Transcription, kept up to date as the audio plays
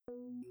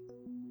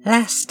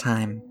Last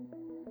time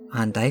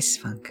on Dice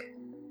Funk.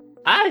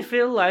 I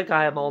feel like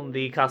I am on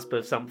the cusp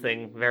of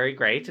something very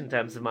great in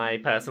terms of my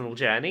personal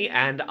journey,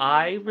 and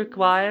I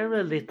require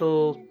a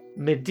little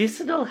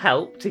medicinal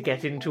help to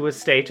get into a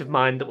state of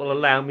mind that will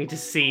allow me to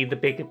see the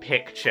bigger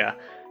picture.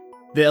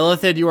 The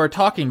illithid you are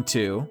talking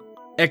to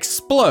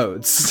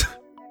explodes.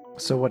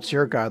 So what's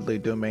your godly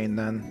domain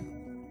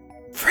then?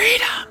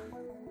 Freedom!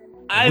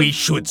 We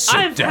should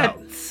sit down.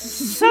 I've had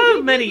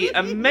so many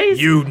amazing...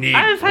 You need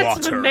I've had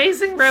water. some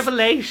amazing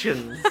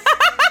revelations.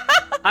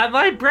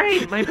 My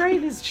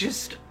brain is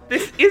just...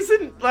 This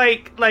isn't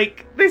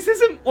this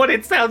isn't what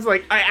it sounds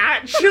like.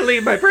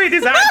 My brain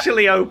is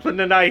actually open,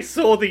 and I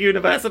saw the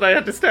universe, and I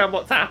understand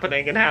what's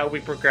happening and how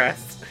we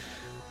progressed.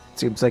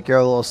 Seems like you're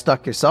a little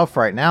stuck yourself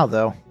right now,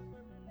 though.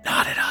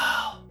 Not at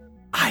all.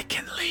 I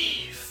can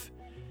leave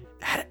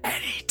at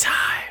any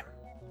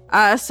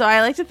time. So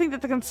I like to think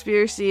that the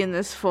conspiracy in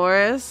this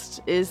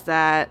forest is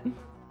that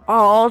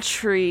all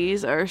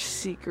trees are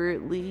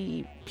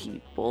secretly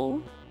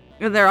people.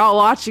 And they're all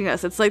watching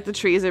us. It's like the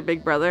trees are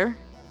Big Brother.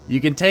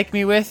 You can take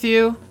me with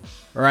you,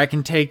 or I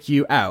can take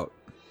you out.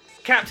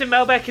 Captain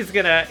Melbeck is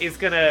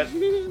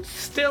gonna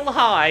still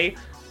high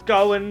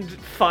go and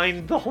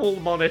find the hall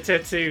monitor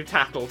to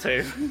tattle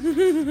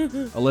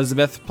to.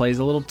 Elizabeth plays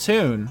a little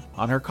tune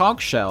on her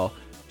conch shell.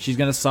 She's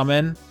gonna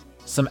summon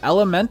some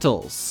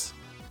elementals.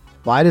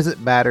 Why does it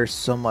matter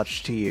so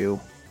much to you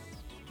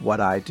what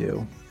I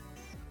do?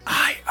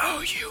 I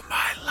owe you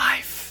my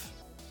life.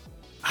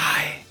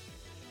 I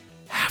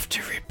have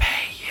to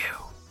repay you.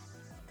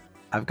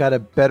 I've got a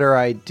better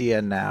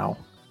idea now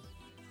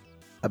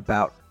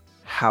about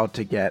how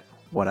to get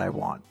what I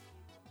want.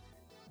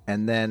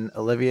 And then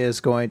Olivia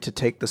is going to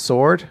take the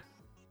sword,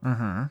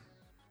 and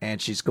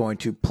she's going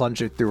to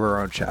plunge it through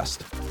her own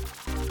chest.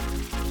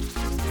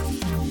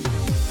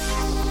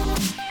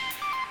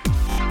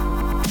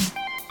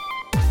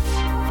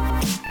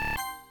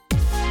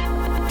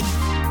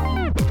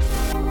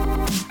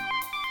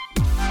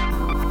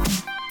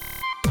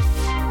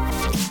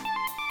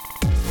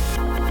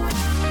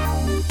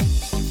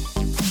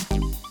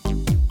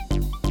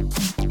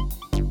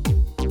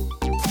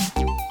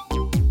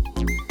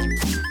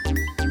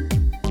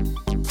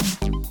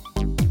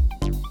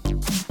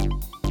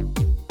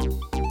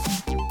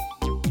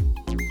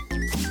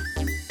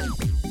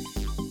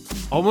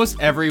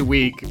 Almost every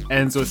week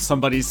ends with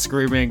somebody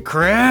screaming,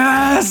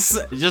 Chris!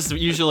 It just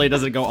usually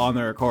doesn't go on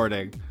the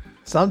recording.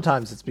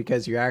 Sometimes it's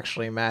because you're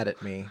actually mad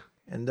at me.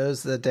 And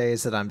those are the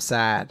days that I'm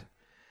sad.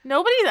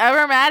 Nobody's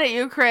ever mad at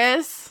you,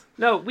 Chris.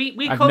 No, we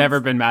I've never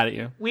been mad at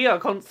you. We are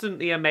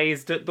constantly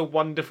amazed at the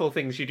wonderful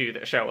things you do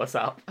that show us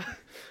up.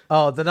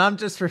 Oh, then I'm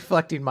just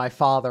reflecting my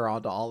father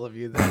onto all of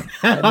you then.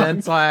 And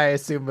that's why I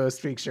assume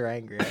most weeks you're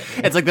angry at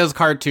me. It's like those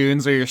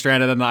cartoons where you're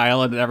stranded on an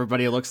island and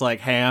everybody looks like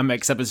Ham,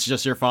 except it's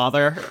just your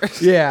father.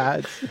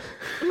 Yeah.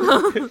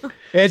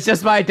 It's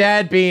just my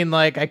dad being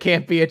like, I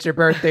can't be at your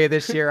birthday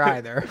this year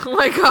either. Oh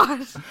my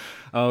god.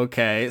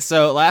 Okay,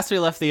 so last we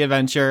left the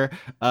adventure,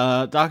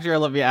 Dr.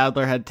 Olivia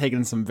Adler had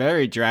taken some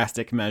very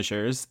drastic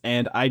measures,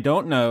 and I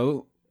don't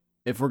know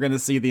if we're going to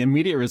see the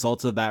immediate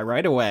results of that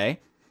right away.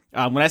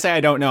 When I say I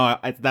don't know,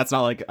 that's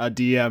not like a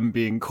DM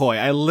being coy.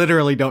 I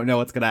literally don't know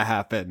what's going to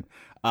happen.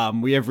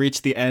 We have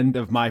reached the end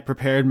of my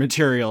prepared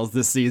materials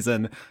this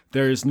season.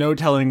 There's no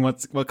telling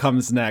what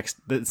comes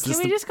next. Can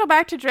we just go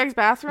back to Dreg's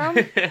bathroom?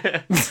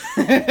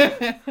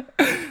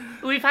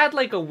 We've had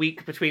like a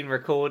week between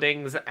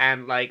recordings,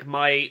 and like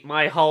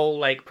my whole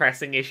like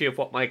pressing issue of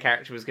what my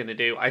character was going to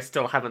do, I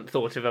still haven't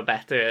thought of a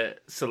better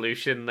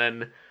solution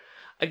than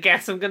I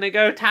guess I'm going to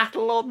go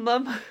tattle on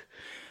them.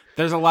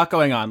 There's a lot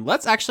going on.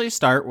 Let's actually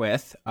start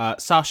with,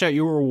 Sasha,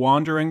 you were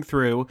wandering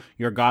through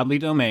your godly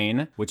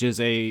domain, which is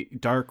a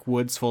dark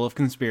woods full of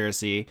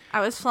conspiracy.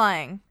 I was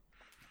flying.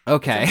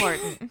 Okay. It's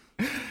important.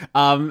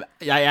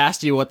 I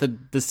asked you what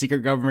the secret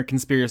government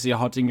conspiracy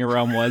haunting your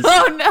realm was.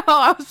 Oh no,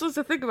 I was supposed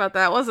to think about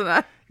that, wasn't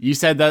I? You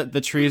said that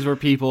the trees were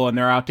people and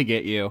they're out to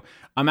get you.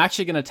 I'm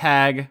actually going to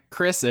tag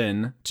Chris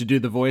in to do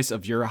the voice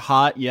of your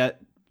hot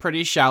yet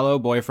pretty shallow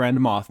boyfriend,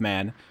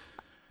 Mothman.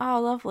 Oh,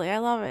 lovely. I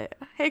love it.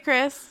 Hey,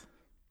 Chris.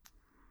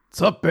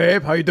 What's up,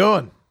 babe? How you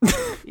doing?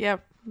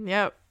 Yep.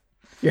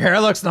 Your hair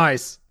looks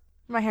nice.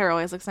 My hair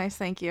always looks nice,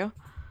 thank you.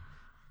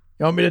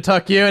 You want me to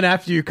tuck you in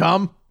after you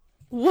come?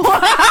 What?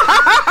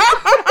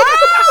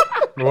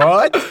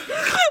 What?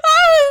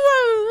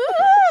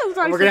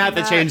 We're going to have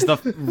to change the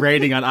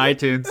rating on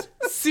iTunes.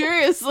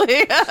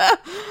 Seriously.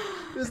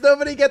 Does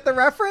nobody get the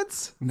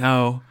reference?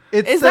 No.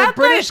 It's Is the that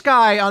British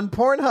guy on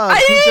Pornhub. I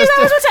was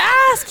about to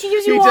ask. He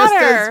gives you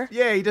water.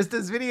 He just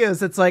does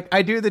videos. It's like,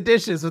 I do the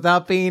dishes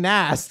without being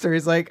asked. Or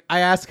he's like, I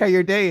ask how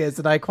your day is,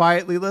 and I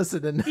quietly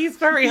listen. And He's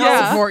very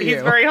Yeah. wholesome. You.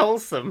 He's very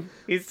wholesome.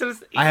 He's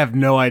just I have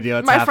no idea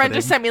what's My happening. friend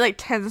just sent me like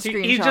 10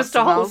 screenshots. he's just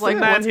a and I was wholesome like,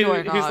 man what's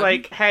going who's on?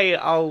 like, hey,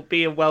 I'll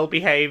be a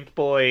well-behaved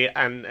boy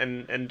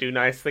and do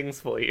nice things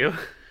for you.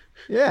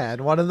 yeah,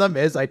 and one of them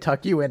is I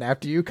tuck you in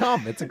after you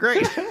come. It's a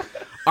great.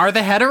 Are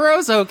the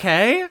heteros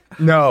okay?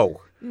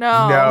 No.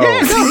 No. No.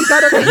 Yeah, no, he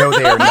got a No,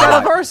 they are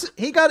not.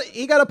 he got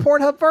a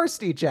Pornhub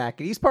varsity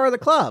jacket. He's part of the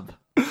club.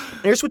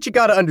 Here's what you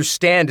got to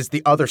understand is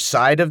the other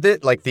side of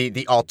it, like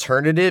the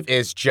alternative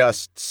is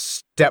just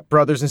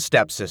stepbrothers and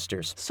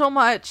stepsisters. So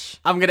much.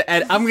 I'm gonna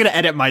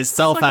edit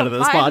myself It's like out of a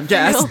this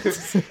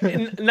podcast.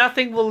 minefield.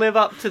 Nothing will live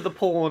up to the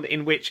porn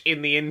in which,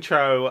 in the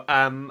intro,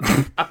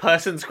 a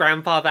person's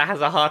grandfather has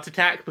a heart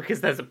attack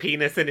because there's a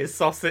penis in his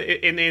sausage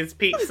in his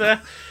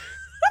pizza.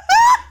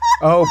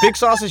 Oh, big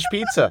sausage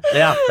pizza.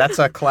 Yeah, that's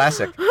a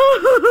classic.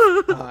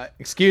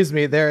 Excuse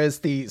me, there is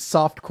the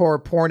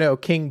softcore porno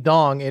King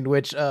Dong in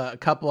which a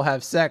couple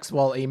have sex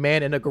while a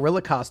man in a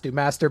gorilla costume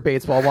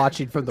masturbates while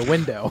watching from the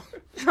window.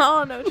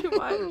 Oh, no, too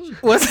much.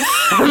 What's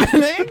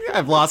happening?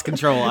 I've lost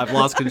control. I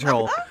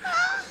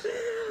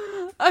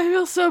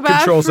feel so bad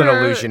Control's for an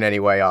illusion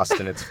anyway,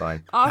 Austin. It's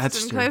fine. That's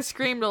Austin, true. because I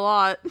screamed a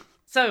lot.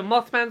 So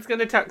Mothman's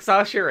gonna tuck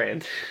Sasha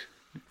in.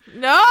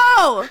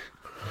 No!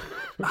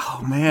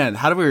 Oh man,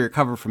 how do we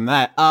recover from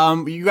that?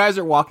 You guys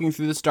are walking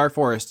through this dark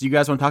forest. Do you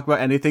guys want to talk about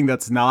anything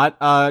that's not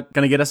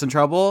gonna get us in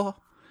trouble?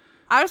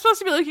 I'm supposed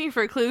to be looking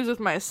for clues with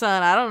my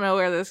son. I don't know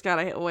where this got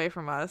away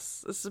from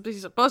us. This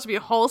is supposed to be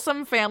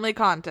wholesome family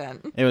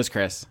content. It was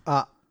Chris.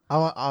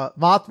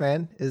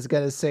 Mothman is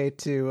gonna say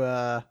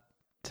to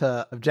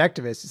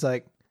Objectivist, he's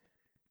like,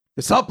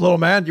 "What's up, little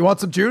man? You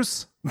want some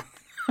juice?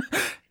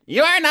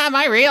 You are not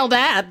my real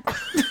dad.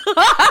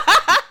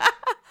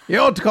 You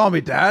don't have to call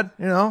me dad.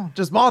 You know,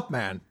 just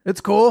Mothman.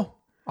 It's cool.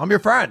 I'm your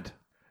friend.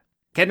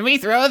 Can we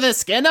throw the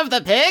skin of the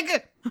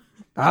pig?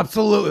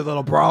 Absolutely,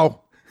 little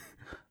bro.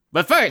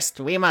 But first,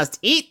 we must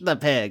eat the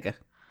pig.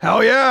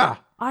 Hell yeah."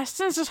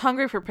 Austin's just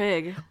hungry for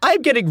pig.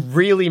 I'm getting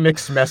really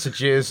mixed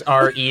messages,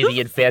 re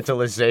the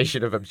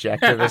infantilization of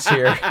Objectivists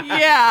here.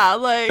 Yeah,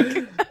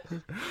 like...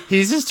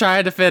 He's just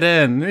trying to fit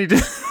in.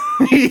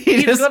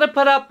 He's gonna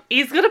put up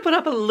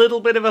a little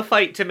bit of a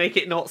fight to make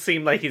it not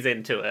seem like he's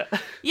into it.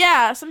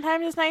 Yeah,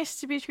 sometimes it's nice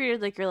to be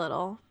treated like you're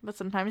little, but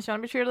sometimes you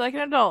want to be treated like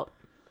an adult.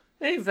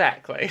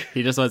 Exactly.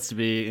 He just wants to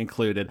be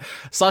included.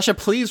 Sasha,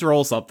 please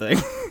roll something.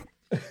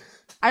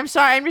 I'm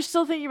sorry, I'm just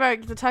still thinking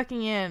about the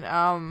tucking in.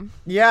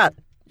 Yeah,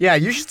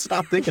 you should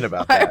stop thinking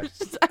about I that. was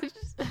just...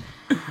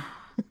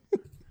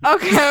 Okay,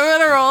 I'm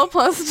gonna roll a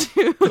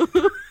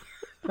 +2.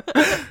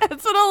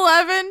 It's an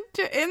 11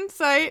 to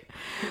insight.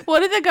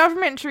 What did the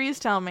government trees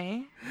tell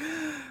me?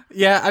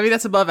 Yeah, I mean,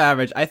 that's above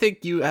average. I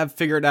think you have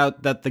figured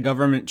out that the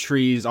government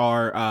trees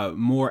are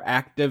more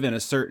active in a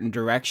certain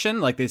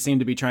direction. Like, they seem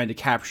to be trying to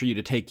capture you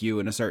to take you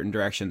in a certain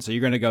direction. So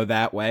you're going to go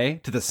that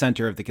way to the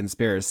center of the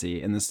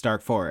conspiracy in this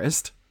dark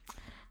forest.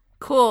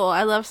 Cool,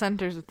 I love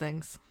centers of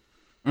things.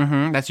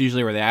 Mm-hmm. That's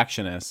usually where the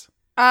action is.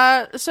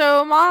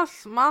 So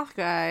moth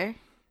guy,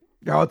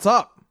 Yo, what's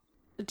up?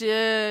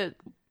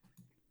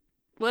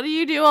 what do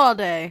you do all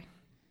day?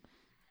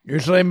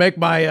 Usually make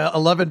my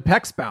 11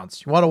 pecs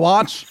bounce. You want to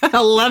watch?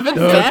 11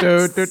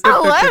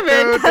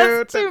 11?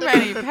 That's too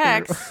many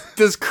pecs.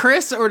 Does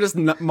Chris or does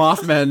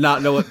Mothman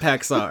not know what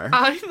pecs are?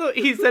 I thought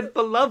he said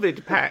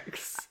beloved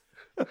packs.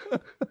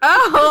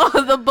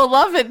 Oh, the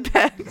beloved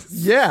pecs.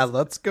 Yeah,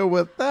 let's go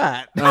with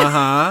that.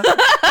 Uh-huh.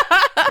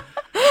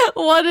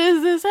 What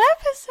is this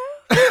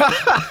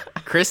episode?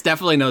 Chris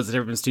definitely knows the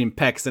difference between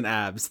pecs and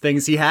abs.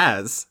 Things he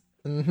has.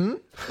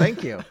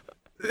 Thank you.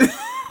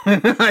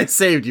 I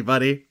saved you,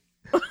 buddy.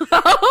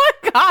 Oh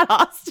my god,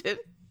 Austin.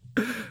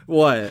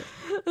 What?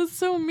 That's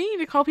so mean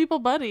to call people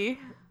buddy.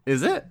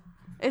 Is it?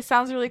 It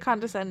sounds really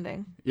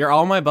condescending. You're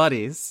all my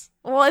buddies.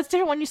 Well, it's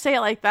different when you say it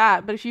like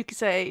that, but if you could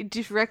say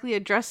directly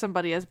address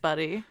somebody as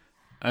buddy.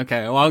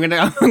 Okay, well, I'm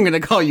gonna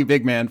call you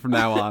big man from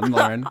now on,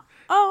 Lauren.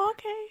 Oh,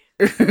 okay.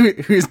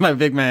 Who's my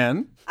big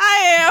man?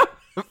 I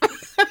am.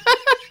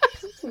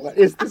 What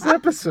is this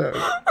episode?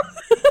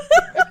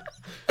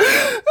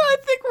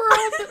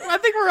 I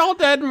think we're all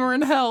dead and we're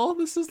in hell.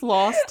 This is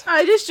lost.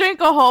 I just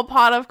drank a whole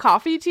pot of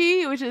coffee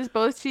tea, which is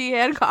both tea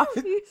and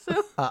coffee.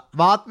 So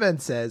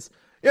Mothman says,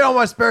 you know, in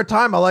my spare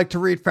time, I like to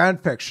read fan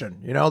fiction.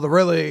 You know,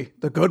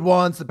 the good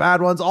ones, the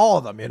bad ones, all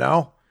of them, you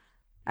know?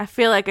 I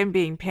feel like I'm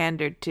being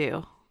pandered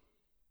to.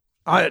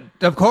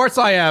 Of course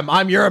I am.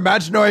 I'm your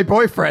imaginary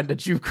boyfriend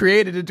that you've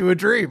created into a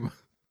dream.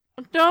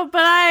 No,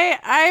 but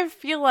I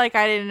feel like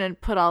I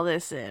didn't put all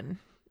this in.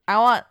 I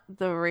want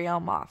the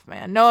real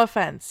Mothman. No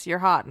offense, you're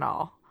hot and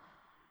all.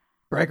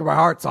 Breaking my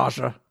heart,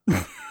 Sasha.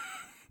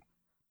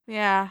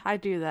 Yeah, I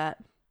do that.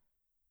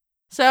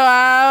 So,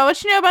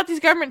 what you know about these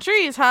government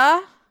trees,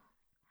 huh?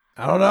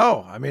 I don't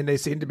know. I mean, they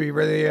seem to be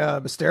really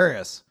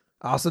mysterious.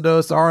 I also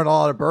noticed there aren't a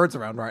lot of birds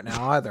around right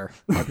now either.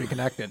 Might be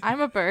connected.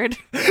 I'm a bird.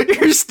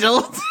 You're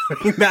still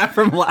doing that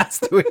from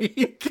last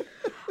week.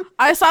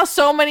 I saw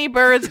so many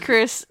birds,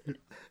 Chris.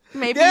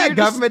 Maybe Yeah, you're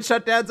government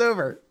shutdown's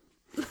over.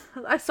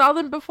 I saw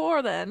them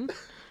before then.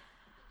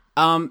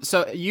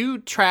 So you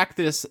track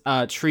this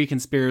tree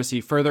conspiracy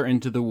further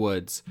into the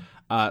woods,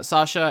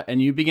 Sasha, and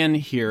you begin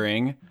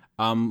hearing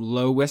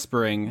low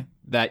whispering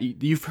that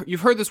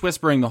you've heard this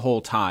whispering the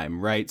whole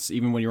time, right? So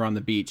even when you're on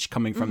the beach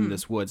coming from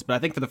this woods. But I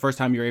think for the first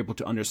time you're able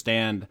to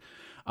understand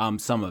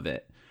some of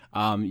it.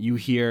 You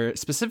hear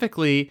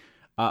specifically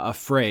a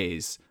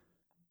phrase,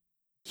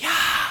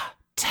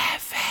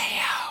 Yateveo.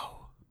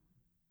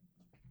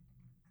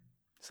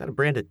 Is that a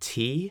brand of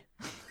tea?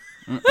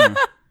 Mm-mm.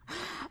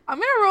 I'm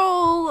gonna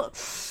roll.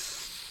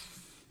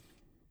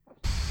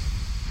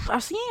 I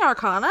was thinking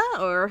Arcana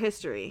or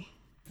History.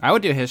 I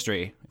would do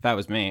history if that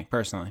was me,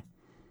 personally.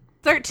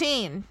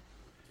 13.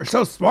 You're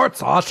so smart,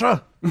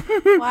 Sasha.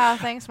 Wow,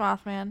 thanks,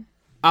 Mothman.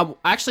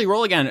 Actually,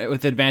 roll again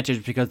with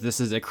advantage because this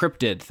is a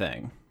cryptid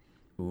thing.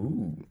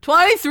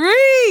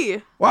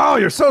 23! Wow,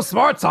 you're so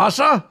smart,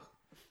 Sasha.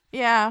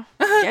 Yeah.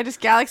 I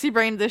just galaxy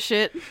brained this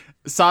shit.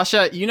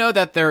 Sasha, you know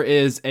that there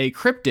is a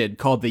cryptid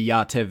called the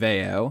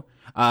Yateveo,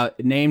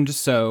 named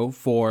so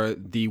for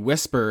the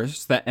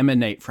whispers that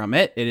emanate from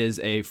it. It is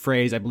a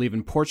phrase, I believe,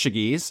 in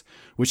Portuguese,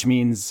 which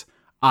means,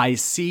 I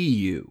see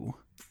you.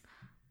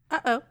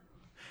 Uh-oh.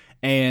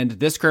 And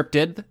this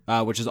cryptid,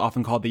 which is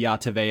often called the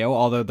Yateveo,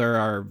 although there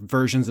are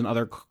versions in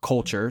other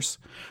cultures,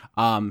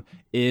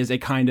 is a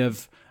kind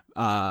of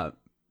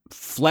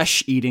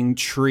flesh-eating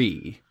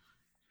tree.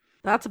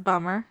 That's a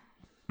bummer.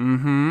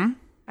 Mm-hmm.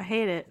 I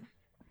hate it.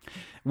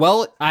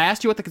 Well, I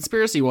asked you what the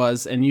conspiracy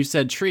was, and you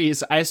said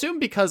trees. I assume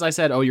because I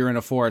said, oh, you're in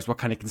a forest, what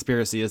kind of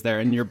conspiracy is there?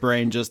 And your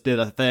brain just did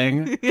a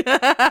thing.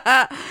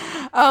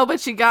 Oh, but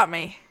she got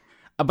me.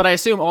 But I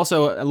assume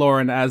also,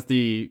 Lauren, as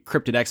the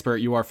cryptid expert,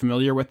 you are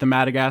familiar with the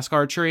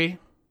Madagascar tree?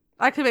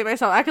 I could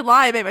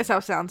lie and make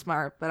myself sound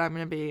smart, but I'm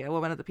going to be a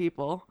woman of the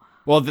people.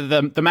 Well,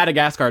 the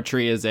Madagascar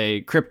tree is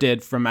a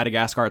cryptid from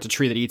Madagascar. It's a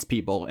tree that eats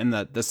people. And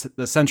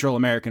the Central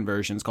American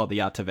version is called the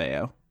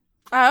Yateveo.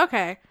 Oh,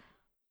 okay.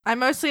 I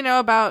mostly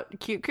know about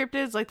cute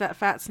cryptids like that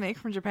fat snake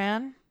from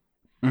Japan.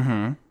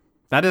 Mm-hmm.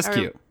 That is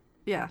cute.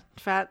 Yeah,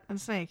 fat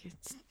and snake.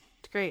 It's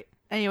great.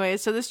 Anyway,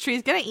 so this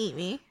tree's going to eat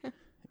me.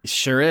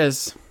 Sure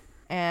is.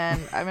 And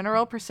I'm going to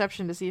roll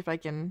perception to see if I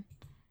can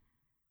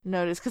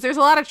notice. Because there's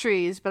a lot of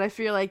trees, but I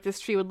feel like this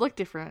tree would look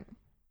different.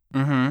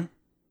 Mm-hmm.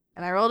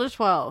 And I rolled a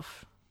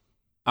 12.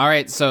 All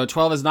right, so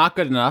 12 is not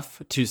good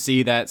enough to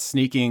see that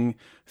sneaking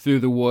through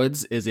the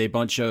woods is a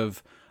bunch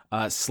of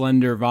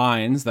slender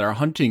vines that are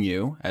hunting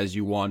you as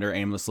you wander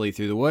aimlessly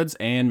through the woods,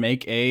 and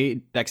make a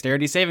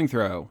dexterity saving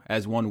throw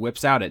as one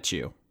whips out at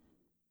you.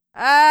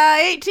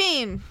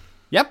 18.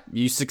 Yep,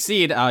 you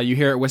succeed. You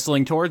hear it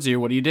whistling towards you.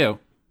 What do you do?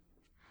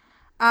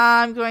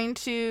 I'm going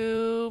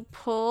to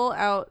pull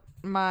out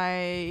my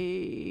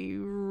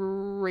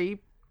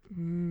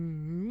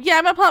I'm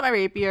going to pull out my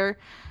rapier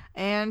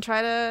and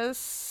try to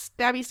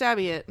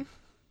stabby it.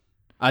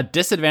 A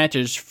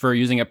disadvantage for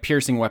using a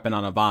piercing weapon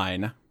on a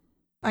vine.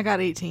 I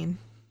got 18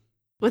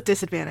 with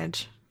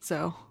disadvantage,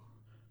 so.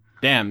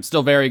 Damn,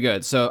 still very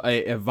good. So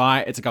a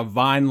vine, it's like a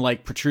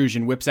vine-like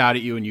protrusion whips out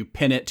at you, and you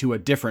pin it to a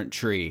different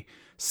tree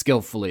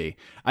skillfully.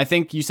 I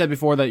think you said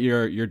before that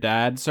your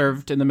dad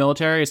served in the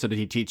military, so did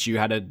he teach you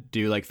how to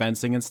do like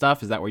fencing and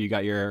stuff? Is that where you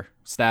got your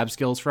stab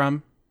skills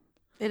from?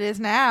 It is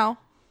now.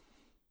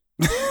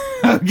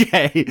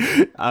 Okay.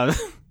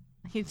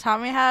 He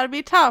taught me how to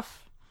be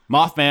tough.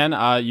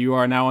 Mothman, you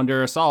are now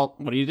under assault.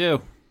 What do you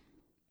do?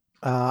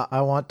 I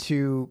want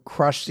to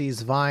crush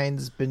these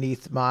vines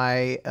beneath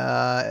my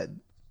 8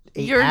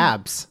 Your-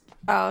 abs.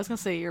 Oh, I was going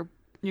to say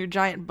your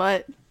giant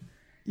butt.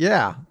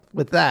 Yeah,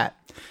 with that.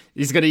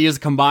 He's going to use a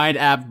combined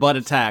ab butt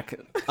attack.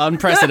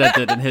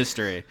 Unprecedented in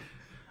history.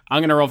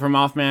 I'm going to roll for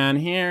Mothman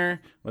here.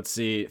 Let's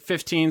see.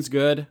 15's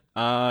good.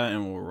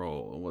 And we'll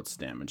roll. What's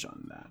damage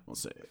on that? We'll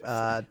see.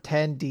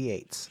 10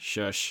 d8s.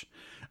 Shush.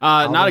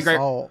 Not a great...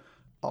 I'll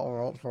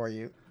roll it for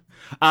you.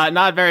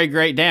 Not very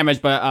great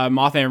damage, but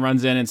Mothman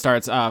runs in and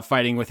starts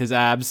fighting with his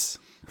abs.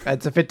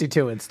 It's a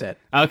 52 instead.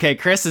 Okay,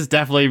 Chris is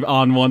definitely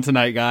on one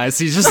tonight, guys.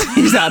 He's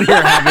out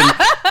here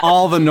having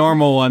all the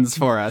normal ones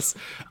for us.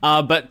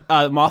 But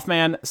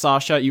Mothman,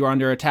 Sasha, you are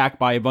under attack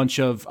by a bunch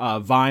of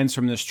vines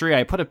from this tree.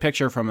 I put a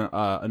picture from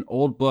an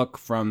old book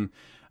from,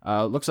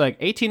 looks like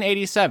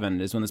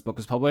 1887 is when this book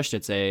was published.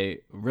 It's a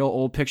real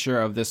old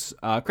picture of this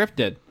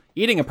cryptid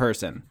eating a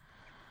person.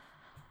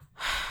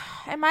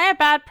 Am I a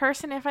bad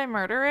person if I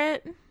murder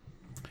it?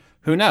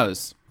 Who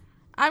knows?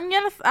 I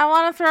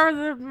want to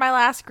throw my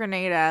last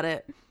grenade at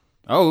it.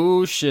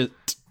 Oh, shit.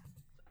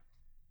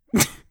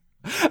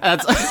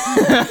 That's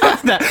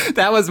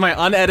that was my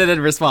unedited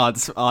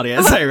response,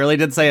 audience. I really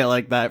did say it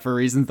like that for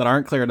reasons that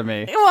aren't clear to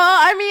me. Well,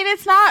 I mean,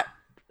 it's not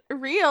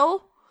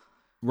real.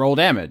 Roll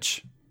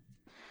damage.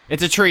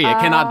 It's a tree. It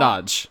cannot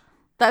dodge.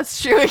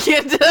 That's true.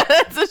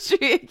 It's a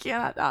tree. It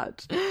cannot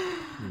dodge.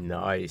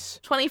 Nice.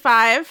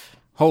 25.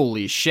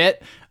 Holy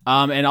shit.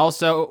 And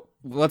also,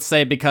 let's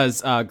say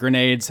because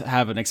grenades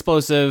have an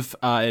explosive,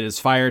 it is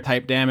fire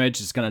type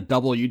damage. It's going to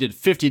double. You did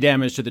 50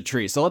 damage to the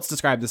tree. So let's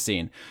describe the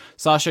scene.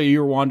 Sasha,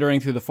 you're wandering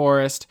through the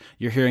forest.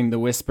 You're hearing the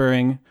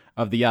whispering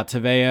of the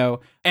Yateveo.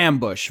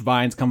 Ambush.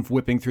 Vines come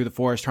whipping through the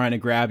forest trying to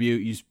grab you.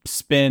 You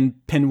spin,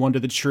 pin one to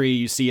the tree.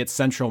 You see its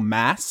central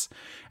mass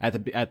at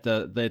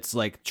its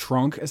like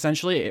trunk,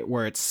 essentially,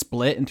 where it's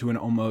split into an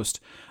almost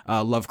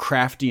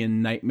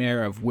Lovecraftian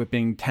nightmare of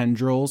whipping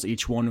tendrils.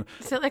 Each one...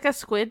 Is it like a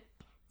squid?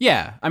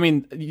 Yeah, I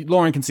mean,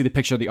 Lauren can see the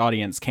picture, the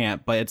audience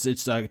can't, but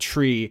it's a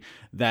tree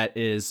that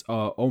is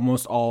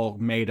almost all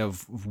made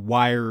of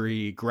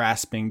wiry,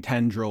 grasping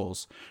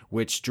tendrils,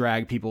 which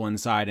drag people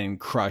inside and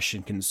crush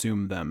and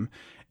consume them.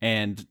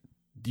 And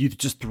you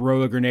just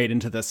throw a grenade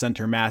into the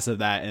center mass of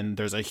that, and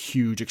there's a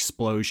huge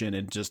explosion,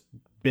 and just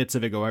bits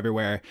of it go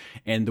everywhere,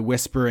 and the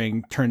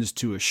whispering turns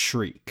to a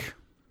shriek.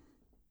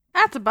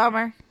 That's a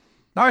bummer.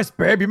 Nice,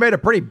 babe. You made a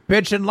pretty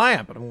bitchin'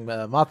 lamp.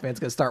 Mothman's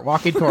gonna start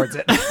walking towards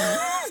it.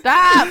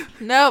 Stop!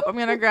 Nope, I'm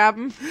gonna grab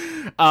him.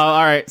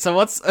 All right, so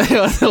let's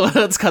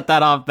cut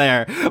that off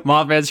there.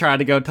 Mothman's trying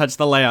to go touch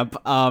the lamp.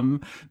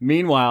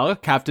 Meanwhile,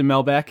 Captain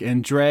Melbeck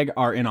and Dreg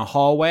are in a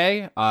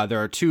hallway.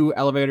 There are 2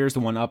 elevators,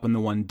 the one up and the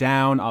one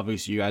down.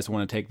 Obviously, you guys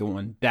want to take the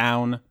one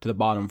down to the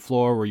bottom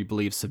floor where you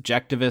believe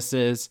Subjectivist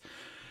is.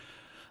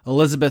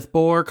 Elizabeth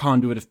Bohr,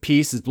 Conduit of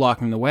Peace, is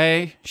blocking the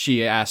way.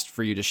 She asked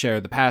for you to share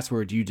the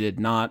password. You did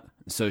not.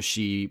 So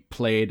she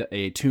played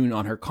a tune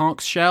on her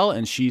conch shell,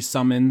 and she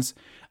summons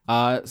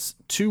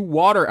 2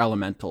 water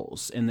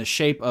elementals in the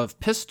shape of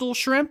pistol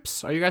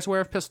shrimps. Are you guys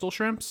aware of pistol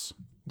shrimps?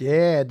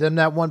 Yeah, didn't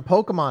that one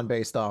Pokemon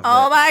based off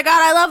Oh it? my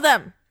god, I love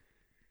them.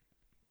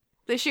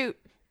 They shoot.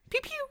 Pew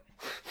pew.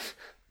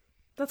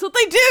 That's what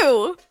they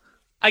do.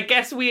 I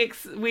guess we're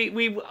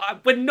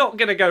not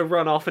gonna go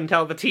run off and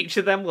tell the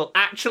teacher. Then we'll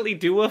actually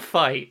do a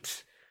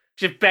fight.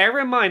 Just bear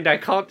in mind, I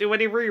can't do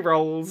any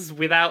rerolls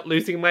without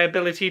losing my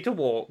ability to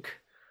walk.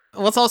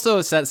 Let's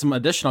also set some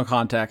additional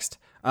context.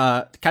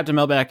 Captain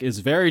Melbeck is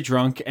very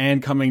drunk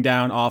and coming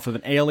down off of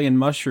an alien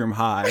mushroom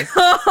high.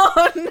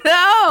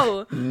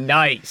 Oh no!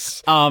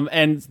 Nice.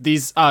 And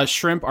these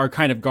shrimp are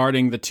kind of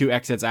guarding the 2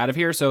 exits out of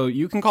here, so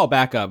you can call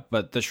backup,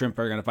 but the shrimp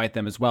are going to fight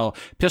them as well.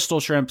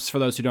 Pistol shrimps, for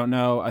those who don't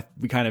know,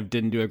 we kind of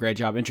didn't do a great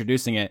job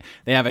introducing it.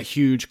 They have a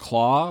huge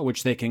claw,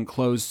 which they can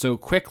close so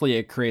quickly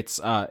it creates,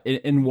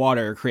 in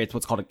water, creates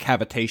what's called a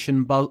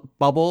cavitation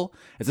bubble.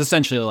 It's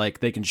essentially like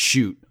they can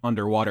shoot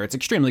underwater. It's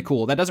extremely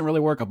cool. That doesn't really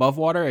work above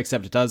water,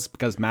 except it does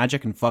because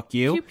magic and fuck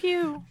you.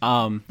 Pew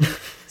pew.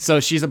 So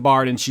she's a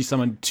bard, and she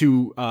summoned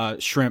 2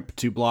 shrimp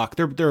to block.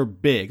 They're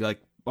big, like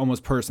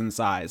almost person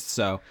size.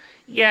 So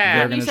Yeah.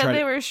 They're You gonna said try they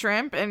to- were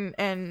shrimp,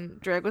 and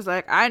Drake was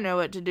like, I know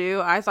what to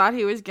do. I thought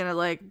he was gonna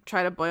like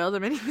try to boil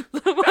them and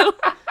eat them.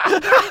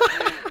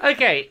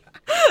 Okay.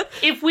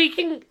 If we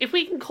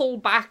can call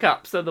back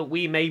up so that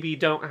we maybe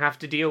don't have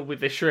to deal with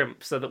the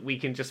shrimp, so that we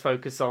can just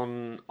focus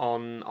on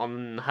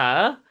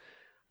her,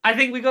 I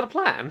think we got a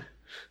plan.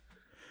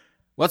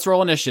 let's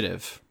roll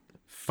initiative.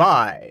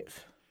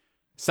 5.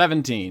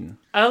 17.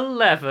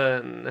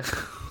 11.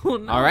 Oh,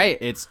 no. All right,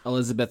 it's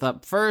Elizabeth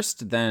up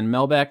first, then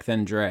Melbeck,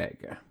 then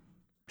Dreg.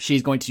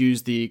 She's going to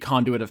use the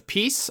Conduit of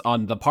Peace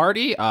on the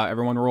party.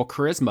 Everyone roll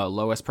Charisma.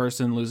 Lowest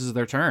person loses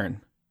their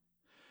turn.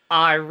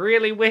 I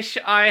really wish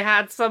I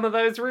had some of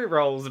those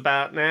rerolls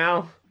about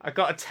now. I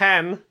got a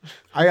 10.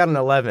 I got an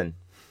 11.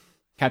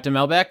 Captain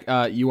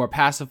Melbeck, you are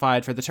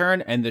pacified for the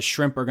turn, and the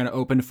shrimp are going to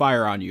open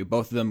fire on you.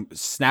 Both of them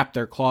snap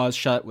their claws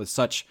shut with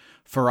such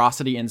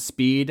ferocity and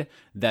speed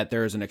that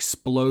there's an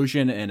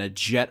explosion and a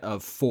jet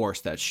of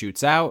force that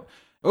shoots out.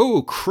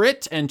 Oh,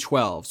 crit and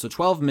 12. So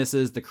 12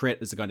 misses. The crit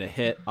is going to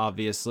hit,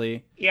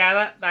 obviously.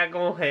 Yeah, that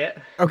gonna hit.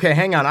 Okay,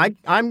 hang on.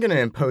 I'm going to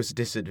impose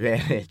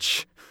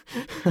disadvantage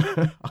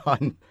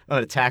on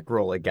an attack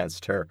roll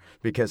against her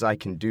because I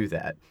can do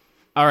that.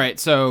 All right,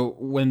 so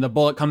when the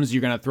bullet comes,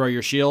 you're going to throw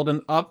your shield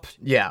up.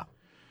 Yeah.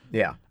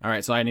 Yeah. All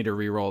right, so I need to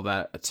re-roll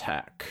that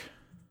attack.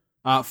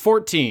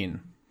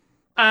 14.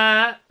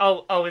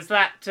 Is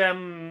that,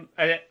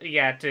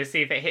 yeah, to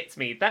see if it hits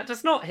me. That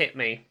does not hit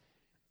me.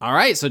 All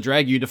right, so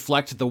Drag, you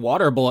deflect the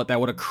water bullet that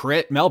would have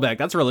crit Melbeck.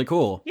 That's really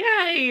cool.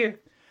 Yay!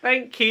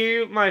 Thank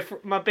you,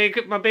 my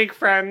big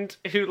friend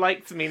who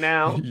likes me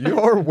now.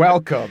 You're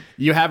welcome.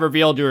 You have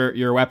revealed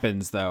your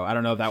weapons, though. I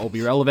don't know if that will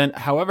be relevant.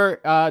 However,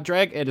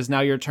 Drag, it is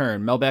now your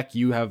turn. Melbeck,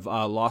 you have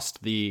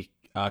lost the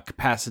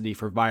capacity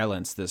for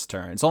violence this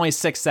turn. It's only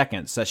 6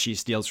 seconds that she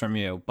steals from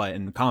you, but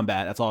in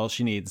combat, that's all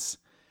she needs.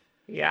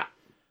 Yeah.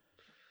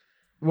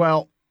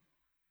 Well,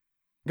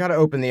 gotta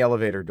open the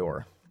elevator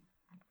door.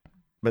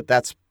 But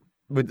that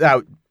would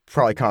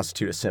probably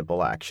constitute a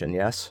simple action,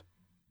 yes?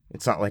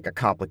 It's not like a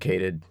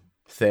complicated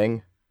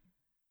thing.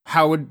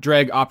 How would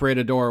Dreg operate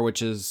a door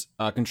which is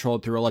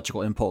controlled through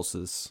electrical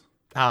impulses?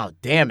 Oh,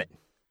 damn it.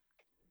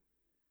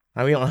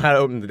 Now we don't know how to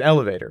open the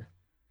elevator.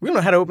 We don't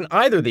know how to open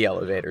either of the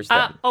elevators then.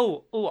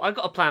 I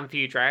got a plan for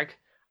you, Drag.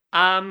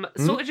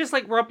 Sort of just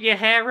like rub your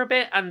hair a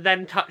bit and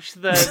then touch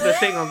the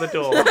thing on the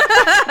door.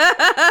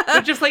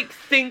 But just like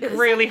think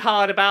really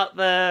hard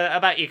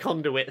about your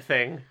conduit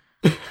thing.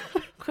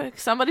 Quick,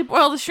 somebody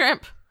boil the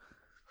shrimp.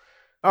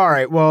 All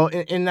right, well,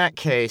 in that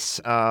case,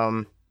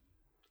 I'm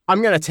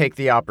going to take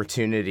the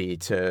opportunity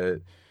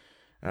to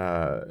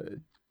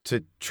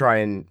try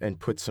and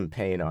put some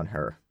pain on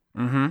her.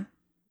 Mm-hmm.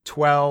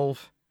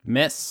 12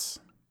 Miss.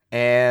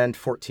 and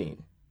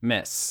 14.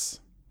 Miss.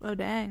 Oh,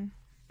 dang.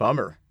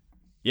 Bummer.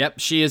 Yep,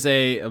 she is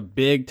a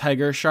big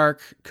tiger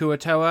shark,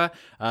 Kuatoa.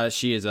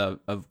 She is a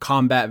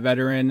combat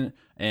veteran,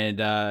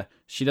 and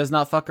She does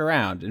not fuck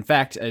around. In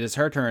fact, it is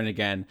her turn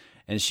again,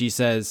 and she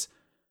says,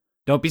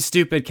 "Don't be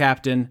stupid,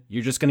 Captain.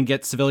 You're just going to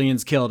get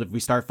civilians killed if we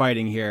start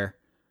fighting here."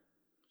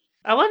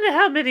 I wonder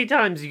how many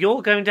times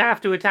you're going to have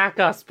to attack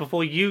us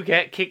before you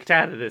get kicked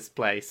out of this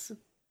place.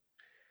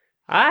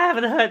 I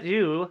haven't hurt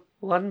you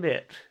one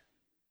bit.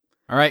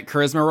 All right,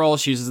 charisma roll.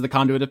 She uses the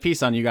conduit of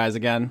peace on you guys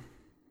again.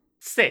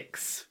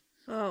 6.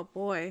 Oh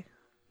boy.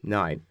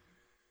 9.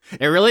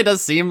 It really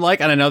does seem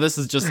like, and I know this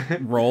is just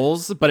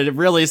rolls, but it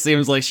really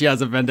seems like she has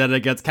a vendetta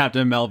against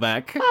Captain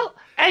Melbeck. Well,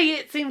 A,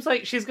 it seems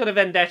like she's got a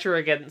vendetta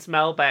against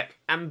Melbeck,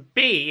 and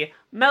B,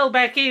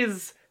 Melbeck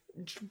is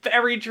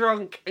very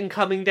drunk and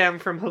coming down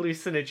from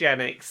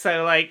hallucinogenics,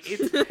 so, like,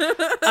 it's...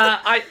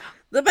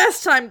 The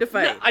best time to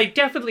fight. I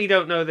definitely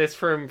don't know this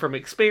from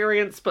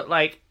experience, but,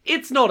 like,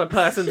 it's not a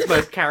person's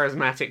most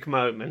charismatic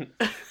moment.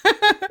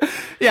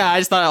 Yeah, I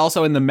just thought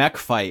also in the mech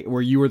fight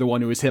where you were the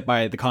one who was hit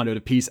by the conduit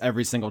of peace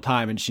every single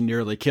time and she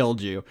nearly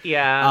killed you.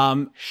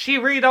 Yeah, she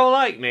really don't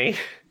like me.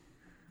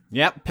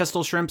 Yep,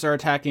 pistol shrimps are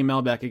attacking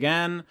Melbeck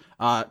again.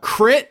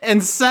 Crit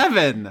and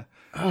 7!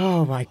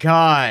 Oh my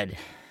god.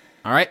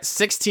 All right,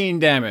 16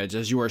 damage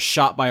as you are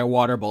shot by a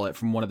water bullet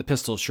from one of the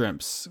pistol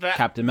shrimps.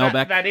 Captain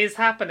Melbeck, That is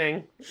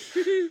happening.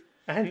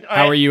 And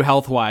how are you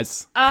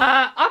health-wise?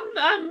 I'm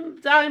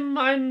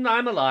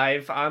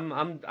alive.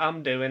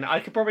 I'm doing.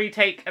 I could probably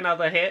take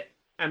another hit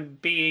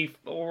and be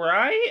all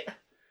right.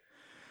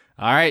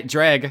 All right,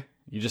 Dreg,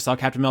 you just saw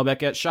Captain Melbeck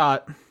get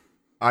shot.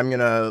 I'm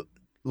gonna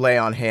lay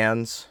on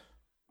hands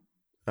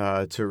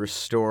to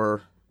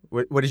restore.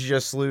 What did you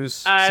just lose?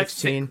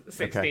 16?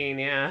 16,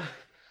 Okay. yeah.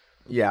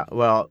 Yeah,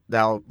 well,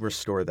 that'll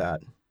restore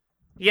that.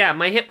 Yeah,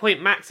 my hit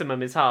point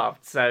maximum is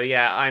halved, so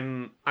yeah,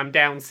 I'm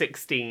down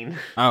 16.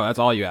 Oh, that's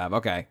all you have.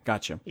 Okay,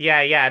 gotcha.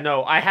 Yeah,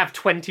 no, I have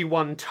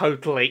 21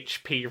 total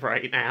HP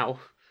right now.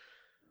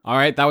 All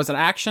right, that was an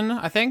action,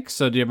 I think.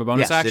 So do you have a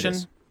bonus Yes, it action?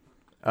 is.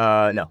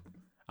 No.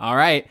 All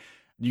right.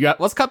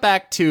 Let's cut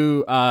back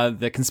to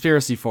the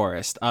conspiracy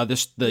forest.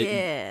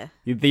 Yeah.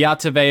 The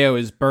Yataveo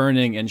is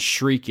burning and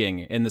shrieking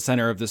in the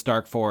center of this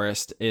dark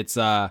forest. It's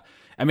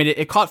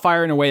it caught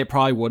fire in a way it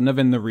probably wouldn't have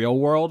in the real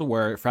world,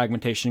 where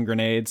fragmentation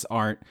grenades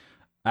aren't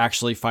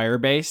actually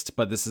fire-based,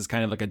 but this is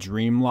kind of like a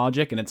dream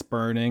logic, and it's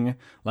burning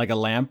like a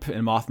lamp,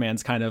 and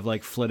Mothman's kind of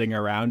like flitting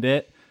around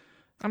it.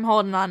 I'm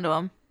holding on to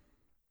him.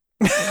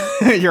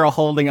 You're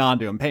holding on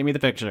to him. Paint me the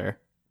picture.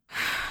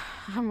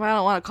 I don't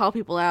want to call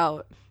people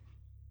out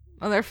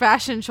on their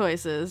fashion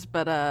choices,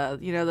 but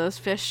those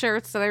fish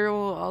shirts that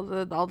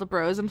all the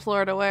bros in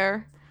Florida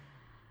wear.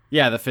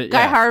 Yeah, the fit.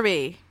 Guy Yeah.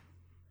 Harvey.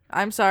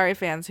 I'm sorry,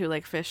 fans who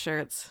like fish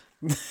shirts.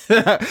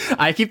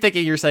 I keep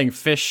thinking you're saying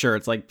fish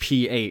shirts, like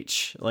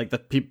PH, like the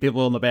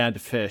people in the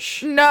band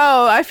Fish.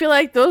 No, I feel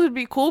like those would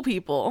be cool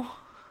people.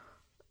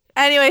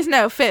 Anyways,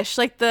 no, fish.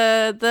 Like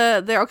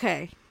they're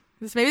okay.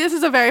 Maybe this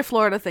is a very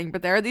Florida thing,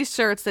 but there are these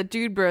shirts that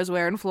dude bros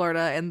wear in Florida,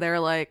 and they're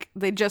like,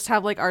 they just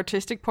have like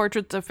artistic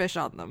portraits of fish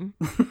on them.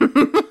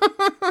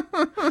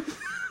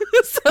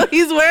 So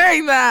he's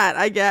wearing that,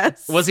 I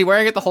guess. Was he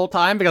wearing it the whole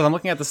time? Because I'm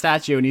looking at the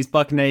statue and he's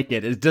buck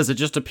naked. Does it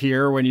just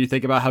appear when you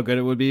think about how good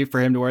it would be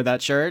for him to wear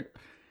that shirt?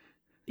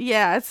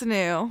 Yeah, it's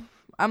new.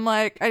 I'm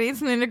like, I need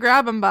something to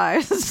grab him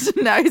by.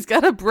 Now he's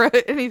got a bro,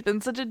 and he's been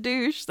such a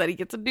douche that he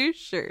gets a douche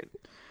shirt.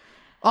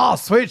 Oh,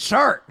 sweet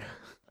shirt.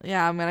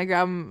 Yeah, I'm gonna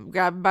grab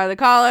him by the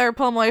collar,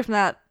 pull him away from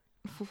that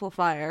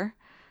fire.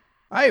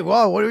 Hey,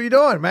 well, what are you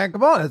doing, man?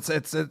 Come on, that's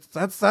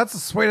the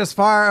sweetest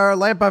fire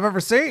lamp I've ever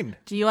seen.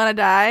 Do you want to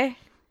die?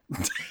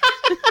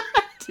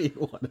 Do you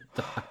want to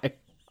die?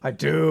 I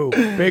do.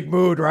 Big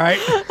mood, right?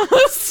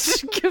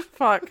 Give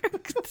fuck.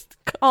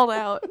 Called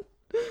out.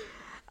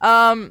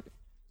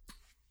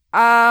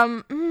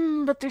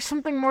 But there's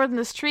something more than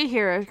this tree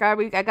here.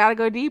 I gotta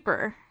go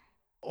deeper.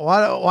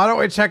 Why don't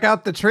we check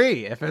out the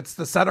tree if it's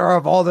the center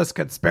of all this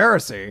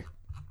conspiracy?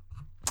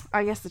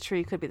 I guess the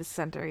tree could be the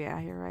center. Yeah,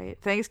 you're right.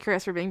 Thanks,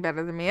 Chris, for being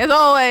better than me, as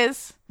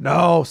always.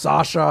 No,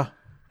 Sasha.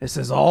 This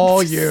is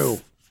all you.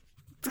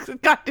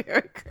 God damn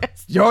it,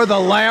 Chris. You're the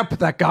lamp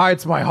that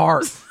guides my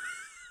heart.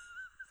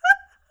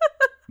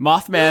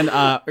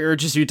 Mothman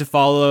urges you to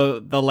follow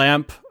the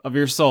lamp of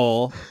your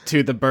soul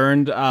to the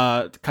burned,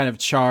 kind of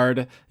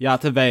charred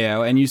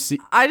Yataveo, and you see...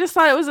 I just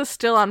thought it was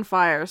still on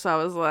fire, so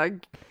I was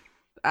like,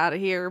 out of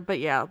here. But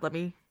yeah, let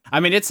me... I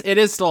mean, it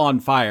is still on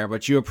fire,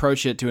 but you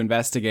approach it to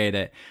investigate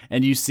it,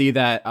 and you see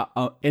that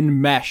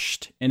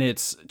enmeshed in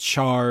its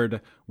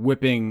charred,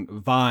 whipping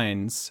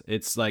vines,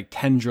 it's like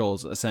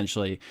tendrils,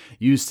 essentially,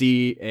 you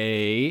see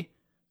a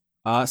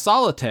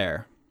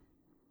solitaire.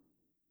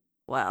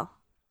 Well,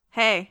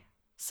 hey,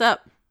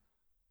 sup?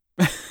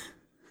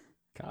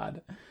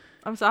 God.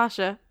 I'm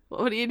Sasha.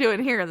 What are you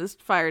doing here in this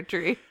fire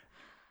tree?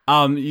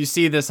 You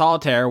see the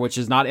solitaire, which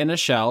is not in a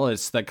shell.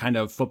 It's the kind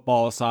of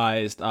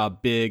football-sized,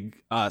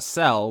 big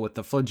cell with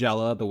the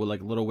flagella, the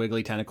like little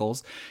wiggly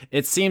tentacles.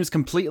 It seems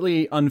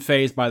completely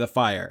unfazed by the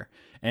fire,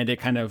 and it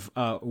kind of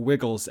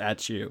wiggles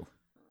at you.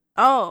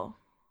 Oh.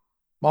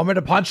 Want me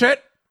to punch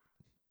it?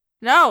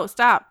 No,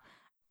 stop.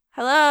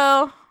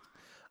 Hello?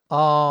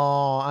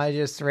 Oh, I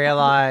just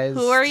realized.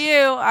 Who are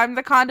you? I'm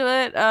the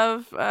conduit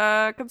of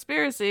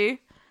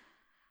conspiracy.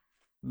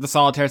 The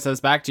solitaire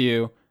says back to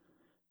you,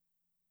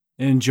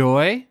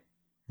 enjoy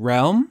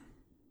realm?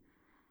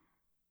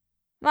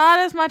 Not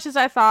as much as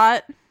I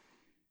thought,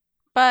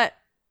 but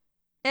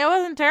it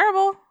wasn't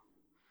terrible.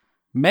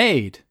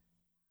 Made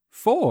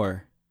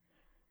for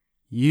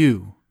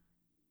you.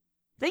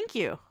 Thank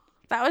you.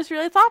 That was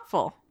really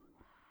thoughtful.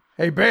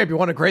 Hey, babe, you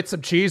want to grate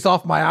some cheese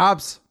off my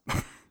abs?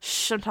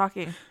 Shh, I'm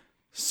talking.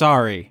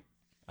 Sorry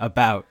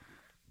about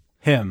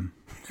him.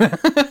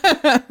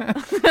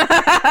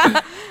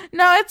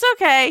 No, it's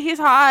okay. He's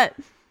hot.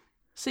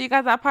 So you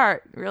got that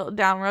part real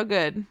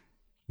good.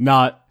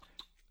 Not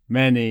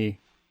many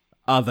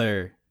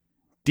other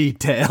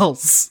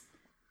details.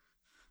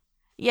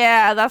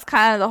 Yeah, that's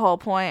kind of the whole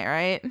point,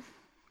 right?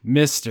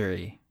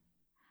 Mystery.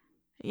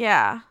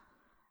 Yeah.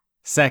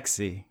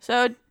 Sexy.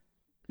 So,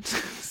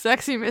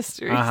 sexy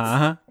mysteries.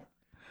 Uh-huh.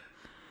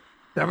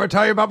 Never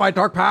tell you about my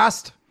dark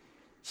past?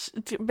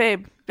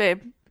 Babe,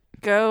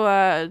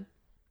 go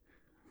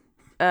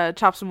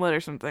chop some wood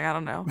or something. I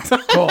don't know.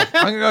 Cool. I'm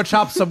going to go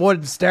chop some wood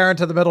and stare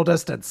into the middle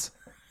distance.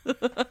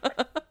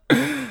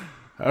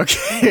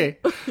 Okay.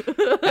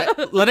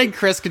 Letting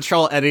Chris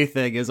control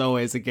anything is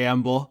always a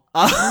gamble.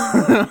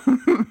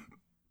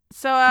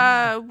 So,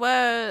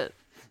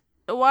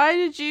 why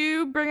did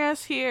you bring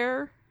us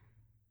here?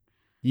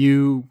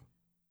 You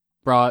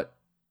brought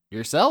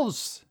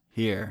yourselves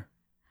here.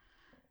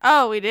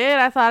 Oh, we did?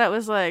 I thought it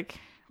was like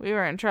we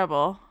were in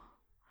trouble.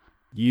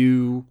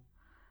 You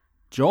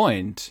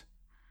joined.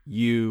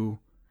 You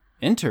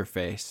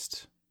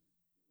interfaced.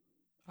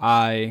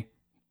 I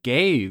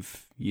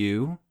gave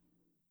you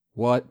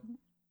what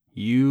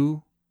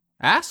you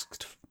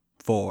asked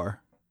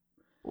for.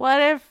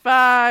 What if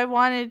I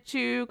wanted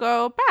to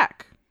go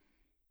back?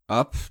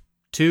 Up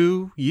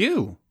to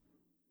you.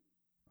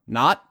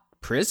 Not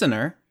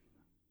prisoner.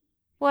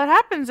 What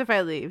happens if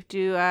I leave?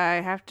 Do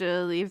I have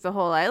to leave the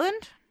whole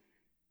island?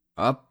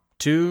 Up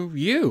to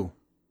you.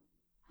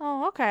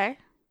 Oh, okay.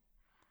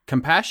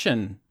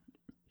 Compassion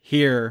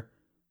here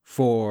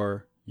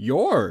for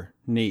your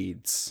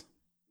needs.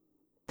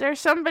 There's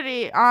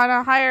somebody on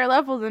a higher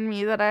level than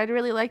me that I'd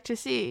really like to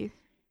see.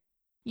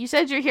 You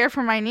said you're here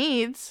for my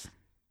needs.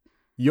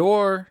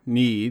 Your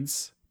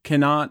needs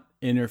cannot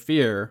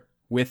interfere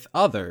with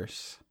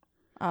others.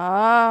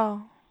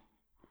 Oh.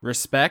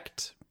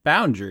 Respect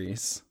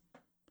boundaries.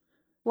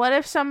 What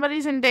if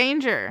somebody's in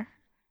danger?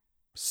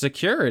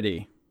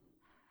 Security.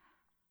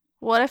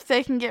 What if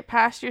they can get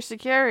past your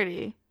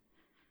security?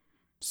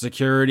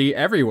 Security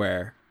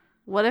everywhere.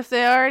 What if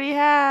they already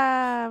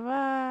have?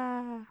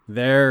 Ah.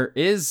 There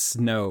is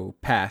no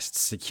past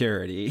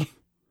security.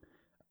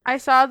 I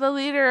saw the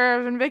leader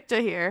of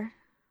Invicta here.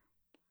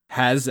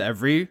 Has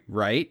every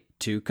right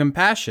to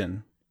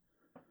compassion.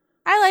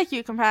 I like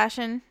you,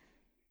 Compassion.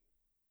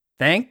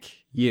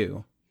 Thank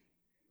you.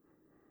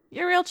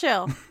 You're real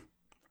chill.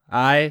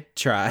 I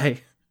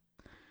try.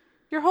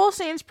 Your whole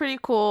scene's pretty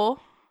cool.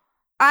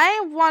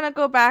 I want to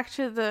go back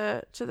to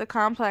the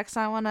complex.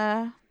 I want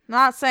to,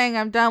 not saying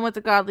I'm done with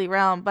the Godly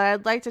Realm, but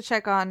I'd like to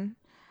check on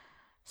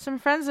some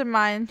friends of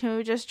mine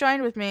who just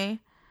joined with me.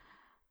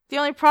 The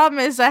only problem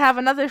is I have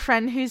another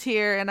friend who's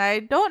here, and I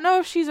don't know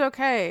if she's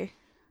okay.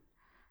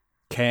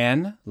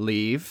 Can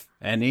leave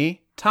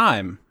any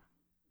time.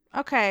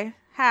 Okay,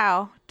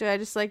 how? Do I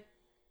just,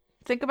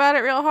 think about it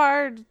real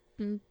hard?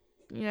 And,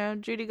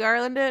 Judy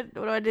Garland it?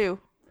 What do I do?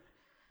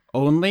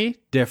 Only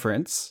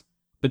difference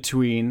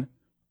between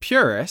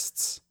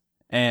purists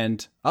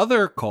and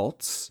other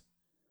cults.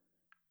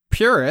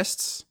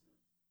 Purists,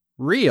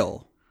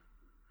 real.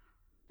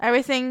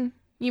 Everything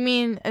you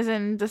mean as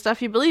in the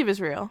stuff you believe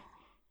is real?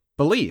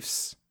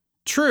 Beliefs,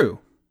 true.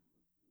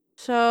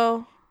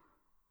 So,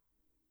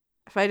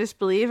 if I just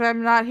believe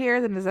I'm not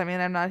here, then does that mean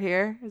I'm not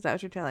here? Is that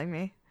what you're telling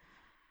me?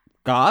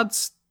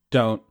 Gods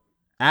don't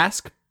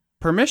ask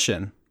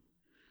permission.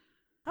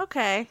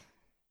 Okay.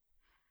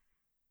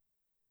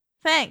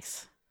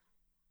 Thanks.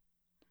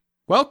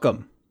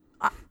 Welcome.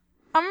 I'm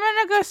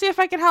gonna go see if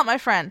I can help my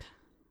friend.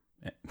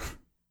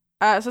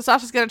 So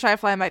Sasha's gonna try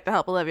flying back to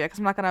help Olivia, because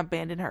I'm not gonna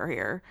abandon her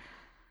here.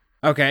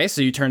 Okay,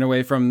 so you turn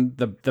away from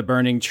the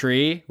burning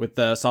tree with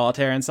the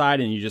solitaire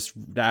inside, and you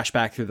just dash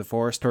back through the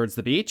forest towards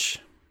the beach.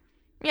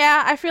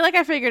 Yeah, I feel like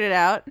I figured it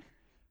out.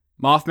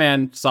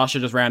 Mothman, Sasha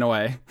just ran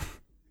away.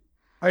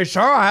 Are you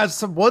sure I had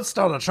some wood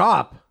still to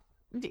chop?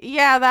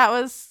 Yeah, that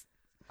was...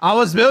 I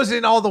was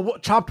using all the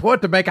chopped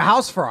wood to make a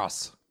house for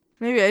us.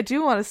 Maybe I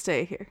do want to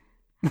stay here.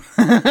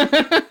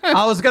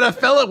 I was gonna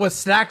fill it with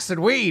snacks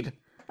and weed.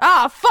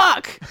 Ah,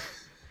 fuck!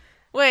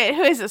 Wait,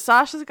 who is it?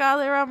 Sasha's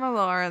Godly Realm or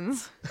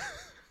Lauren's?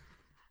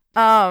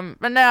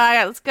 But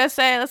no, let's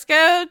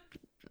go.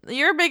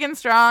 You're big and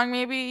strong.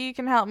 Maybe you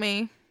can help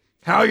me.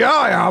 Hell yeah,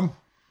 I am.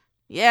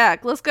 Yeah,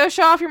 let's go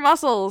show off your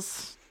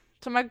muscles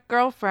to my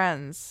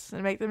girlfriends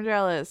and make them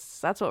jealous.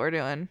 That's what we're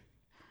doing.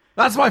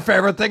 That's my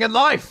favorite thing in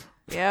life.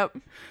 Yep.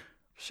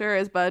 Sure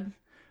is, bud.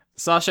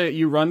 Sasha,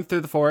 you run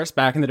through the forest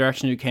back in the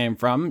direction you came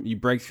from. You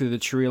break through the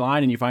tree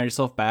line and you find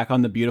yourself back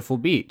on the beautiful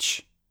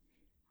beach.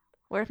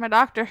 Where's my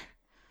doctor?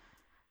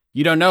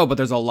 You don't know, but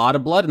there's a lot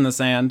of blood in the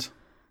sand.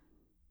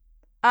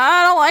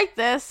 I don't like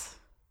this.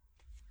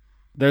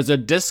 There's a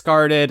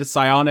discarded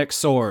psionic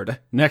sword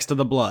next to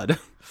the blood.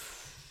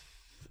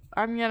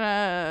 I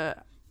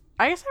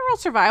guess I roll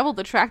survival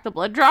to track the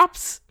blood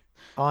drops.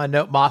 On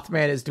note,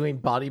 Mothman is doing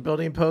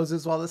bodybuilding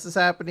poses while this is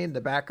happening in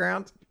the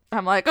background.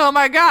 I'm like, oh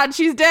my god,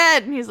 she's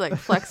dead. And he's like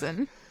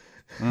flexing.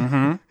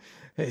 Mm-hmm.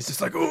 He's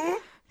just like, ooh.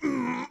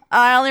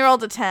 I only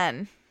rolled a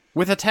 10.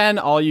 With a 10,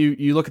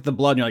 you look at the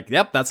blood and you're like,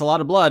 yep, that's a lot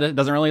of blood. It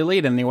doesn't really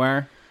lead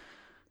anywhere.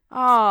 Oh,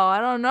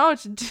 I don't know what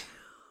to do.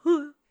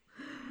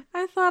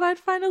 I thought I'd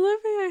find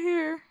Olivia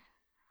here.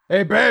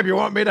 Hey, babe, you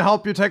want me to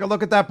help you take a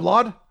look at that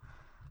blood?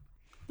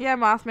 Yeah,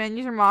 Mothman,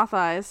 use your moth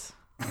eyes.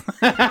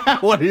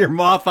 What do your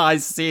moth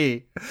eyes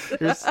see?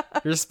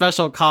 Your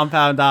special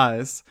compound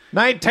eyes.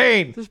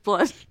 19. There's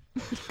blood.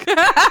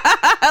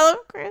 I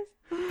love Chris.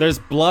 There's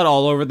blood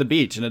all over the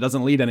beach and it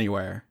doesn't lead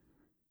anywhere.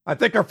 I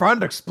think our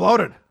friend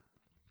exploded.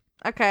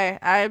 Okay,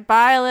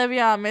 bye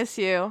Olivia, I'll miss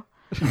you.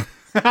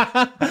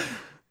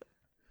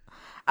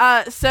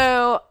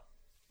 So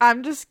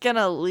I'm just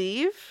gonna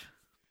leave.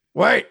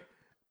 Wait,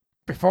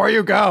 before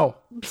you go,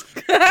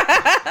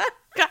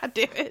 God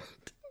damn it.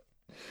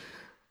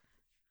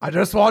 I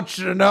just want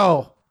you to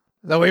know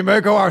that we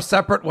may go our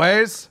separate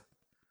ways.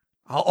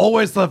 I'll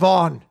always live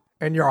on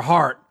in your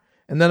heart.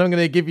 And then I'm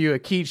going to give you a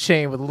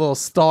keychain with a little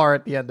star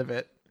at the end of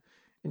it.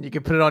 And you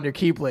can put it on your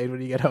keyblade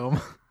when you get home.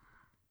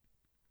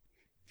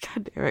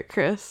 God damn it,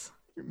 Chris.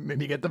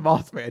 Maybe you get the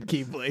Mothman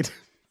keyblade.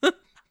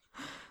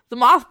 The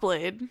moth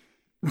blade.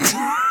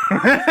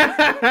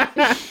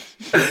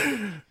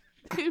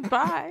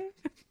 Goodbye.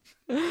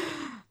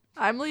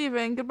 I'm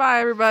leaving.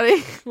 Goodbye,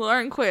 everybody.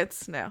 Lauren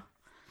quits now.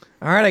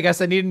 All right, I guess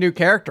I need a new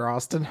character,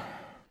 Austin.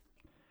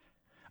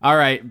 All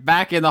right,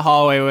 back in the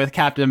hallway with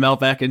Captain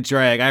Melbeck and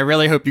Dreg. I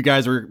really hope you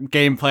guys were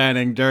game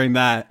planning during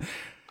that.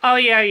 Oh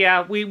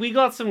yeah. We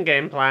got some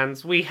game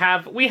plans. We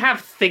have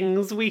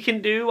things we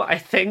can do, I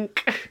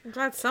think. I'm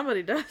glad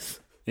somebody does.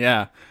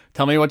 Yeah.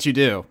 Tell me what you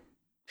do.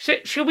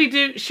 Should we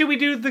do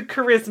the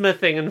charisma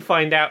thing and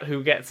find out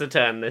who gets a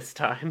turn this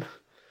time?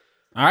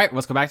 All right,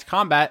 let's go back to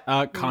combat.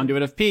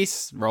 Conduit of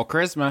Peace. Roll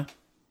charisma.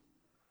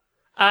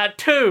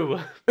 2.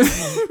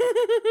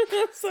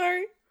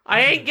 Sorry.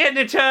 I ain't getting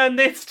a turn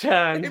this I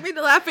turn. didn't mean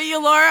to laugh at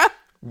you, Laura.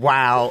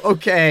 Wow.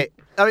 Okay.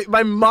 I mean,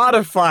 my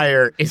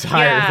modifier is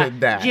higher than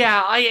that.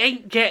 Yeah, I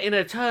ain't getting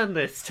a turn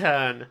this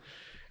turn.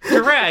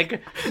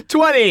 Greg.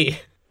 20.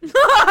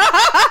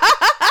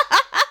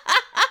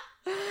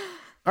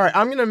 All right,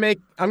 I'm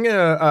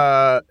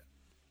gonna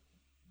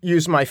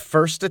use my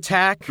first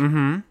attack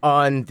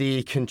on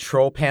the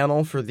control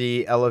panel for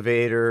the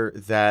elevator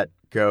that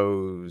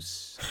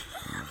goes.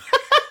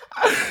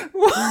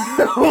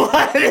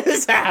 What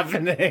is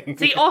happening?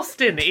 See,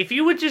 Austin, if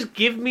you would just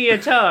give me a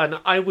turn,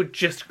 I would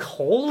just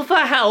call for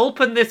help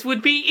and this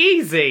would be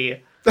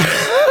easy.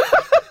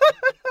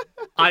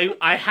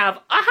 I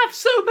have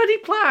so many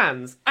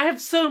plans. I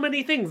have so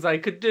many things I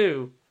could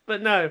do.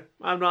 But no,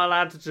 I'm not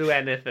allowed to do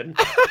anything.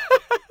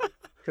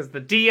 Because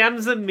the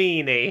DM's a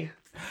meanie.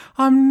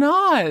 I'm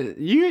not.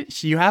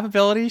 You have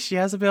abilities. She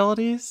has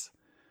abilities.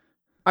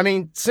 I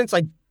mean, since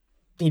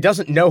he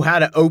doesn't know how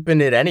to open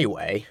it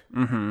anyway,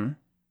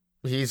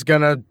 he's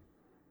gonna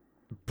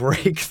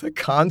break the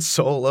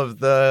console of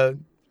the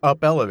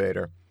up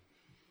elevator.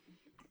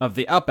 Of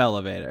the up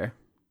elevator.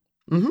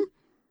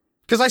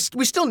 Because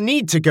we still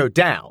need to go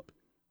down.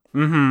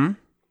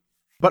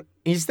 But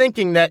he's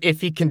thinking that if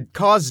he can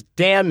cause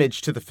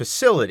damage to the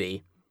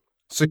facility,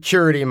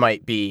 security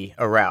might be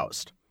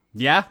aroused.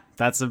 Yeah,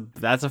 that's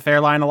a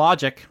fair line of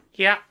logic.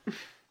 Yeah.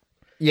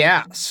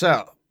 Yeah,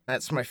 so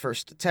that's my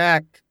first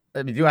attack.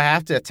 I mean, do I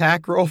have to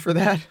attack roll for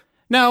that?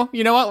 No,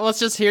 you know what? Let's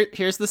just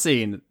here's the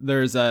scene.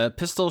 There's a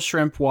pistol,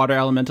 shrimp, water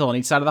elemental on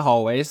each side of the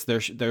hallways.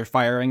 They're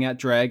firing at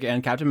Dreg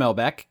and Captain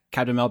Melbeck.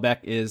 Captain Melbeck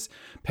is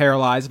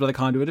paralyzed by the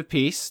Conduit of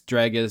Peace.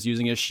 Dreg is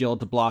using his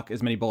shield to block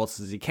as many bullets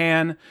as he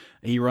can.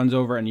 He runs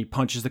over and he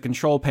punches the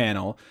control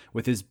panel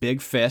with his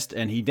big fist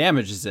and he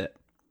damages it.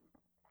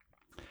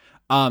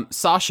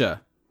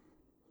 Sasha.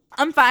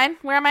 I'm fine.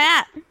 Where am I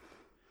at?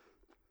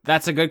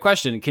 That's a good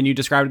question. Can you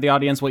describe to the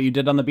audience what you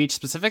did on the beach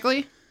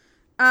specifically?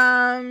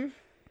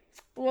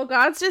 Well,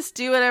 gods just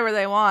do whatever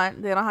they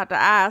want. They don't have to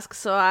ask,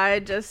 so I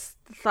just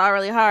thought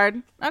really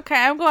hard. Okay,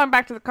 I'm going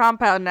back to the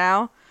compound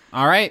now.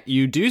 All right,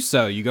 you do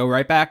so. You go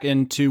right back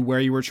into where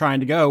you were trying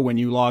to go when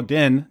you logged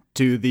in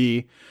to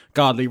the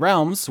Godly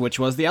Realms, which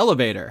was the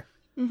elevator.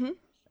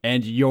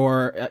 And you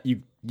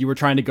were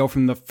trying to go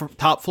from the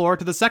top floor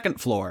to the second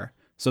floor.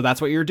 So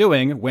that's what you're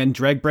doing when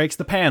Dreg breaks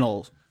the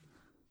panel.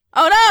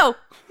 Oh no!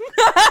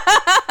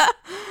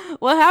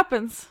 What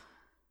happens?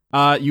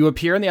 You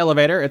appear in the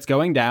elevator. It's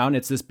going down.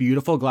 It's this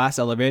beautiful glass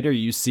elevator.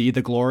 You see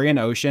the Glorian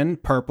Ocean,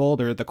 purple.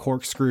 They're the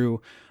corkscrew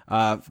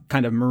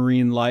kind of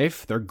marine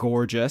life. They're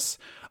gorgeous.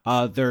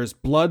 There's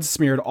blood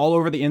smeared all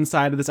over the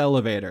inside of this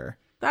elevator.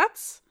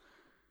 That's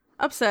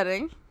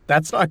upsetting.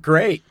 That's not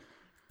great.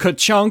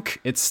 Ka-chunk,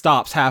 it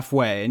stops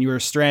halfway, and you are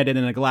stranded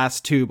in a glass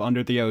tube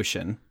under the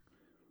ocean.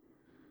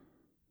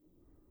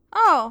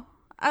 Oh,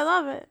 I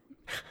love it.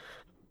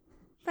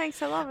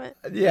 Thanks, I love it.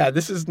 Yeah,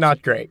 this is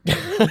not great.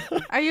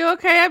 Are you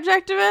okay,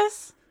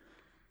 Objectivist?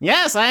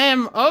 Yes, I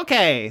am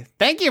okay.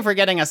 Thank you for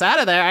getting us out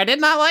of there. I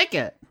did not like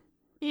it.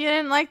 You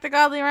didn't like the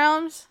Godly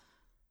Realms?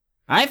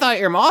 I thought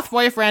your moth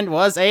boyfriend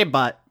was a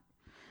butt.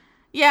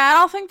 Yeah, I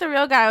don't think the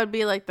real guy would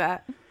be like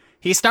that.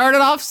 He started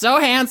off so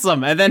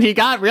handsome, and then he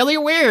got really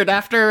weird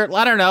after,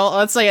 I don't know,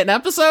 let's say an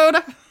episode.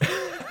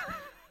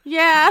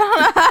 Yeah,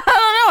 I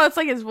don't know. It's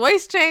like his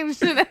voice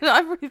changed and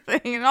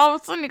everything, and all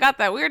of a sudden you got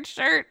that weird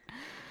shirt.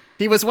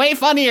 He was way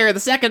funnier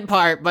the second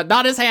part, but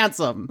not as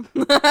handsome.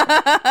 There's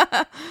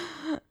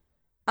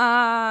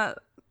a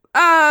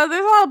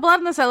lot of blood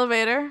in this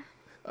elevator.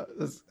 I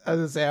was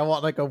gonna say, I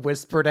want like a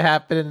whisper to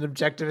happen in an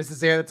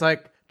Objectivist's ear that's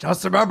like,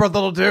 just remember,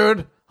 little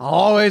dude, I'll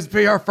always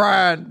be your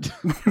friend.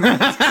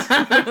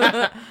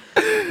 Let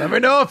me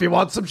know if you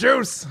want some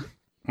juice.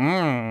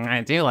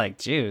 I do like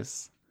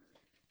juice.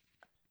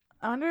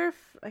 I wonder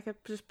if I could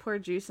just pour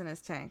juice in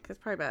his tank. It's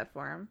probably bad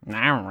for him.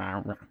 I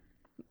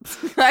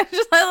I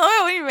love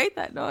it when you make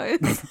that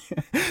noise.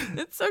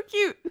 It's so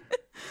cute.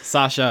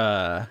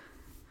 Sasha,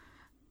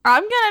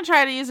 I'm gonna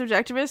try to use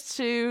Objectivist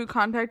to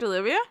contact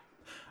Olivia.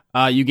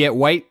 you get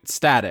white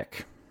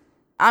static.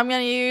 I'm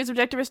gonna use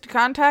Objectivist to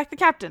contact the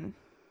captain.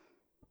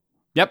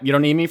 Yep, you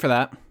don't need me for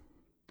that.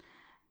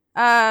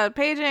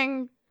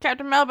 Paging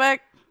Captain Melbeck.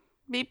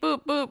 Beep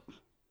boop boop.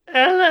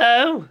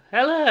 Hello.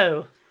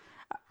 Hello.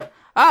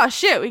 Oh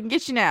shit, we can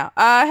get you now.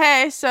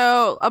 Hey,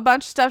 so a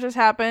bunch of stuff just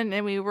happened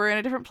and we were in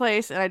a different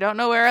place and I don't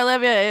know where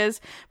Olivia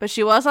is, but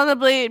she was on the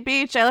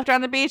beach. I left her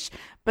on the beach,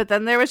 but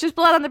then there was just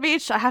blood on the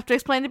beach. I have to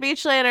explain the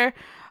beach later.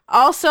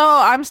 Also,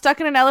 I'm stuck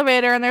in an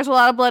elevator and there's a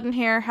lot of blood in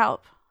here.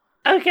 Help.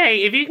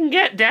 Okay, if you can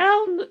get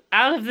down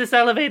out of this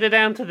elevator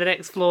down to the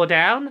next floor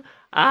down,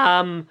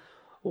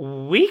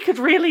 we could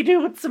really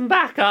do with some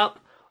backup.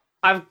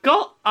 I've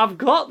got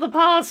the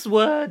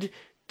password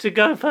to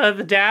go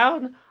further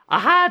down. I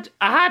had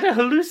a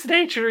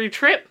hallucinatory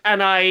trip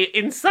and I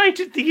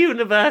incited the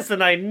universe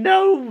and I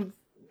know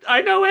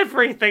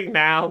everything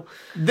now.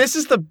 This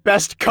is the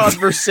best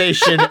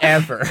conversation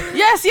ever.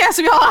 Yes,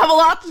 we all have a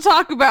lot to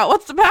talk about.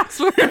 What's the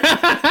password?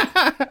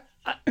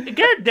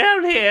 Get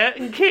down here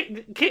and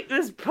kick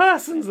this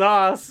person's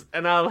ass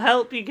and I'll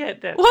help you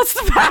get down. What's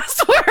the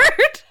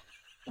password?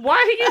 Why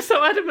are you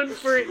so adamant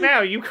for it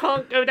now? You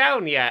can't go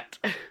down yet.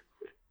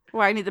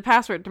 Well, I need the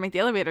password to make the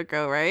elevator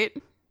go, right?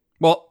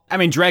 Well, I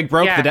mean, Dreg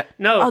broke the...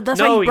 No, Oh,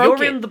 that's why he broke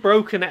you're it. in the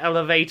broken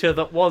elevator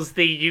that was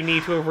the you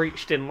need to have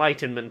reached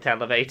enlightenment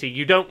elevator.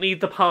 You don't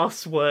need the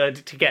password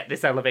to get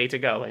this elevator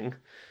going.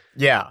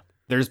 Yeah.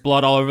 There's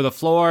blood all over the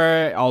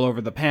floor, all over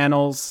the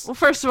panels. Well,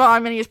 first of all,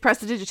 I'm going to use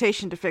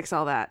prestidigitation to fix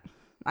all that.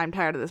 I'm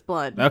tired of this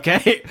blood.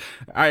 Okay.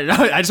 All right,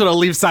 I just want to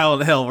leave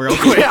Silent Hill real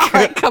quick. Yeah, all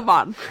right, come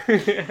on.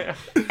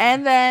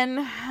 And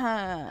then...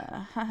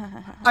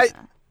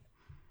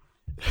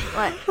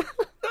 What?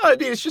 I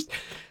mean, it's just...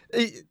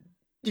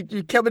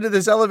 You come into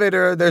this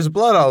elevator, there's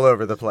blood all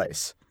over the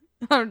place.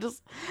 I'm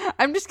just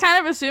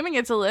kind of assuming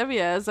it's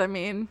Olivia's. I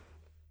mean,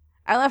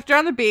 I left her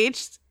on the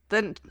beach,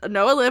 then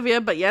no Olivia,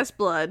 but yes,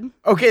 blood.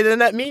 Okay, then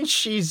that means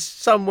she's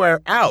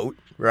somewhere out,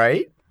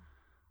 right?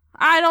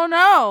 I don't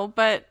know,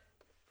 but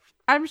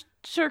I'm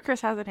sure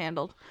Chris has it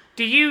handled.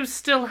 Do you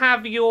still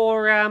have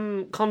your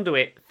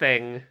conduit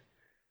thing?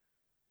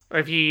 Or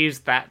have you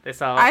used that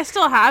this arc? I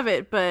still have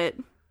it, but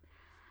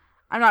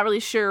I'm not really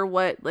sure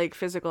what like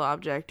physical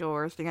object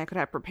or thing I could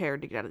have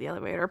prepared to get out of the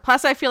elevator.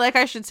 Plus, I feel like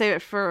I should save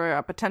it for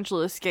a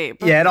potential escape.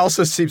 Yeah, it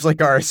also seems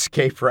like our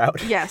escape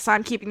route. Yes,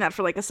 I'm keeping that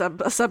for like a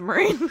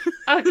submarine.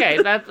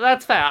 Okay,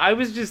 that's fair. I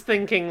was just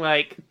thinking,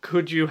 like,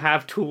 could you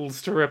have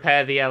tools to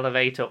repair the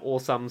elevator or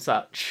some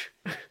such?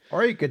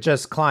 Or you could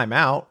just climb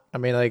out. I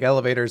mean, like,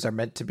 elevators are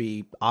meant to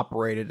be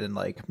operated and,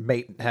 like,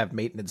 have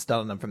maintenance done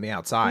on them from the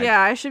outside. Yeah,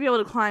 I should be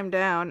able to climb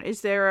down.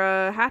 Is there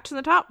a hatch in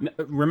the top?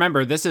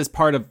 Remember, this is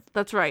part of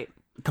That's right.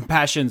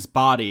 Compassion's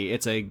body.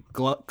 It's a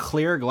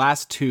clear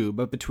glass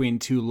tube between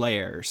two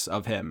layers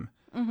of him.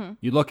 Mm-hmm.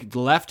 You look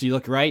left, you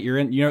look right, you're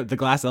in the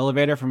glass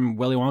elevator from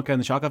Willy Wonka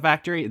and the Chocolate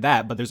Factory,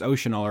 but there's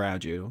ocean all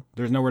around you.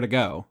 There's nowhere to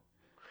go.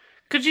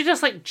 Could you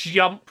just, like,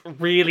 jump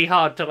really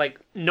hard to, like,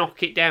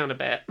 knock it down a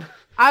bit?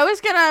 I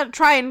was gonna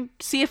try and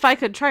see if I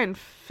could try and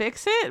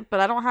fix it, but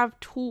I don't have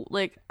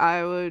I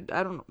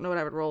don't know what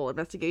I would roll.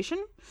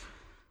 Investigation?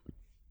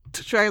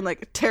 To try and,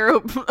 like,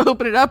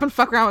 open it up and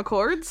fuck around with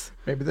cords?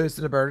 Maybe there's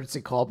an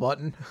emergency call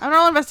button. I'm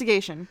roll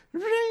investigation.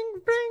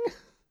 Ring, ring.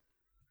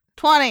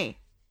 20.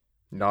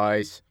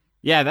 Nice.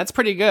 Yeah, that's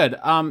pretty good.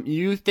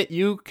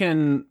 You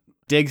can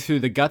dig through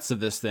the guts of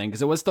this thing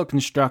because it was still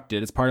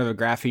constructed. It's part of a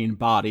graphene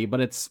body,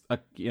 but it's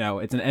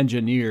it's an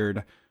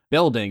engineered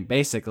building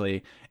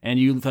basically, and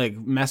you like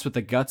mess with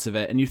the guts of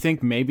it, and you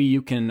think maybe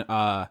you can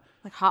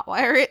Like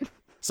hotwire it?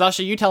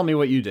 Sasha, you tell me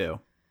what you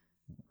do.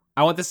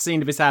 I want this scene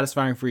to be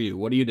satisfying for you.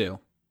 What do you do?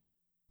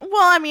 Well,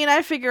 I mean,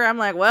 I figure I'm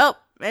like, well,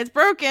 it's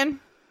broken.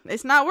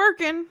 it's not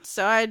working.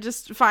 So I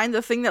just find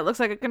the thing that looks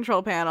like a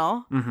control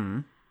panel. Mm-hmm.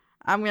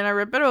 I'm gonna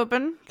rip it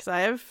open because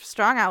I have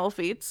strong owl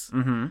feet.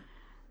 Mm-hmm.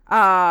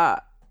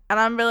 And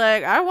I'm be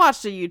like, I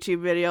watched a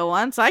YouTube video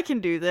once. I can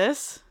do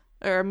this.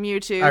 Or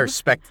Mewtwo.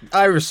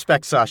 I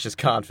respect Sasha's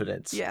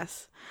confidence.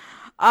 Yes.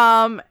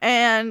 And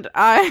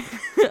I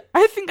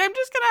I think I'm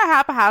just gonna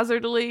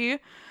haphazardly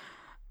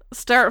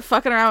start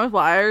fucking around with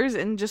wires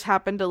and just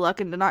happen to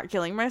luck into not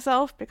killing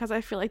myself because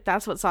I feel like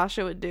that's what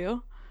Sasha would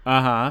do.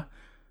 Uh-huh.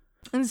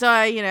 And so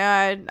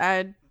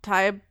I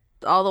tie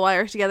all the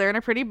wires together in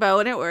a pretty bow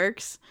and it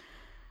works.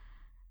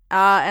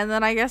 And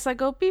then I guess I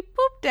go beep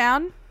boop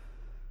down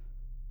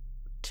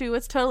to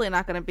it's totally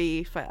not gonna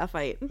be a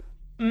fight.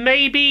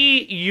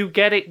 Maybe you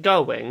get it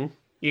going,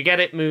 you get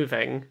it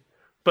moving,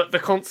 but the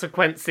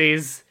consequence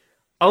is,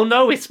 oh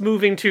no, it's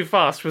moving too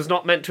fast, was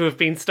not meant to have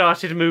been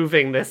started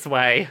moving this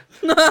way.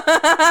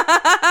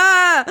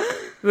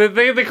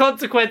 The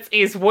consequence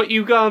is what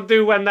you gonna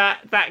do when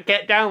that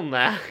get down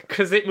there,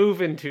 because it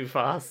moving too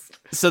fast.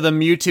 So the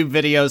YouTube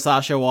video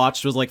Sasha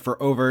watched was like for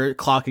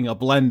overclocking a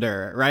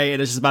blender, right?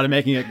 And it's just about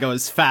making it go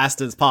as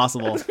fast as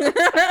possible.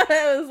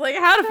 It was like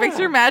how to fix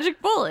your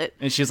magic bullet.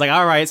 And she's like,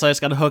 all right, so I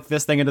just got to hook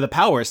this thing into the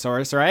power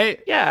source,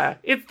 right? Yeah,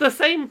 it's the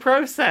same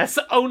process.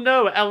 Oh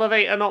no,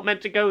 elevator not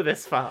meant to go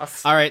this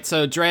fast. All right,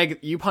 so Dreg,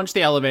 you punch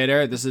the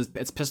elevator.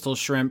 It's Pistol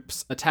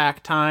Shrimp's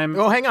attack time.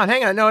 Oh, hang on.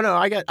 No,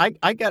 I got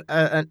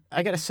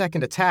a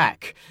second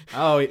attack.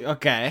 Oh,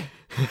 okay.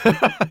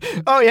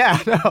 Oh yeah,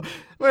 no.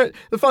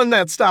 The fun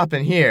not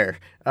stopping here.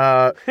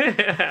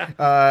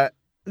 The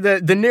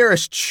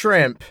nearest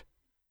shrimp,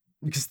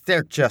 because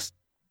they're just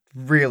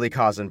really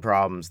causing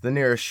problems. The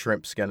nearest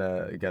shrimp's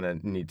gonna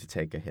need to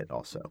take a hit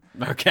also.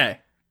 Okay.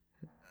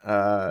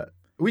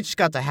 We just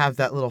got to have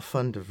that little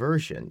fun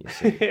diversion, you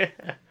see.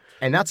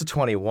 And that's a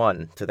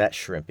 21 to that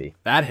shrimpy.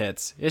 That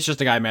hits. It's just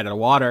a guy made out of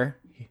water.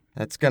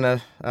 That's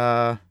gonna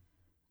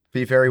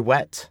be very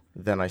wet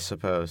then, I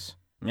suppose.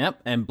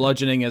 Yep, and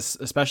bludgeoning is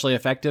especially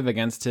effective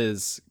against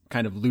his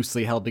kind of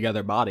loosely held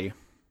together body.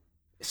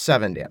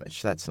 7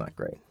 damage. That's not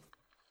great.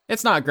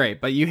 It's not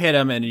great, but you hit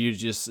him and you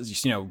just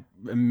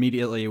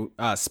immediately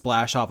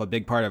splash off a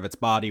big part of its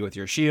body with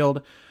your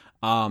shield.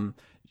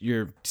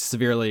 You're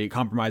severely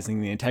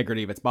compromising the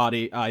integrity of its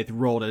body. It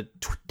rolled a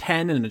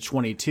 10 and a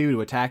 22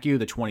 to attack you.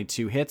 The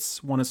 22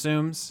 hits, one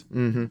assumes.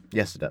 Mm-hmm.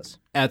 Yes, it does.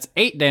 That's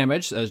 8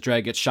 damage as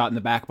Dreg gets shot in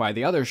the back by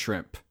the other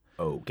shrimp.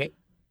 Okay.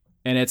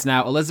 And it's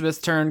now Elizabeth's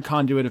turn,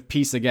 Conduit of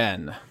Peace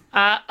again.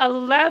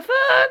 11?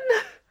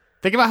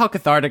 Think about how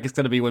cathartic it's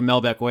going to be when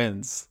Melbeck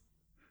wins.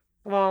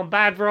 Come on,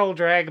 bad roll,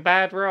 Dreg,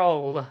 bad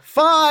roll.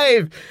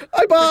 5!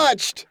 I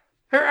botched!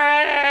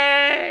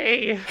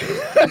 Hooray!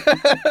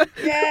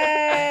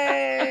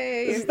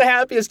 Yay! This is the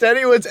happiest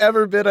anyone's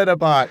ever been at a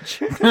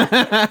botch.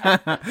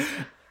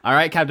 All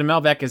right, Captain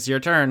Melbeck, it's your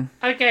turn.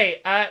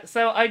 Okay,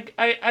 so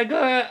I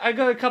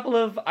got a couple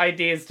of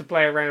ideas to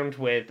play around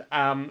with.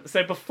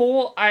 So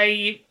before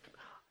I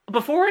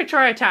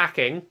try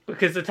attacking,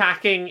 because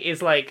attacking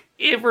is like,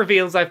 it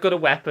reveals I've got a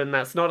weapon,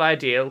 that's not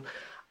ideal.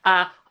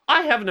 I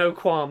have no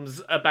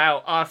qualms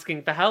about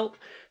asking for help,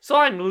 so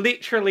I'm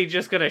literally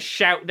just gonna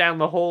shout down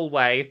the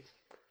hallway.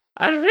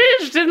 I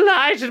reached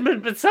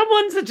enlightenment, but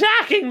someone's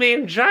attacking me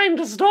and trying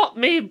to stop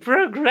me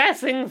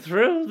progressing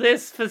through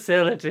this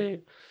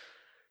facility.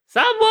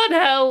 Someone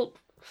help!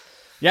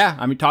 Yeah,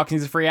 I mean, talking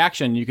is a free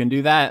action. You can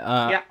do that.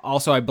 Yeah.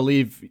 Also, I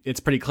believe it's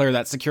pretty clear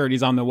that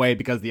security's on the way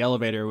because the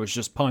elevator was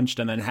just punched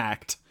and then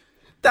hacked.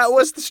 That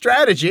was the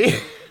strategy.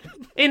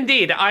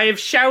 Indeed, I have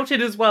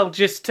shouted as well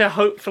just to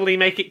hopefully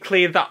make it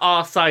clear that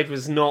our side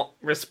was not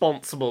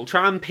responsible.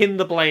 Try and pin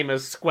the blame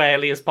as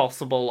squarely as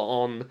possible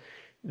on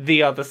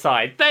the other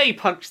side. They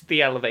punched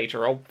the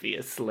elevator,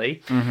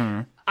 obviously.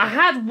 Mm-hmm. I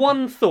had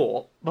one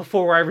thought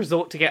before I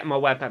resort to getting my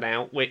weapon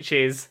out, which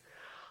is,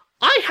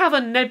 I have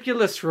a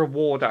nebulous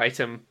reward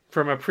item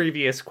from a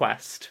previous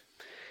quest.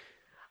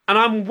 And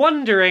I'm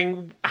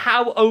wondering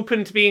how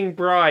open to being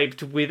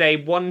bribed with a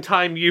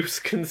one-time use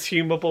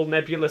consumable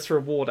nebulous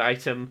reward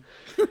item.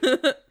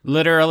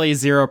 Literally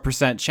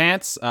 0%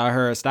 chance.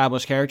 Her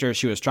established character,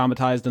 she was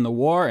traumatized in the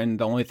war, and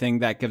the only thing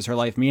that gives her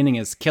life meaning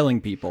is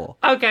killing people.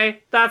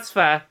 Okay, that's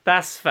fair.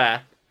 That's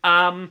fair.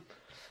 Screw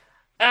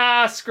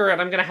it.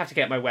 I'm gonna have to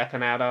get my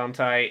weapon out, aren't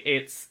I?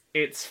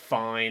 It's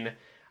fine.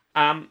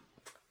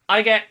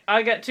 I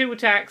get 2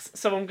 attacks,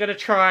 so I'm gonna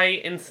try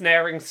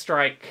ensnaring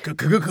strike.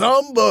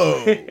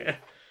 Combo.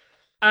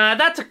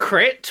 That's a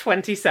crit,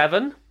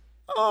 27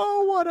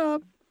 Oh, what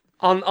up?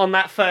 on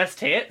that first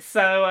hit.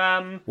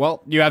 So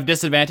Well, you have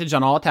disadvantage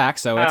on all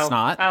attacks, so it's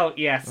not. Oh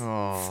yes.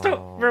 Aw.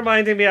 Stop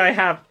reminding me I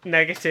have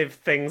negative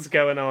things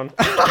going on.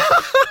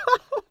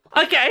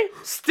 Okay,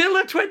 still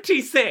a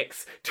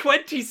 26.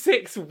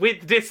 26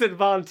 with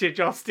disadvantage,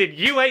 Austin.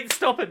 You ain't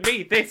stopping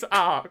me this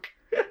arc.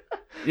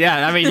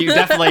 Yeah, I mean, you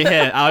definitely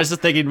hit. I was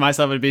just thinking to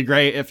myself, it'd be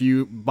great if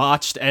you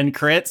botched and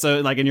crit.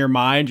 So, like, in your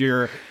mind,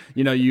 you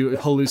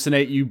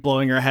hallucinate you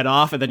blowing your head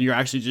off, and then you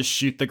actually just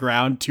shoot the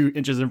ground 2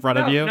 inches in front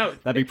of you. No,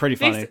 that'd be pretty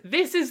funny.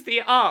 This is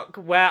the arc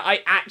where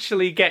I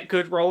actually get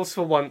good rolls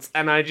for once,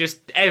 and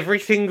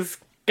everything's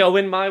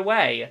going my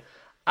way.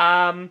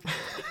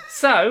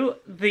 So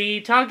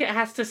the target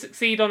has to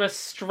succeed on a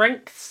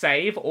strength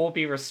save or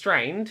be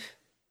restrained.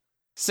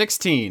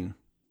 16.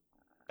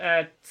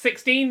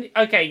 16?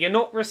 Okay, you're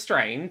not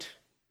restrained.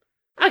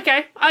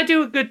 Okay, I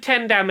do a good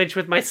 10 damage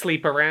with my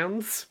sleeper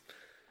rounds.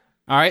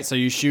 All right, so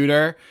you shoot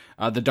her.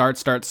 The dart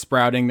starts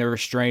sprouting the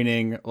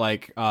restraining,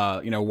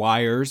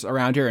 wires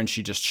around her, and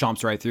she just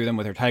chomps right through them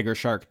with her tiger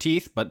shark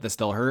teeth, but they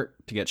still hurt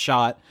to get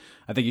shot.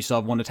 I think you still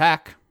have one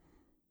attack.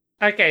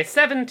 Okay,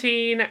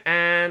 17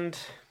 and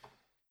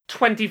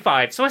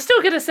 25. So I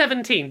still get a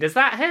 17. Does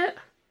that hit?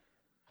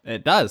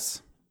 It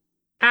does.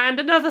 And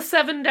another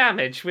 7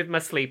 damage with my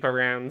sleeper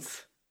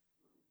rounds.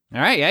 All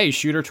right, yeah, you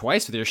shoot her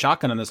twice with your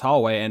shotgun in this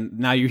hallway, and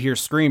now you hear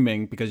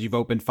screaming because you've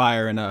opened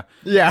fire in a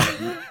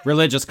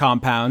religious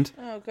compound.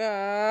 Oh,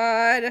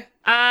 God.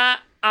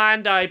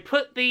 And I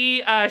put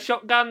the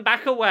shotgun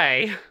back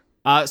away.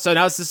 So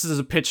now this is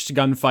a pitched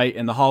gunfight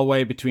in the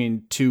hallway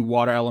between two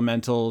water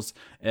elementals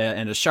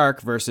and a shark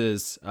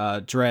versus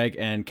Dreg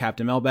and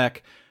Captain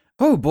Melbeck.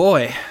 Oh,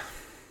 boy.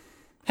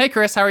 Hey,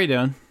 Chris, how are you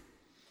doing?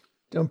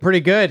 Doing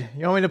pretty good.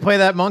 You want me to play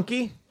that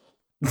monkey?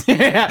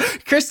 Yeah.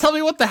 Chris, tell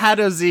me what the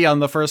Haddo Z on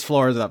the first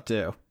floor is up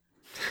to.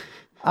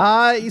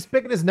 He's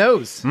picking his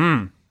nose.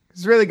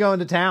 He's really going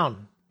to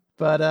town.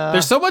 But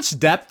there's so much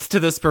depth to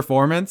this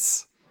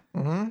performance.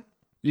 Mm-hmm.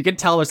 You can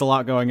tell there's a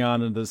lot going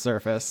on under the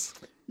surface.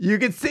 You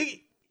can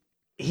see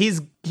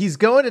he's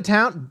going to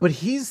town, but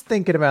he's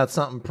thinking about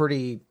something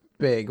pretty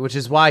big, which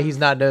is why he's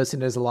not noticing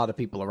there's a lot of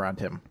people around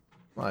him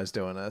while he's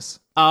doing this.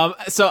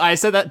 So I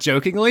said that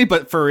jokingly,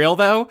 but for real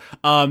though,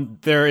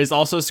 there is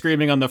also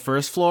screaming on the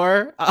first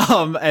floor.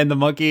 And the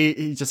monkey,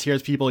 he just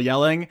hears people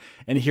yelling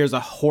and he hears a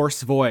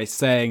hoarse voice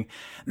saying,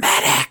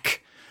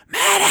 "Medic!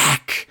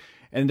 Medic!"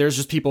 And there's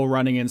just people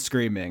running and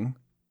screaming.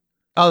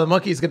 Oh, the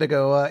monkey's gonna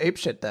go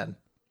apeshit then.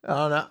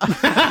 Oh no.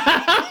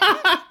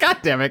 God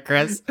damn it,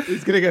 Chris.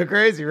 He's gonna go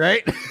crazy,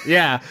 right?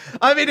 Yeah.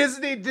 I mean,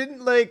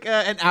 didn't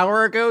an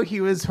hour ago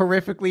he was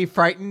horrifically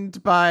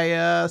frightened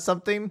by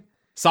something?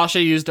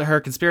 Sasha used her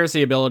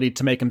conspiracy ability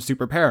to make him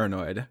super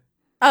paranoid.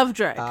 Of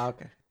Dreg.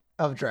 Okay.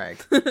 Of Dreg.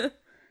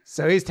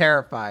 So he's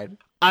terrified.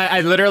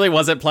 I literally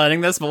wasn't planning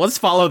this, but let's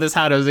follow this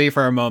Haddo Z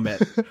for a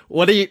moment.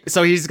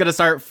 So he's gonna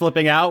start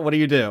flipping out? What do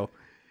you do?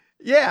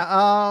 Yeah,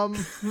 how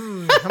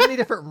many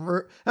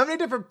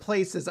different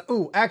places?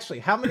 Oh, actually,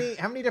 how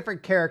many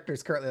different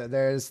characters currently?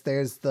 There's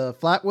the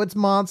Flatwoods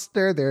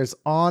monster, there's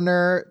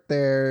Honor,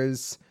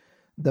 there's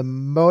the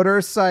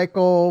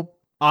motorcycle.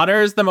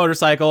 Honor is the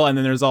motorcycle, and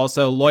then there's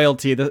also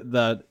Loyalty,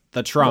 the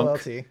trunk.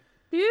 Loyalty.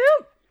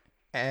 Yep.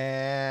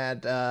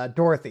 And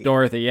Dorothy.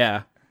 Dorothy,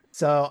 yeah.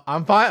 So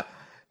I'm fine.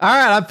 All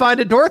right, I'm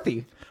finding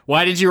Dorothy.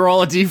 Why did you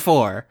roll a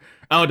d4?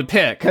 Oh, to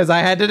pick. Because I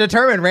had to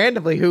determine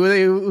randomly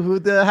who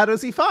the Haddo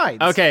Z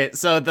finds. Okay,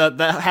 so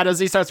the Haddo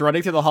Z starts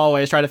running through the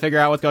hallways, trying to figure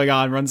out what's going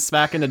on, runs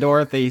back into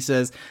Dorothy,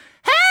 says,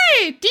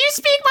 "Hey, do you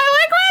speak my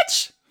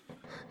language?"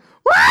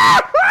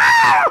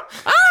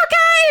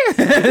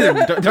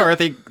 Okay!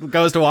 Dorothy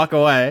goes to walk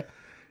away.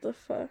 The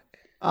fuck?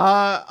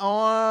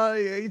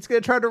 He's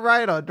gonna try to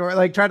ride on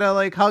try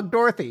to hug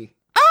Dorothy.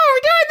 Oh,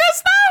 we're doing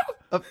this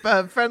now?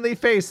 A friendly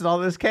face in all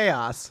this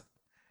chaos.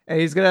 And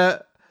he's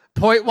gonna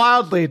point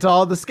wildly to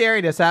all the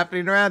scariness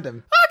happening around him.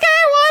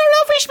 Okay, well, I don't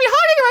know if we should be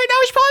hugging right now.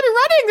 We should probably be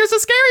running. There's a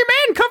scary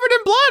man covered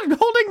in blood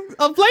holding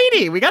a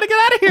lady. We gotta get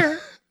out of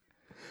here.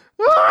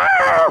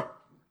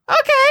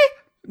 Okay.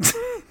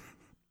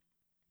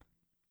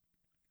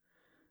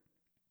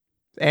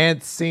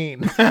 And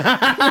scene.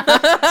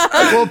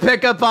 We'll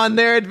pick up on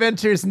their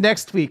adventures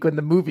next week when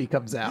the movie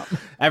comes out.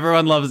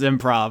 Everyone loves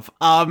improv.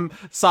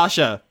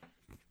 Sasha.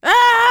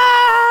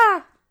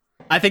 Ah!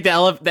 I think the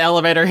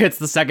elevator hits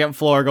the second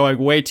floor going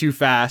way too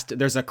fast.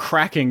 There's a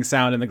cracking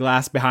sound in the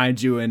glass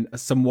behind you, and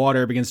some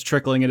water begins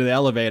trickling into the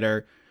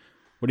elevator.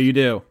 What do you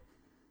do?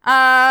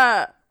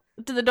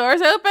 Do the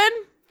doors open?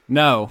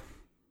 No.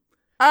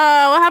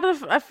 What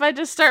happens if I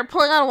just start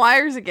pulling on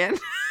wires again?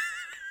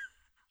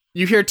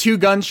 You hear 2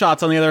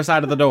 gunshots on the other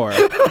side of the door.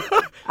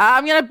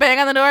 I'm gonna bang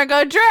on the door and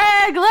go,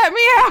 "Dreg, let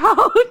me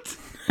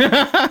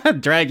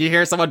out!" Dreg, you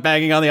hear someone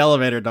banging on the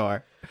elevator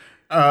door.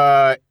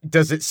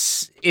 Does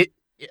it?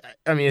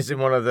 I mean, is it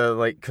one of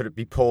the could it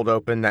be pulled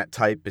open? That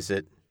type? Is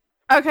it?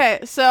 Okay,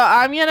 so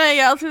I'm gonna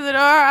yell through the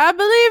door, "I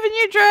believe in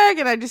you, Dreg,"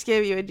 and I just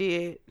gave you a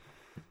D8.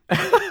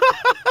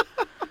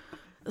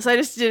 So I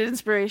just did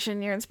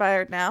inspiration. You're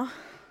inspired now.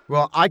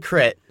 Well, I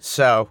crit,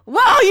 so.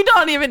 Well, you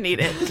don't even need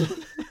it.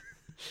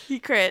 You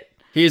crit.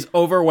 He's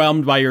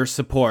overwhelmed by your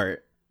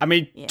support. I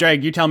mean, Yeah.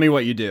 Dreg, you tell me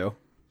what you do.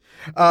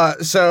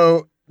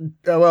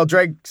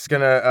 Dreg's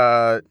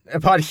gonna,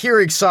 upon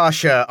hearing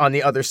Sasha on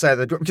the other side of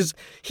the door, because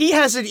he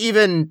hasn't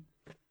even,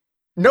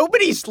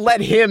 nobody's let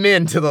him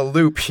into the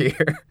loop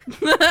here,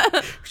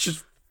 which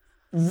is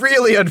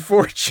really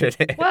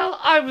unfortunate. Well,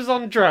 I was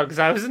on drugs.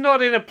 I was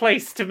not in a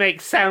place to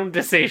make sound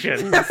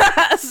decisions.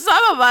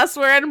 Some of us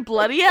were in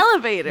bloody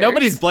elevators.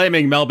 Nobody's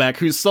blaming Melbeck,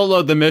 who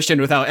soloed the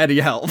mission without any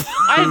help.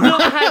 I've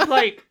not had,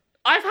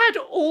 I've had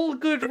all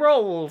good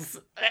rolls.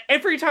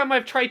 Every time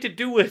I've tried to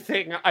do a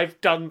thing, I've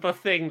done the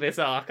thing this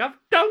arc. I've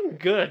done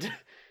good.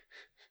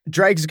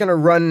 Drag's gonna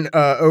run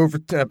over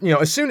to,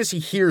 as soon as he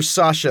hears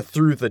Sasha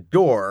through the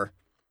door,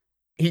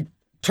 he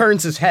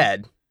turns his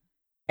head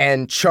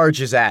and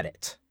charges at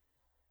it.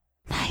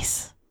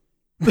 Nice.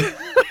 I'm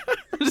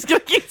just gonna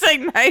keep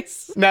saying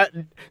nice.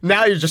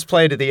 Now you're just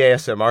playing to the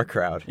ASMR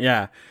crowd.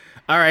 Yeah.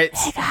 All right.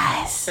 Hey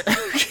guys.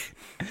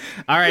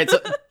 All right. So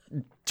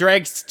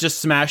Drake just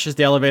smashes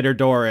the elevator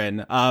door in.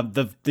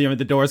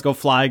 The doors go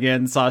flying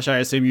in. Sasha, I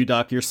assume you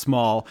duck. You're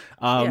small.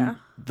 Yeah.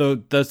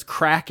 The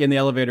crack in the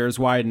elevator is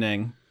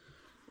widening.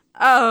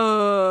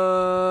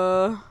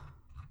 Oh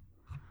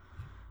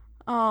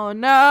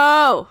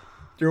no.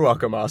 You're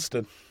welcome,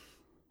 Austin.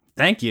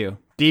 Thank you.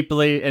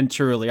 Deeply and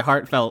truly,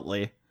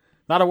 heartfeltly.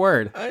 Not a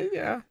word.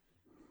 Yeah.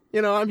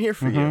 I'm here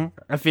for you.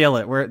 I feel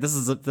it. This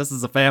is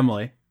a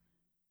family.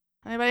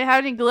 Anybody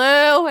have any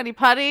glue? Any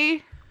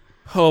putty?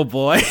 Oh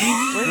boy.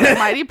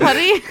 Mighty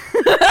putty?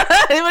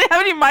 Anybody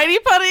have any mighty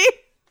putty?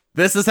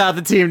 This is how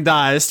the team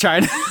dies,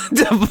 trying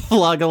to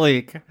plug a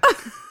leak.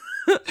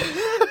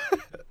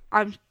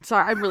 I'm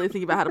sorry, I'm really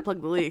thinking about how to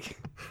plug the leak.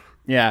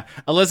 Yeah.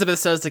 Elizabeth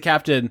says to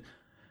Captain,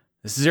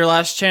 "This is your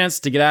last chance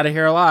to get out of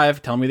here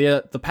alive. Tell me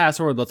the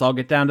password. Let's all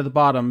get down to the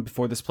bottom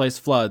before this place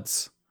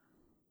floods."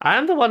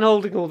 I'm the one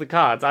holding all the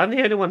cards. I'm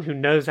the only one who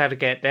knows how to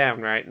get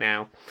down right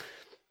now.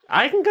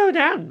 I can go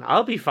down.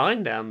 I'll be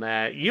fine down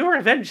there. You're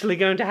eventually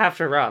going to have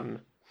to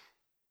run.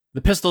 The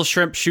pistol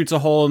shrimp shoots a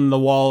hole in the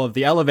wall of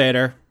the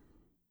elevator,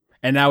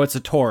 and now it's a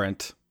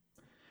torrent.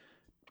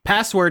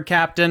 Password,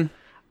 Captain.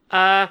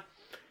 How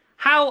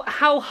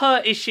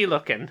hurt is she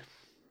looking?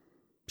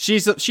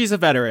 She's a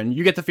veteran.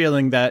 You get the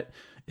feeling that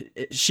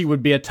she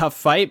would be a tough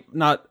fight.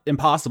 Not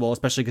impossible,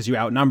 especially because you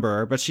outnumber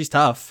her, but she's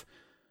tough.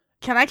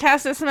 Can I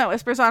cast Dissonant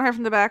Whispers on her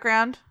from the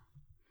background?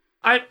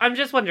 I'm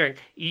just wondering,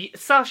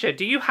 Sasha,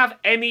 do you have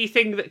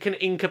anything that can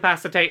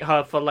incapacitate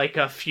her for like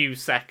a few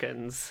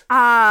seconds?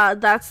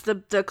 That's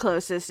the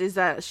closest, is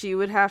that she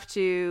would have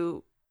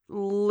to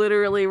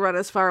literally run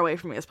as far away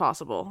from me as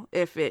possible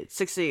if it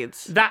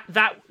succeeds.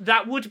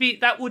 That would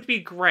be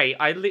great.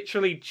 I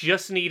literally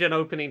just need an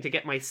opening to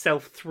get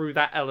myself through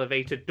that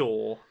elevator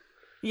door.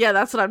 Yeah,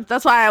 that's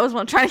why I was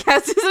trying to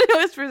cast Dissonant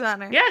Whispers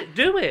on her. Yeah,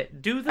 do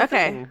it. Do the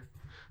thing.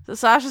 So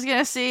Sasha's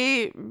gonna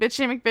see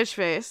Bitchy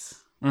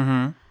McBitchface.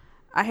 Mm-hmm.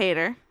 I hate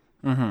her.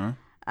 Mm-hmm.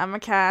 I'm gonna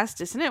cast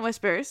Dissonant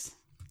Whispers,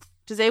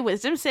 which is a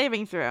Wisdom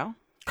saving throw.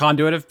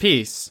 Conduit of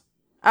Peace.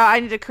 Oh, I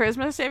need a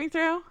Charisma saving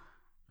throw?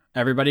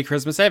 Everybody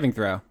charisma saving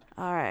throw.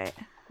 Alright.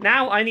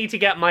 Now I need to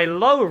get my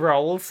low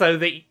roll so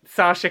that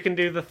Sasha can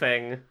do the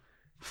thing.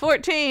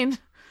 14.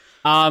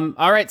 All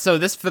right, so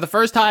this, for the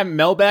first time,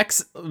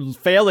 Melbeck's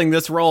failing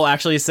this roll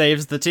actually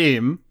saves the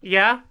team.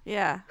 Yeah?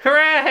 Yeah.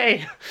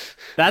 Hooray!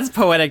 That's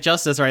poetic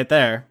justice right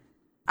there.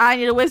 I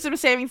need a Wisdom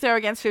saving throw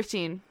against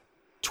 15.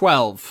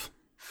 12.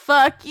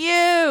 Fuck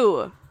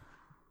you!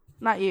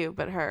 Not you,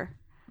 but her.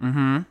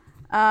 Mm-hmm.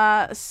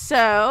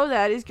 So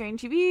that is going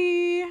to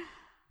be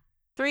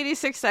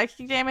 3d6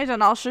 psychic damage,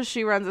 and also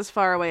she runs as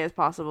far away as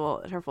possible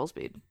at her full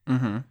speed.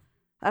 Mm-hmm.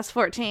 That's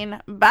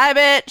 14. Bye,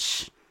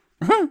 bitch!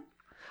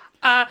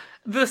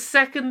 The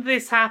second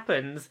this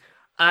happens,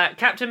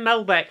 Captain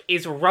Melbeck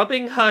is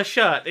rubbing her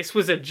shirt. This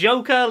was a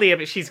joke earlier,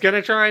 but she's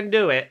gonna try and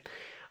do it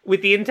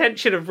with the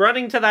intention of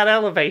running to that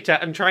elevator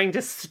and trying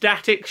to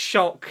static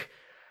shock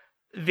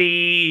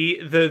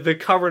the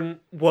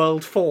current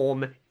world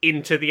form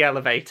into the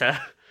elevator.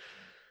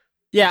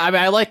 Yeah, I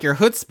mean, I like your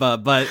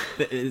chutzpah, but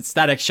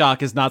static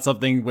shock is not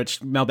something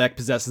which Melbeck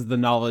possesses the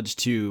knowledge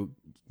to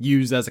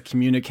use as a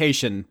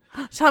communication.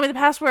 Tell me the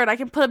password. I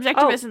can put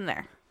Objectivist in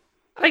there.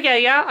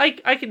 Okay, yeah,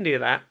 I can do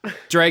that.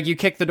 Dreg, you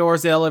kick the doors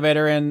of the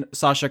elevator in.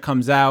 Sasha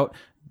comes out.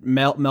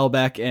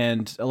 Melbeck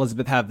and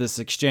Elizabeth have this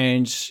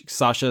exchange.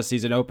 Sasha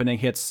sees an opening,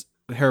 hits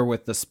her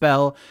with the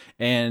spell,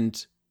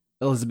 and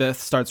Elizabeth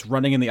starts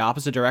running in the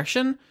opposite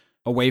direction,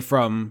 away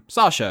from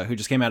Sasha, who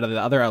just came out of the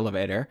other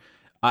elevator.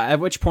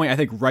 At which point, I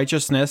think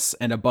Righteousness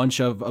and a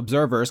bunch of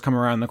observers come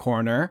around the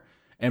corner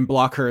and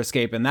block her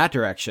escape in that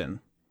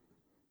direction.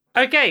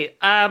 Okay,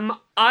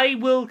 I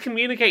will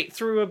communicate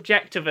through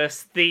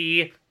Objectivus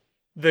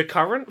the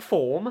current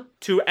form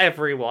to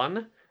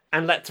everyone,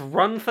 and let's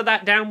run for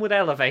that downward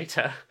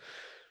elevator.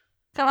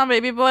 Come on,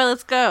 baby boy,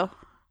 let's go.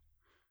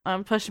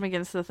 Push him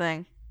against the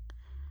thing.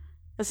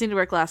 That seemed to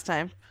work last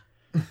time.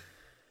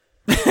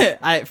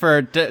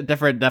 For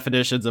different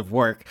definitions of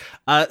work.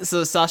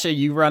 So Sasha,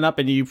 you run up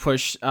and you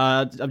push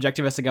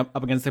Objectivist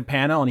up against the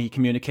panel, and he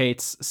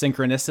communicates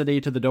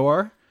synchronicity to the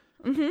door.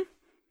 Mm-hmm.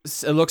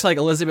 So it looks like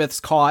Elizabeth's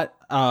caught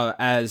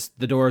as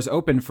the doors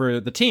open for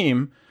the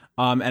team,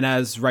 and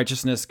as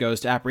Righteousness goes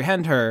to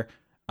apprehend her,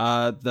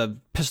 the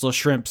pistol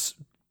shrimps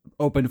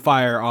open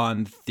fire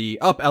on the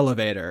up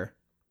elevator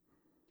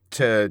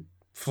to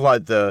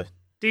flood the...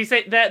 Do you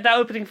say they're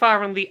opening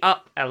fire on the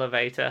up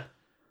elevator?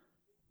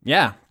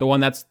 Yeah, the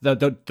one that's the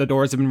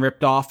doors have been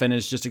ripped off and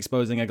is just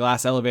exposing a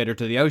glass elevator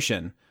to the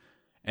ocean,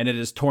 and it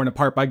is torn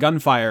apart by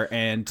gunfire,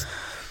 and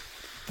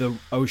the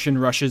ocean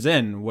rushes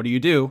in. What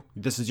do?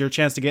 This is your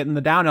chance to get in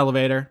the down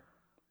elevator.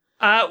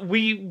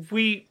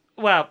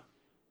 Well,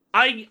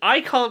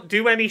 I can't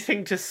do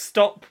anything to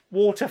stop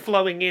water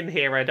flowing in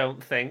here, I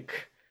don't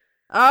think.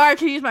 Oh, I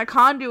could use my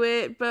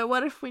conduit, but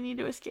what if we need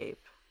to escape?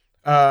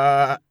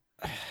 How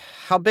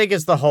big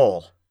is the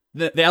hole?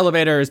 The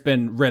elevator has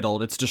been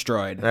riddled. It's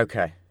destroyed.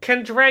 Okay.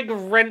 Can Dreg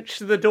wrench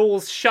the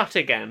doors shut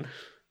again?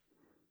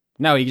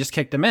 No, he just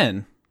kicked him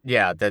in.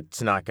 Yeah,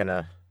 that's not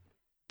gonna...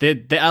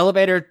 The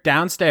elevator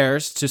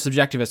downstairs to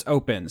Subjectivist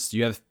opens.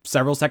 You have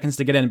several seconds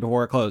to get in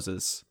before it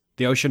closes.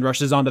 The ocean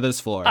rushes onto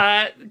this floor.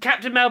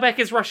 Captain Melbeck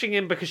is rushing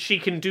in because she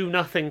can do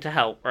nothing to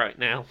help right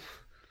now.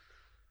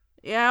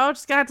 Yeah, I'll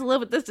just have to live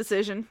with this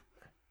decision.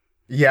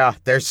 Yeah,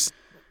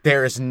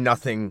 there is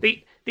nothing...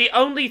 The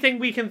only thing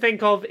we can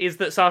think of is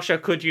that Sasha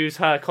could use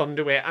her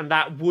conduit, and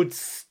that would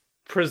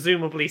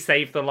presumably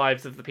save the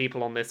lives of the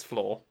people on this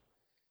floor.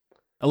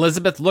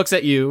 Elizabeth looks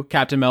at you,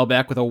 Captain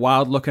Melbeck, with a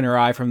wild look in her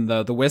eye from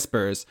the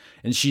whispers,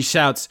 and she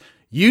shouts,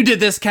 "You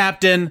did this,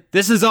 Captain!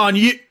 This is on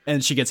you!"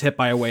 And she gets hit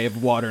by a wave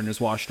of water and is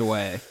washed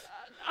away.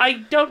 I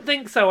don't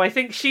think so. I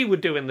think she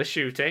would do in the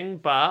shooting,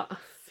 but...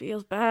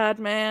 Feels bad,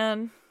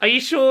 man. Are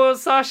you sure,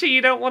 Sasha,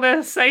 you don't want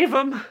to save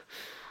him?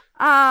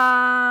 Let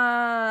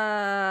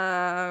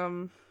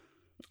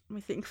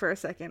me think for a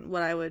second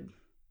what I would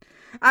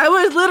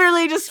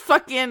literally just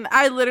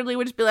I literally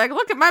would just be like,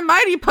 look at my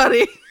mighty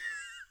putty.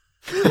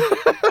 Is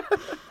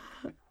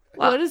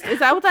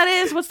that what that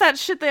is? What's that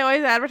shit they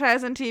always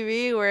advertise on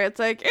TV where it's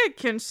like, it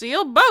can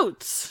seal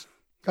boats?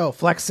 Oh,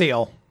 Flex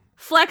Seal.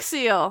 Flex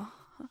Seal.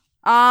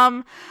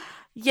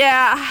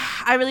 Yeah,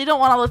 I really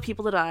don't want all those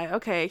people to die.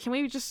 Okay, can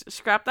we just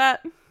scrap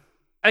that?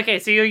 Okay,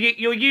 so you're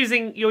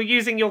using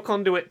your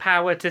conduit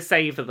power to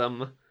save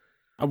them.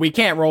 We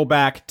can't roll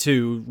back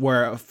to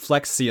where a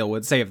Flex Seal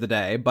would save the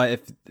day,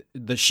 but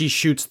if she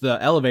shoots the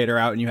elevator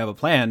out and you have a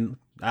plan,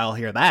 I'll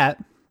hear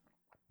that.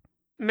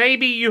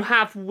 Maybe you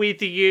have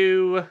with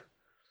you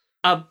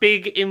a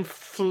big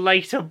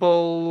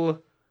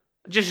inflatable...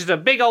 Just a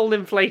big old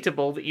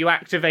inflatable that you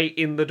activate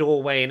in the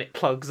doorway and it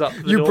plugs up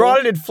the door. You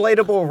brought an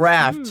inflatable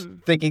raft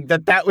thinking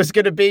that was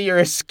going to be your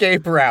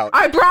escape route.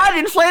 I brought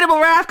an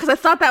inflatable raft because I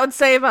thought that would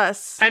save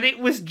us. And it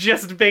was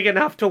just big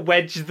enough to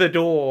wedge the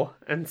door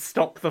and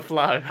stop the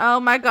flow.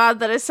 Oh my god,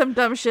 that is some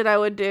dumb shit I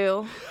would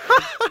do.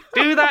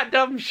 Do that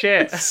dumb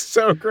shit.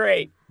 So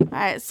great.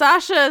 Alright,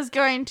 Sasha is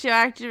going to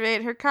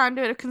activate her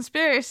conduit of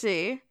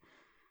conspiracy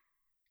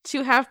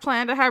to have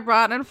planned to have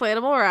brought an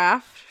inflatable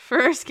raft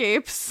for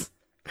escapes.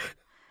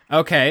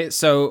 Okay,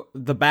 so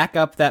the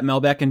backup that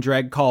Melbeck and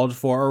Dreg called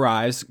for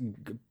arrives,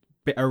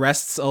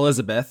 arrests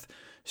Elizabeth.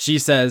 She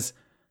says,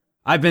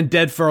 "I've been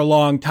dead for a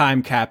long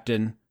time,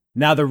 Captain.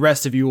 Now the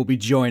rest of you will be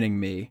joining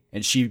me."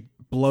 And she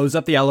blows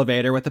up the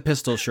elevator with the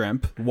pistol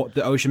shrimp.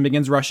 The ocean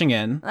begins rushing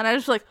in. And I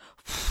just like,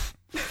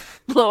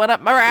 blowing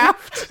up my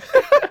raft.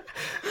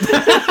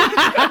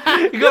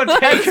 You gotta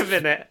take a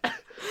minute.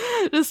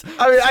 Just,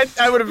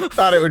 I would have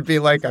thought it would be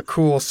like a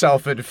cool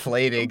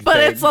self-inflating but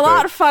thing. it's a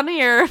lot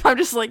funnier if I'm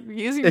just like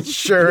using It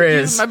sure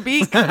is. my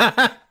beak.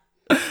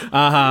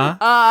 Uh-huh.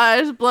 I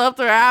just blow up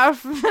the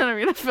raft and I'm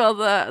gonna fill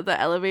the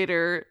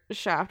elevator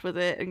shaft with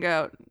it and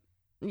go,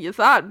 "You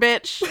thought,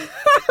 bitch."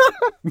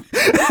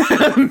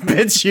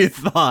 Bitch, you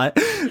thought.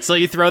 So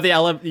you throw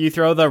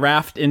the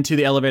raft into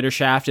the elevator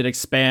shaft. It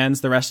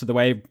expands the rest of the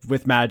way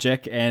with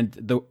magic, and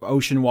the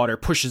ocean water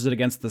pushes it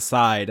against the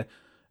side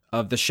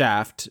of the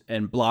shaft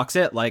and blocks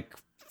it like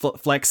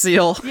Flex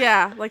Seal.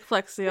 Yeah, like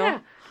Flex Seal. Yeah.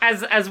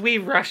 As we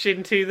rush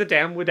into the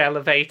downward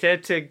elevator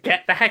to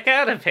get the heck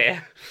out of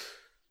here.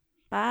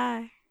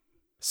 Bye.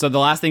 So the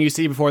last thing you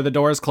see before the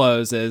doors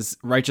close is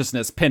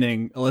Righteousness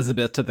pinning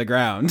Elizabeth to the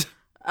ground.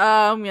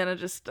 I'm gonna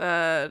just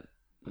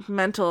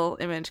mental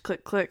image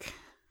click.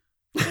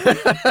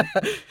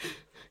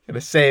 Gonna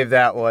save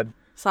that one.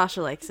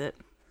 Sasha likes it.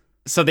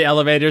 So the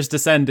elevator's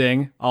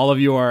descending. All of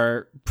you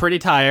are pretty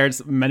tired.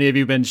 Many of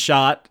you have been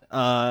shot.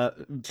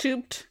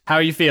 Chooped. How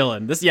are you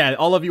feeling?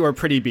 All of you are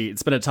pretty beat.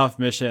 It's been a tough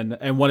mission,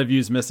 and one of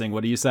you's missing.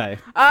 What do you say?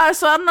 So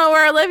I don't know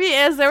where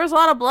Olivia is. There was a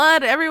lot of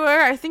blood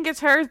everywhere. I think it's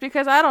hers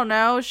because I don't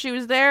know. She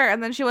was there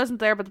and then she wasn't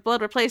there, but the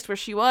blood replaced where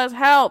she was.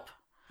 Help.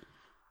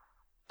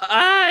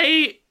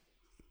 I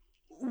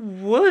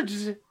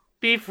would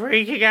be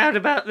freaking out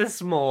about this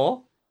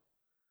more,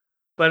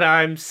 but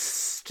I'm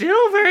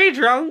still very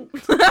drunk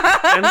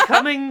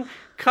and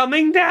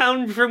coming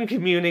down from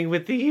communing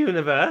with the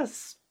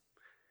universe.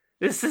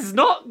 This is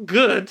not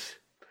good,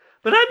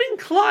 but I'm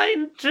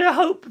inclined to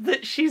hope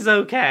that she's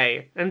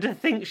okay and to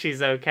think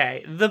she's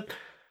okay.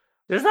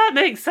 Does that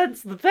make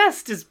sense? The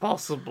best is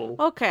possible.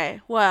 Okay,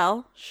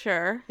 well,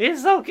 sure.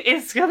 It's okay.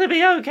 It's gonna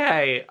be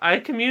okay. I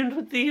communed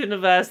with the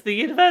universe. The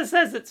universe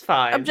says it's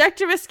fine.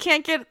 Objectivists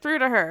can't get through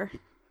to her.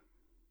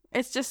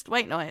 It's just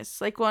white noise.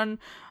 Like when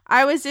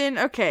I was in,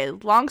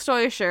 long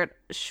story short.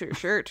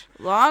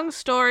 Long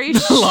story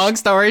Long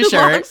story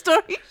short. Long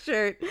story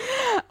short.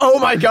 Oh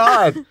my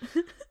god.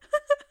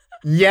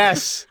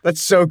 Yes,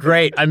 that's so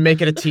great. I'm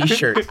making a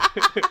t-shirt.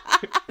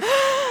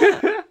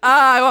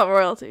 I want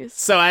royalties.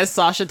 So as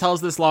Sasha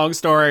tells this long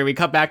story, we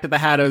cut back to the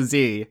Hatto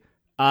Z.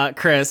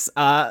 Chris,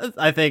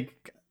 I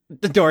think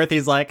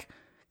Dorothy's like,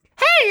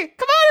 "Hey,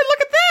 come on and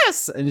look at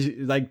this!" And she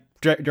like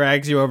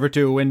drags you over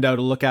to a window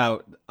to look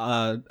out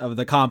of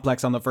the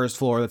complex on the first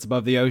floor that's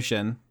above the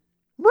ocean.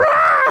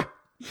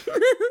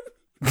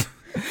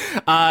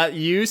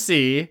 You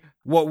see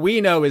what we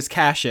know is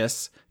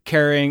Cassius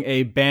carrying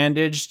a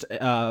bandaged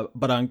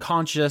but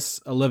unconscious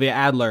Olivia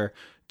Adler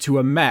to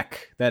a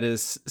mech that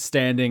is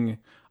standing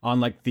on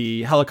like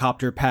the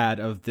helicopter pad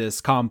of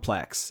this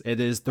complex. It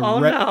is the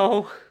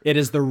no. It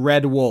is the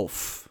Red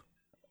Wolf,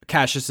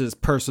 Cassius's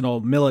personal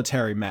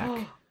military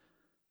mech.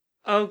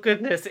 Oh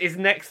goodness, is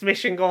next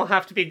mission gonna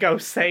have to be go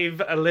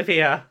save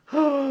Olivia?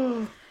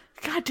 God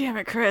damn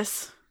it,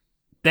 Chris.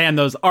 Damn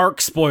those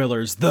ARC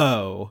spoilers,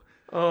 though.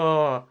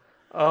 Oh.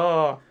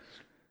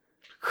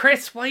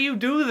 Chris, why you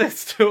do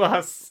this to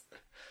us?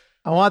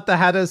 I want the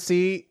Hatto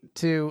C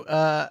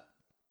to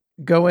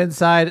go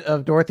inside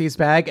of Dorothy's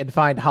bag and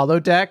find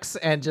holodecks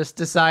and just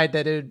decide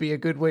that it would be a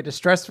good way to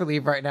stress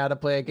relieve right now to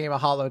play a game of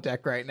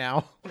holodeck right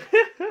now.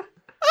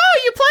 Oh,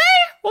 you play?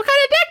 What kind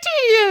of deck do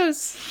you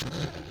use?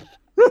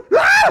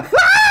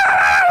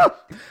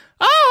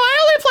 Oh, I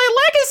only play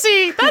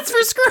Legacy. That's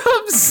for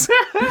scrubs.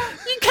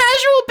 You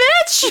casual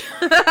bitch.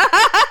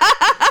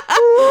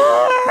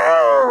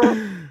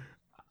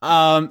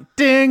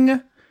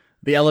 Ding.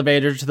 The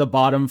elevator to the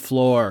bottom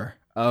floor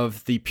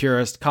of the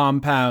Purist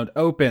compound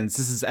opens.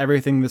 This is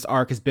everything this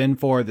arc has been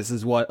for. This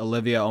is what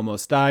Olivia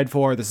almost died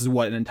for. This is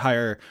what an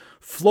entire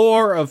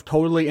floor of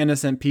totally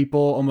innocent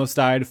people almost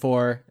died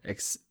for,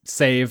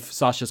 save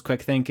Sasha's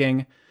quick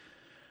thinking.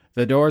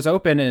 The doors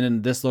open,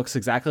 and this looks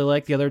exactly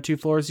like the other two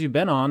floors you've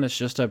been on. It's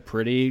just a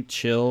pretty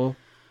chill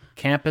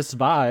campus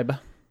vibe.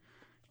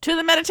 To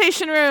the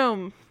meditation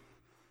room.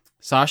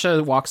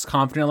 Sasha walks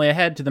confidently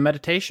ahead to the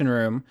meditation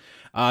room.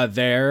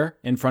 There,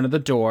 in front of the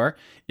door,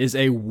 is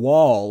a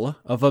wall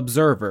of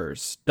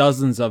observers,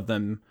 dozens of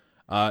them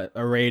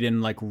arrayed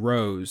in like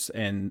rows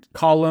and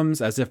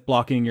columns as if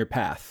blocking your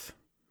path.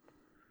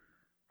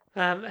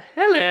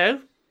 Hello.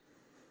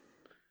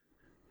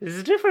 There's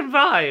a different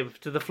vibe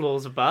to the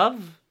floors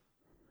above.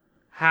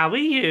 How are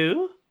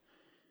you?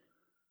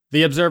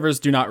 The observers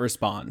do not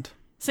respond.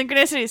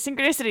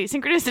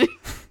 Synchronicity.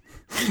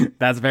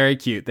 That's very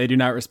cute. They do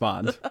not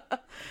respond.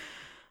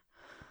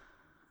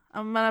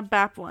 I'm gonna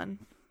bap one.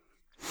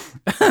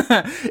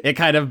 It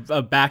kind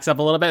of backs up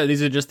a little bit.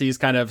 These are just these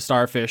kind of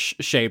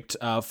starfish-shaped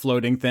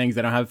floating things.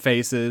 They don't have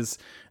faces.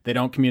 They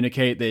don't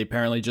communicate. They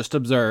apparently just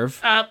observe.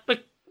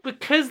 But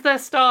because they're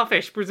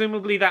starfish,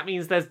 presumably that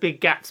means there's big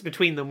gaps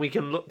between them we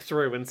can look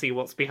through and see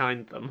what's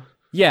behind them.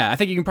 Yeah, I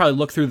think you can probably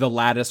look through the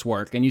lattice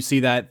work, and you see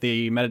that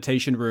the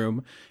meditation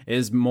room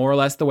is more or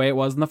less the way it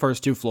was in the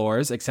first two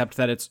floors, except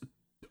that it's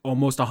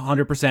almost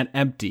 100%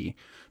 empty.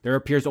 There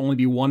appears to only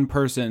be one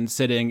person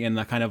sitting in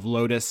the kind of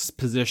lotus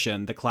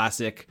position, the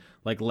classic,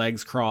 like,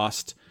 legs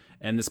crossed,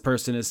 and this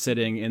person is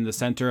sitting in the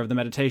center of the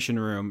meditation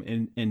room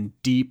in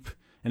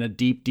a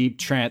deep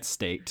trance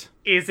state.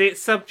 Is it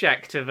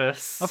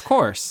Subjectivus? Of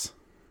course.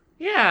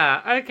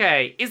 Yeah,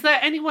 okay. Is there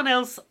anyone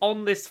else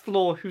on this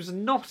floor who's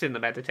not in the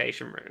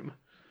meditation room?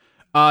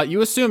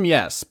 You assume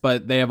yes,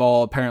 but they have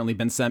all apparently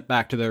been sent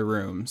back to their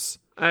rooms.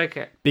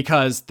 Okay.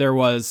 Because there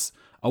was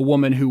a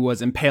woman who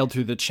was impaled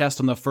through the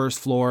chest on the first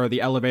floor, the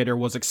elevator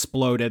was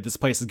exploded, this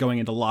place is going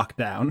into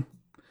lockdown.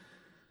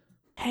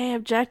 Hey,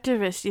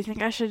 Objectivist, do you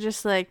think I should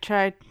just, like,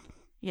 try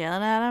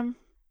yelling at him?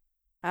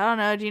 I don't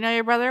know, do you know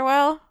your brother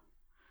well?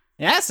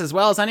 Yes, as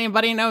well as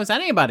anybody knows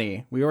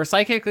anybody. We were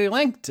psychically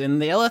linked in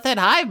the Illithid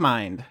hive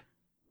mind.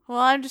 Well,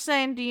 I'm just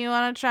saying, do you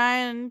want to try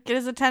and get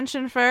his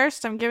attention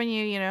first? I'm giving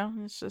you,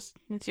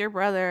 it's your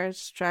brother.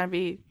 It's trying to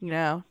be,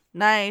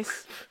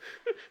 nice.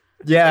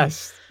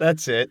 Yes,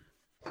 that's it.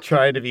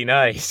 Try to be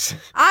nice.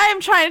 I am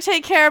trying to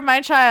take care of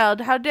my child.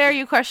 How dare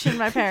you question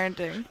my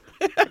parenting?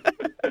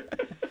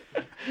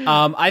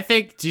 I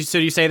think, do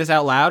you say this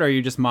out loud, or are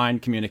you just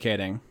mind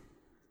communicating?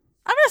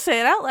 I'm going to say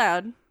it out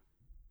loud.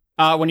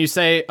 When you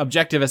say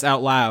Objectivist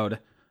out loud,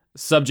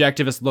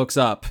 Subjectivist looks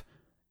up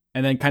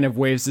and then kind of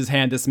waves his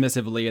hand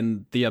dismissively,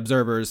 and the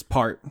observers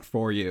part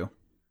for you.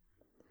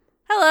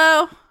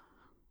 Hello.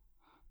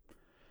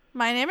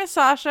 My name is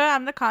Sasha.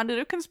 I'm the conduit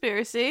of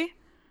conspiracy.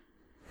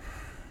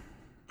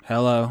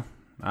 Hello.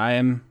 I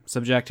am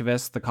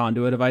Subjectivist, the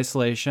conduit of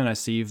isolation. I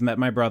see you've met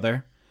my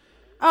brother.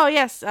 Oh,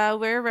 yes.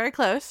 We're very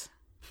close.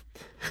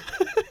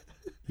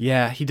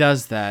 Yeah, he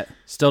does that.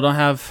 Still don't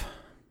have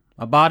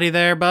a body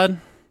there, bud?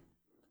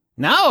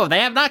 No, they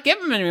have not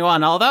given me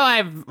one, although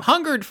I've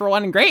hungered for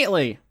one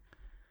greatly.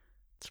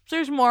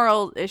 There's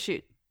moral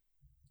issue.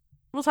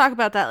 We'll talk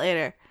about that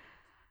later.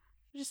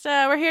 Just,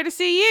 we're here to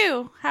see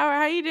you.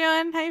 How you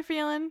doing? How you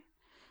feeling?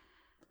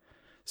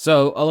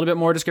 So, a little bit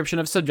more description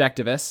of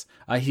Subjectivist.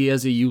 He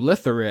is a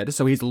Eulitharid,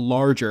 so he's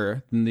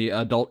larger than the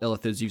adult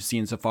Illithids you've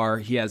seen so far.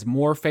 He has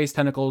more face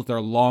tentacles, they're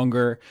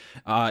longer.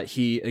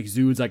 He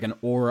exudes like an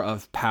aura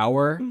of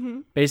power,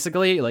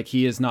 basically. Like,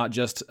 he is not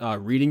just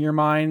reading your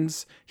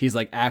minds, he's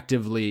like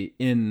actively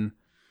in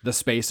the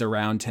space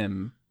around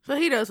him, But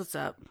he knows what's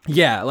up.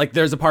 Yeah, like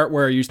there's a part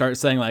where you start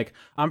saying like,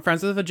 I'm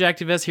friends with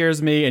Objectivist, here's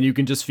me, and you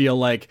can just feel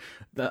like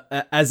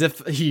as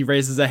if he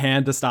raises a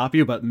hand to stop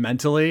you, but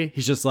mentally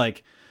he's just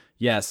like,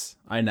 yes,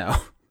 I know.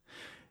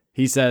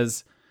 He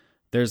says,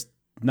 there's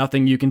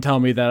nothing you can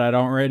tell me that I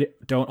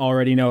don't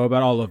already know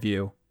about all of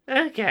you.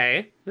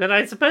 Okay, then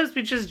I suppose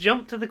we just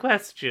jump to the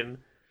question.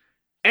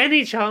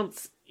 Any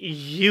chance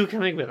you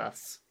coming with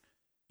us?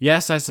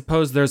 Yes, I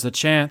suppose there's a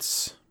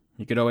chance.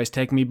 You could always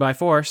take me by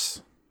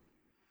force.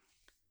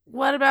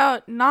 What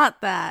about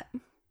not that?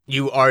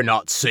 You are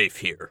not safe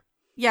here.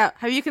 Yeah,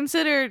 have you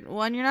considered,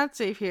 1, you're not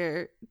safe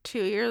here,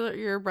 2,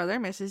 your brother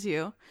misses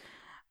you,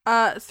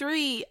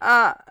 3,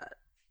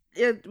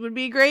 it would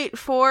be great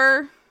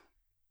for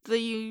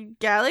the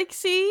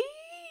galaxy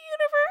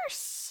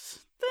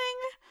universe thing?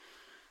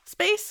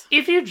 Space?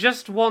 If you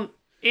just want,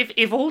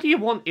 if all you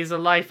want is a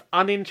life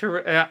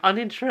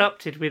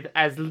uninterrupted with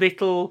as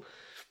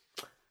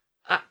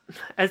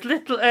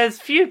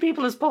few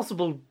people as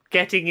possible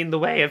getting in the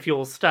way of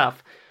your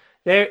stuff,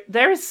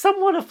 there is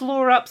someone a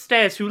floor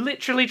upstairs who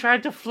literally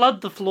tried to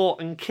flood the floor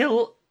and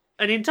kill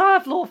an entire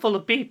floor full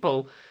of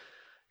people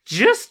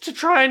just to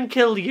try and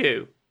kill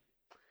you.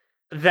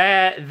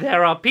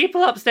 There are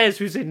people upstairs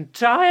whose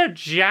entire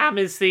jam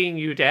is seeing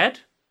you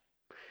dead,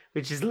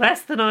 which is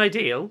less than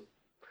ideal,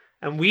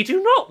 and we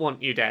do not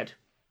want you dead.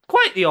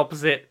 Quite the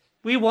opposite.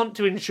 We want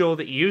to ensure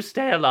that you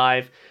stay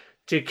alive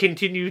to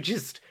continue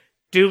just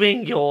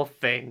doing your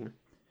thing.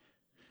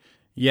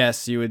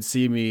 Yes, you would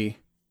see me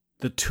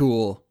the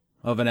tool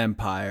of an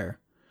empire,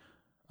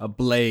 a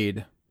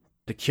blade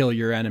to kill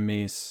your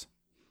enemies.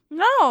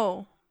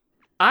 No.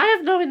 I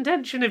have no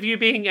intention of you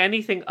being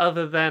anything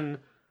other than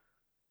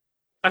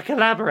a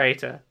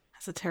collaborator.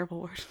 That's a terrible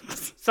word.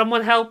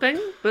 Someone helping,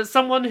 but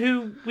someone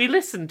who we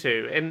listen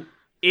to. And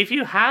if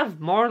you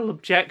have moral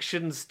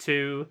objections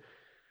to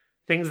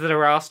things that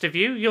are asked of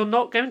you, you're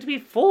not going to be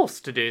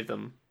forced to do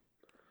them.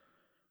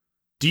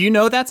 Do you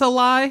know that's a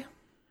lie?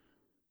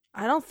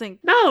 I don't think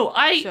No,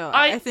 so.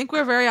 I think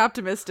we're very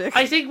optimistic.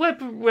 I think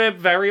we're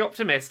very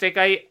optimistic.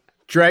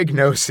 Drag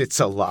knows it's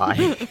a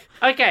lie.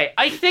 Okay,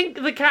 I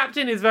think the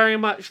captain is very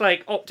much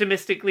like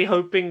optimistically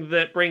hoping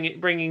that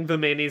bringing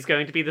them in is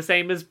going to be the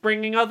same as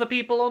bringing other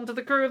people onto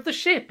the crew of the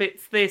ship.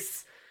 It's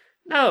this.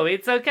 No,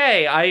 it's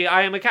okay.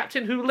 I am a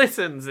captain who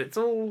listens. It's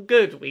all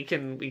good. We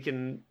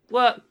can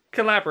work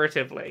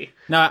collaboratively.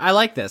 No, I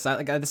like this.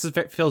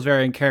 Feels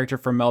very in character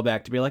for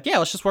Melbeck to be like, yeah,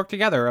 let's just work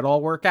together. It'll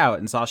all work out.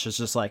 And Sasha's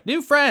just like,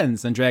 new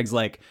friends. And Drag's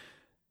like,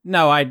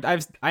 no,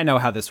 I know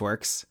how this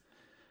works.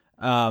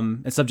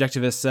 And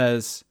Subjectivist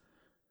says,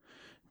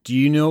 do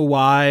you know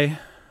why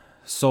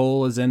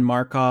Soul is in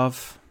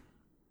Markov?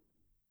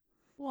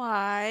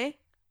 Why?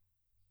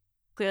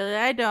 Clearly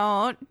I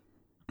don't.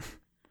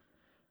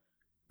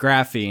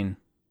 Graphene.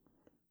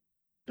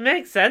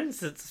 Makes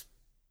sense. It's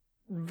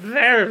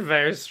very,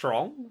 very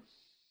strong.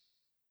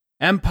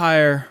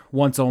 Empire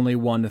wants only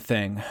one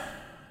thing.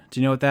 Do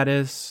you know what that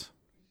is?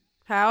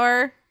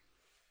 Power?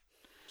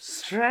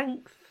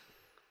 Strength.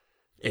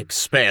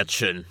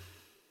 Expansion.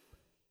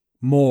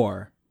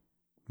 More.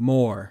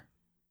 More.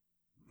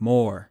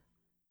 More.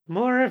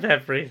 More of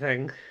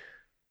everything.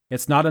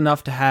 It's not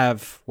enough to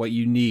have what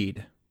you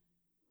need.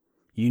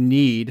 You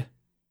need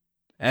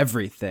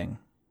everything.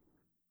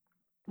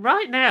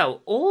 Right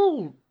now,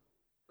 all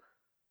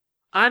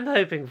I'm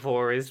hoping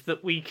for is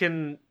that we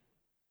can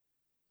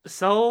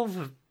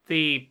solve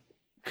the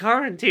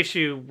current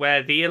issue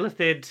where the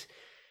Illithid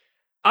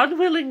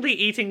unwillingly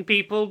eating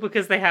people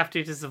because they have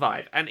to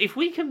survive. And if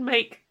we can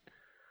make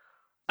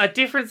a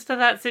difference to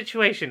that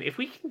situation, if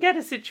we can get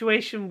a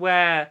situation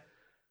where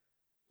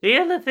the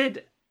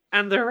Illithid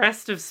and the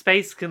rest of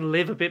space can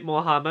live a bit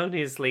more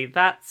harmoniously,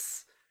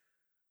 that's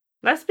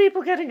less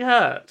people getting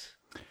hurt.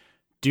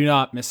 Do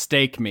not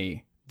mistake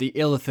me. The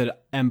Illithid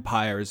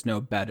Empire is no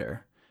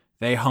better.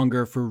 They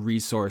hunger for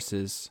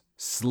resources,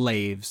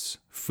 slaves,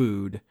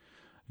 food,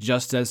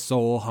 just as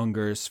Soul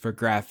hungers for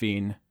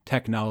graphene,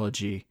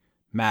 technology,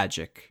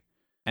 magic.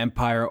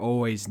 Empire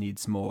always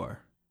needs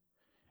more.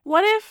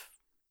 What if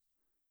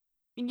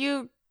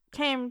you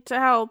came to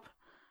help,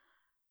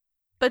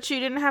 but you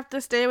didn't have to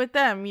stay with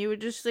them? You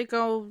would just like,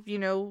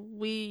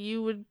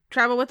 you would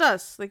travel with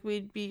us. Like,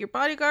 we'd be your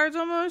bodyguards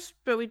almost,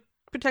 but we'd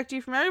protect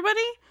you from everybody.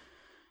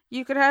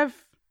 You could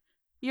have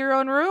your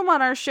own room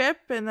on our ship,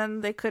 and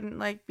then they couldn't,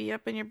 like, be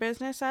up in your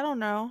business. I don't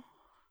know.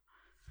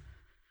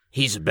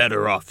 He's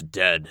better off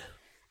dead.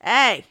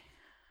 Hey!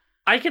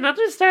 I can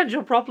understand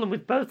your problem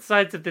with both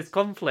sides of this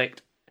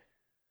conflict.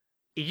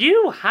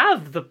 You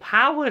have the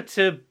power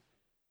to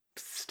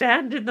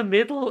stand in the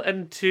middle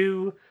and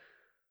to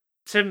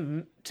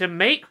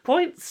make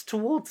points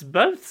towards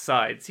both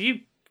sides.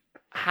 You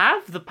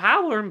have the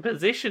power and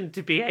position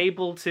to be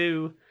able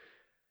to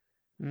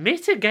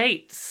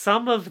mitigate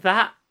some of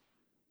that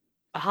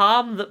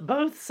harm that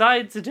both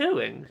sides are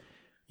doing.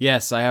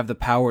 Yes, I have the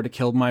power to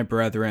kill my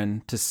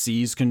brethren, to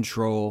seize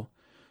control,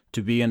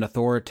 to be an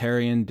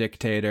authoritarian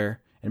dictator,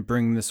 and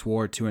bring this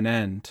war to an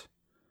end.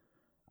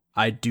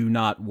 I do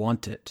not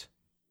want it.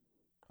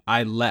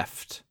 I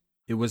left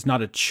It was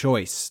not a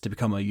choice to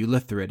become a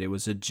Eulithrid. It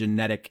was a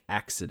genetic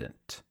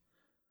accident.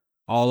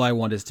 All I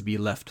want is to be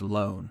left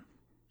alone.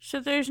 So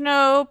there's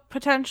no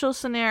potential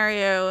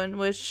scenario in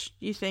which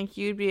you think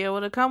you'd be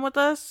able to come with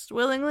us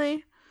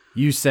willingly?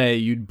 You say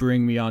you'd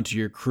bring me onto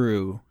your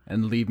crew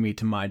and leave me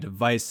to my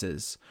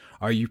devices.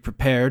 Are you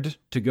prepared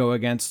to go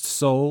against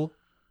Sol?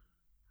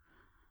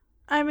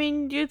 I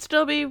mean, you'd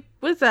still be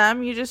with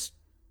them. You just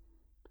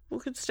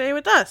could stay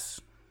with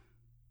us.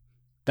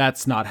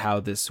 That's not how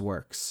this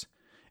works.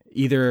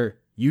 Either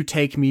you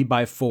take me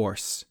by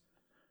force,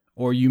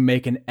 or you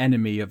make an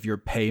enemy of your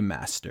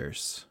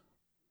paymasters.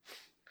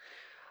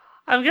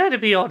 I'm going to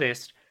be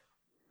honest.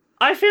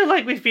 I feel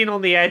like we've been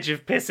on the edge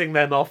of pissing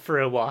them off for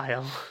a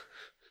while.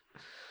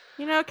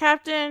 You know,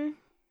 Captain,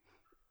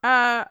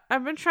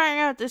 I've been trying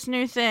out this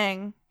new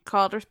thing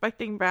called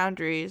respecting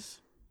boundaries.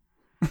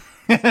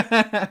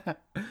 And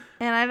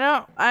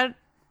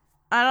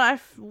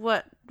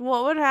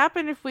what would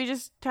happen if we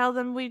just tell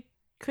them we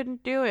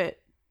couldn't do it?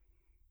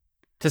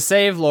 To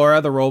save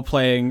Laura, the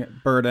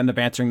role-playing bird, end up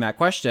answering that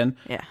question,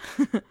 Yeah.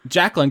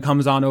 Jacqueline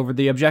comes on over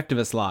the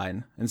objectivist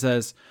line and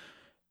says,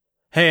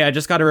 "Hey, I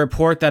just got a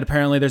report that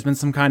apparently there's been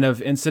some kind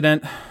of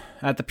incident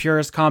at the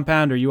Purist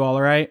compound. Are you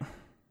all right?"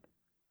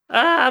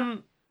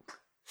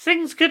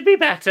 Things could be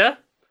better.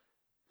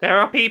 There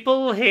are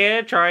people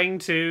here trying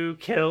to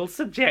kill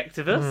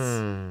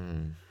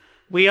Subjectivus.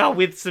 We are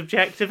with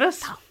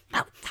Subjectivus.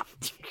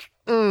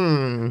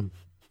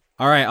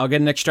 All right, I'll get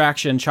an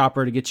extraction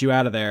chopper to get you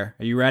out of there.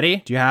 Are you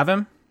ready? Do you have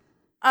him?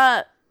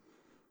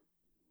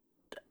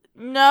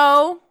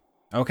 No.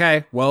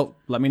 Okay, well,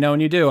 let me know when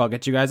you do. I'll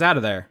get you guys out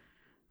of there.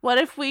 What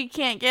if we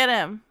can't get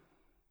him?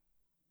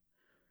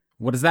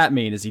 What does that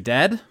mean? Is he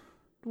dead?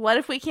 What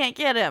if we can't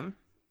get him?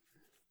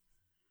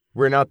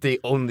 We're not the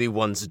only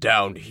ones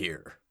down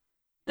here.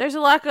 There's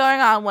a lot going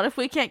on. What if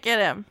we can't get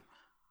him?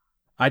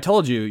 I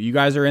told you, you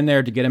guys are in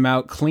there to get him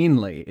out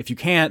cleanly. If you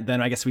can't,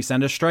 then I guess we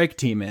send a strike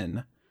team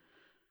in.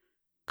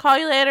 Call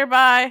you later,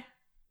 bye.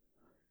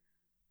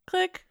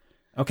 Click.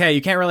 Okay,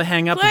 you can't really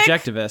hang up Click.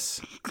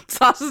 Objectivist.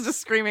 Sauce is just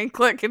screaming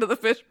click into the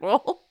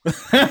fishbowl.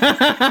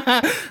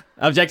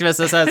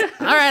 Objectivist says,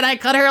 "All right, I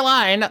cut her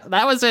line.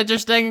 That was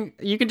interesting.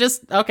 You can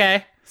just,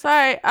 okay."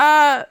 Sorry,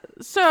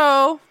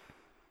 so...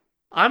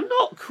 I'm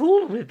not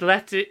cool with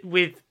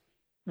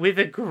with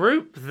a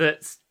group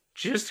that's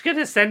just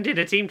gonna send in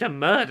a team to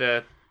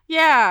murder.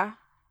 Yeah.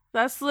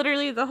 That's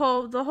literally the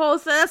whole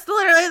that's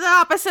literally the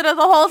opposite of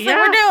the whole thing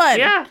we're doing.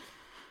 Yeah.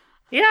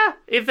 Yeah.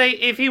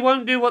 If he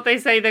won't do what they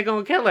say, they're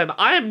gonna kill him.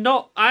 I am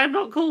not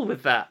cool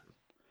with that.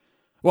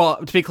 Well,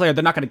 to be clear,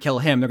 they're not going to kill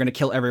him. They're going to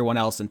kill everyone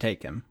else and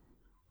take him.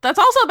 That's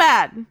also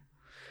bad.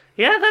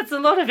 Yeah, that's a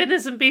lot of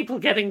innocent people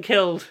getting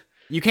killed.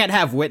 You can't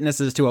have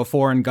witnesses to a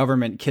foreign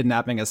government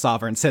kidnapping a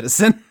sovereign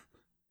citizen.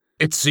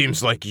 It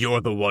seems like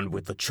you're the one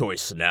with the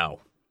choice now.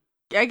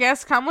 I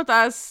guess come with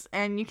us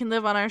and you can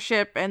live on our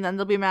ship and then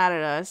they'll be mad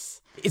at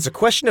us. It's a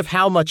question of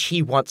how much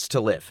he wants to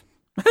live.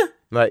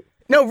 Like,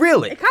 no,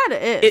 really. It kind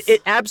of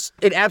is.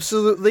 It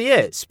absolutely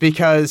is,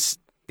 because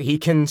he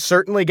can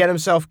certainly get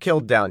himself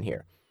killed down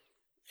here.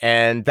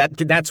 And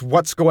that's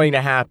what's going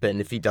to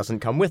happen if he doesn't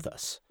come with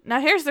us.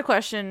 Now here's the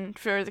question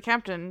for the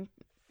captain.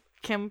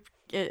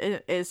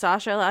 Is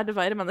Sasha allowed to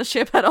fight him on the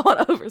ship? I don't want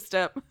to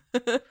overstep.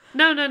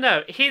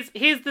 No.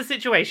 Here's the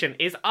situation.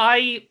 Is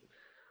I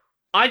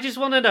just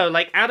want to know,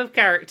 like, out of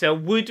character,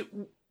 would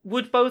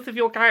both of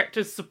your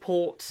characters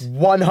support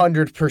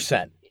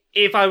 100%.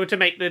 if I were to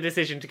make the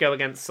decision to go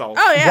against Sol?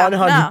 Oh yeah,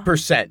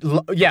 100%.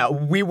 No. Yeah,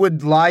 we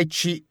would lie,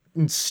 cheat,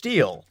 and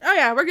steal. Oh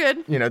yeah, we're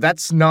good. You know,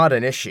 that's not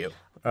an issue.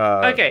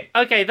 Okay,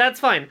 that's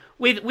fine.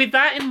 With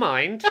that in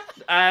mind,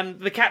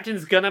 the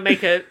captain's gonna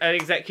make an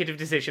executive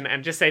decision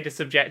and just say to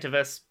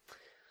Subjectivus,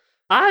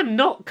 I'm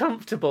not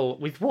comfortable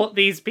with what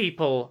these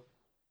people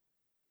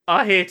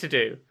are here to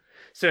do.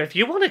 So if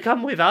you want to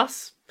come with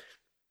us,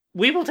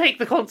 we will take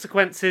the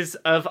consequences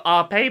of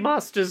our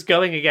paymasters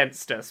going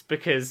against us,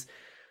 because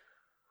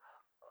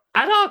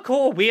at our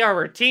core, we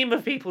are a team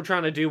of people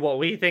trying to do what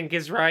we think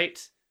is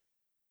right,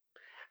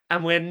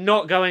 and we're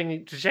not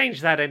going to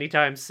change that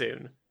anytime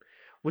soon.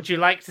 Would you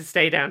like to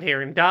stay down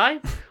here and die?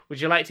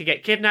 Would you like to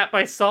get kidnapped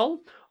by Sol?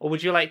 Or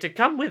would you like to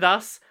come with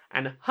us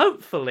and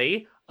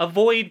hopefully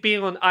avoid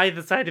being on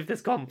either side of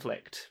this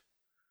conflict?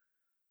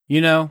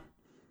 You know,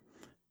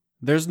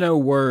 there's no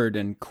word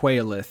in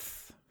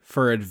Quailith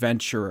for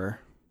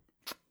adventurer.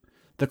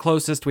 The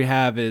closest we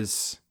have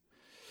is,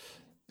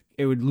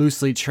 it would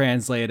loosely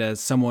translate as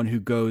someone who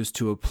goes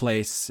to a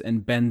place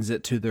and bends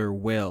it to their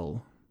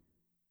will.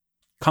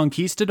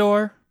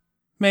 Conquistador,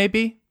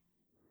 maybe?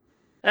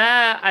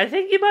 I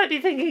think you might be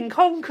thinking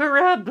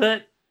conqueror,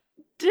 but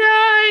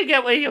I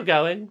get where you're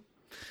going.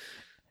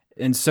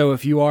 And so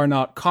if you are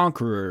not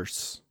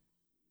conquerors,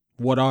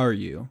 what are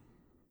you?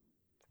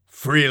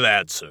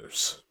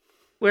 Freelancers.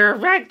 We're a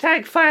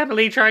ragtag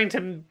family trying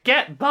to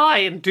get by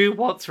and do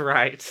what's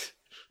right.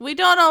 We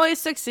don't always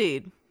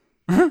succeed.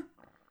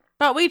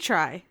 But we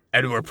try.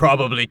 And we're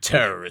probably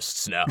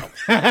terrorists now.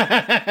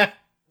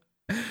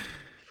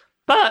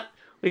 But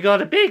We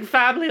got a big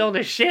family on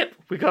a ship.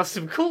 We got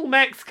some cool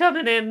mechs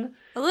coming in.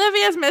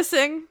 Olivia's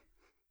missing.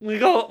 We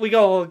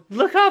go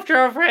look after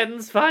our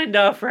friends, find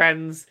our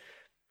friends,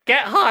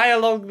 get high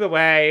along the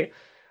way.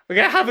 We're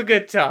gonna have a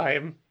good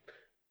time.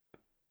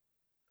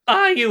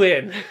 Are you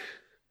in?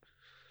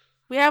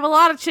 We have a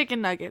lot of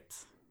chicken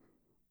nuggets.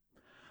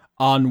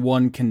 On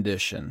one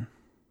condition.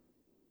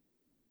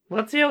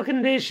 What's your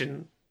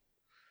condition?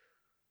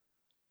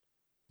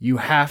 You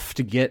have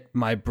to get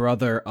my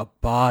brother a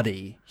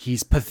body.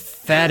 He's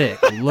pathetic.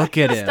 Look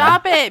at him.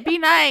 Stop it. Be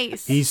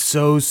nice. He's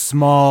so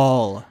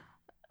small.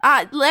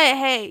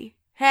 Hey,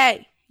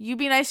 you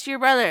be nice to your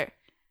brother.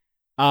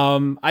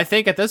 I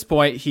think at this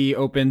point he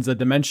opens a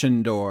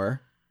dimension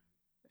door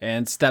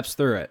and steps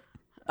through it.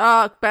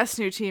 Best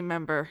new team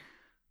member.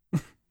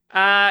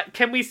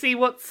 Can we see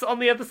what's on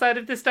the other side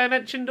of this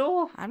dimension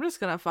door? I'm just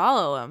gonna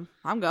follow him.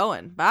 I'm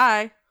going.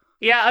 Bye.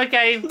 Yeah,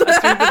 okay. Let's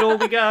through the door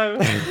we go.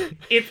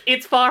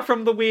 It's far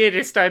from the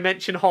weirdest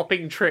dimension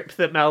hopping trip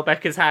that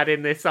Melbeck has had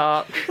in this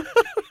arc.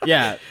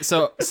 Yeah,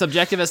 so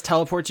Subjectivist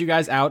teleports you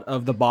guys out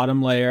of the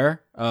bottom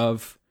layer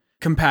of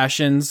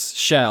Compassion's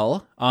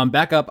shell.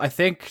 Back up, I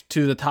think,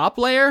 to the top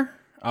layer.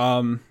 I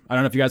don't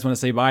know if you guys want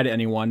to say bye to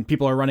anyone.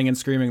 People are running and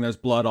screaming. There's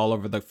blood all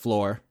over the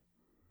floor.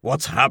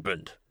 What's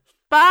happened?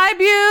 Bye,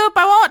 Bupe.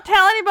 I won't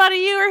tell anybody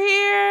you were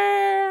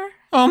here.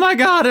 Oh my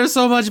god, there's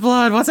so much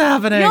blood. What's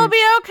happening? You'll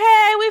be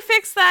okay. We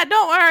fixed that.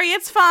 Don't worry.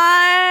 It's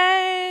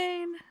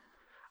fine.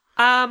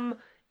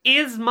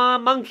 Is my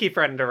monkey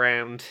friend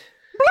around?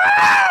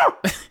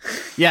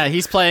 Yeah,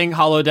 he's playing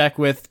holodeck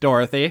with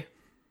Dorothy.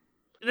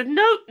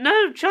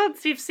 No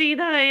chance you've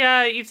seen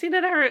an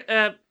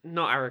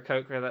not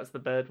Aarakocra, that's the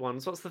bird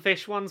ones. What's the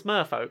fish ones?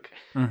 Merfolk.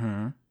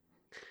 Mm-hmm.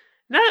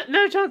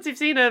 No chance you've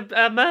seen a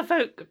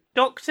merfolk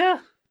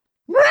doctor?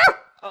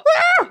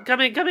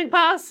 Coming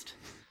past?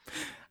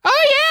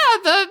 Oh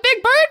yeah, the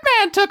big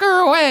Birdman took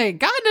her away.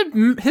 Got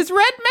his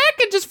red mech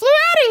and just flew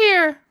out of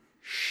here.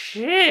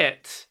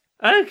 Shit.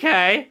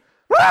 Okay.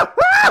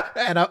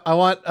 And I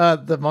want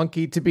the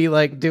monkey to be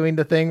like doing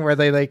the thing where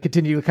they like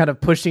continue kind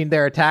of pushing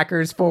their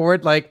attackers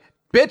forward, like,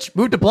 bitch,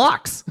 move to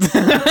blocks.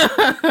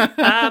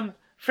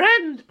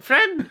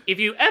 Friend, if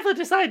you ever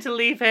decide to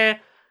leave here,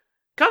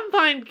 come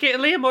find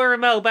Leomora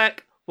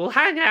Melbeck. We'll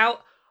hang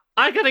out.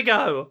 I gotta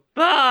go.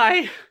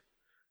 Bye.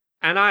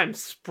 And I'm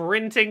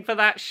sprinting for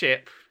that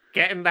ship,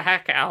 getting the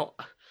heck out.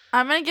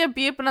 I'm gonna give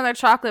Bupe another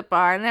chocolate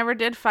bar. I never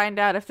did find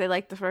out if they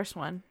liked the first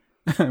one.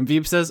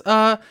 Veep says,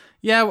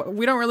 yeah,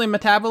 we don't really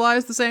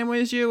metabolize the same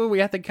way as you. We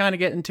have to kind of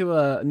get into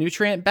a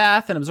nutrient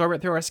bath and absorb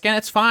it through our skin.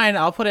 It's fine.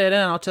 I'll put it in.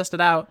 I'll test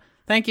it out.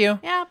 Thank you.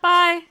 Yeah,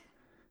 bye.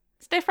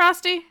 Stay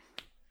frosty.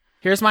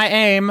 Here's my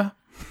aim.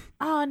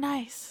 Oh,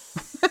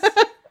 nice.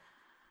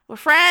 We're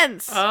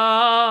friends.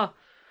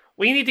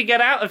 We need to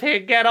get out of here,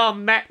 get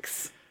on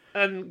mechs,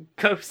 and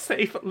go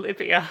save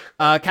Olivia.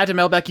 Captain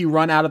Melbeck, you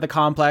run out of the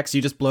complex.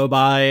 You just blow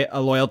by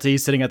a loyalty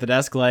sitting at the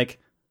desk like,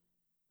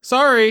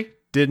 sorry,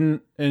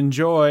 didn't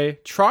enjoy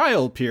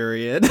trial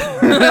period.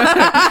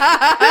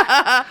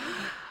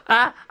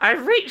 I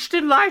reached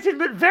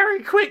enlightenment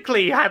very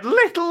quickly, had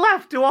little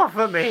left to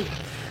offer me.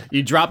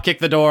 You drop kick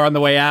the door on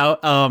the way out,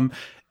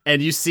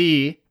 and you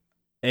see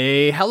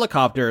a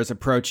helicopter is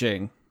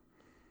approaching.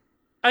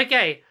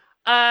 Okay,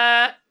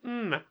 our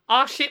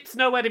ship's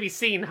nowhere to be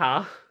seen,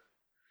 huh?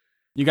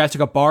 You guys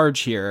took a barge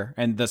here,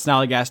 and the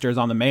Snallygaster is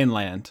on the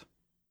mainland.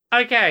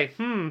 Okay,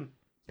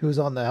 Who's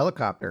on the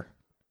helicopter?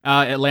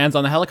 It lands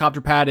on the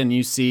helicopter pad, and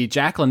you see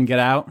Jacqueline get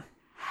out.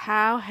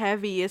 How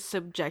heavy is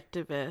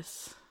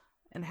Subjectivist?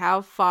 And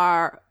how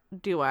far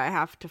do I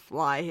have to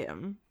fly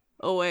him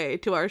away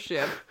to our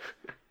ship?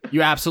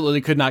 You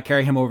absolutely could not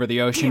carry him over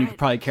the ocean. You could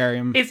probably carry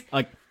him Is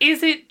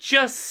it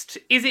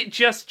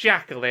just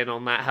Jacqueline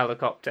on that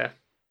helicopter?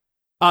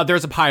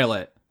 There's a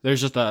pilot.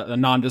 There's just a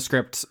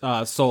nondescript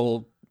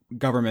sole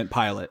government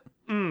pilot.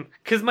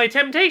 Because my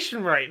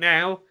temptation right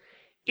now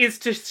is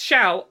to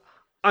shout,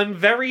 I'm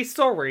very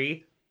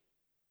sorry,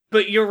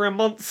 but you're a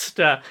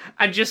monster,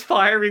 and just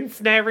fire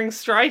Ensnaring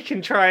Strike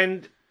and try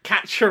and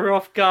catch her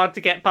off guard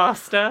to get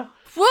past her.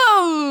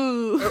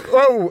 Whoa!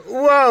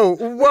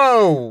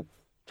 Whoa!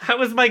 That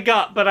was my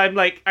gut, but I'm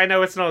like, I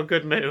know it's not a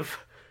good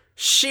move.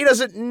 She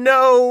doesn't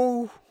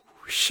know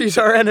she's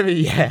our enemy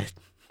yet.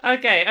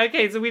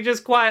 Okay, so we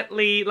just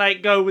quietly,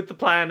 go with the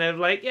plan of,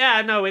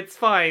 yeah, no, it's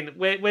fine.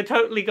 We're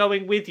totally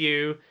going with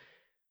you.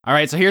 All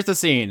right, so here's the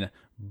scene.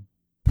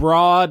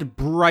 Broad,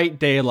 bright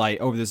daylight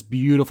over this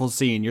beautiful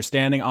scene. You're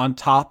standing on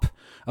top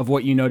of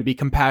what you know to be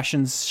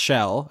Compassion's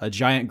shell, a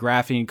giant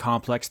graphene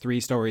complex 3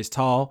 stories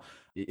tall.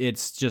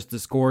 It's just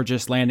this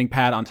gorgeous landing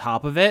pad on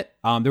top of it.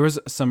 There was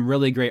some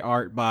really great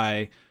art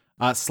by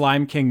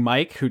Slime King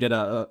Mike, who did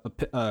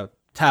a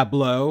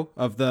tableau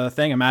of the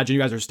thing. Imagine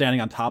you guys are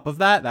standing on top of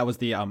that. That was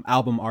the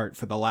album art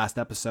for the last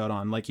episode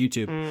on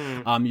YouTube.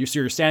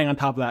 You're standing on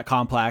top of that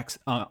complex.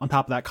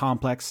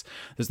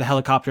 There's the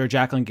helicopter.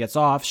 Jacqueline gets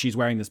off. She's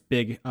wearing this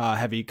big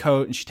heavy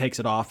coat, and she takes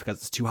it off because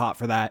it's too hot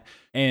for that.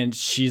 And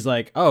she's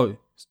like, oh,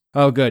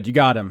 good, you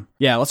got him.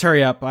 Yeah, let's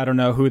hurry up. I don't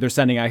know who they're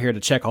sending out here to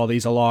check all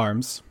these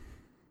alarms.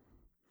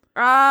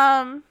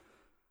 You're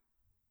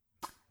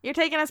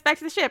taking us back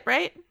to the ship,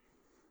 right?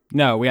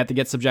 No, we have to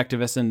get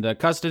Subjectivist into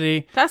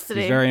custody.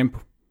 Custody? He's very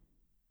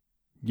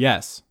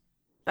Yes.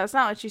 That's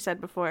not what you said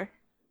before.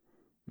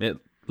 It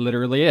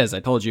literally is. I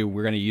told you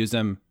we're going to use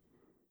him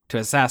to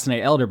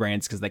assassinate Elder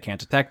Brains because they can't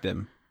detect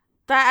him.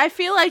 I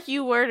feel like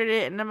you worded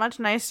it in a much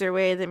nicer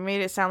way that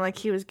made it sound like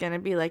he was going to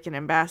be like an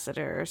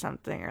ambassador or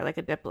something, or like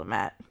a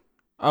diplomat.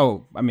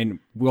 Oh, I mean,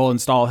 we'll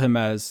install him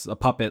as a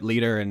puppet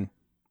leader in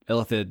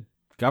Illithid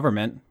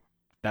government.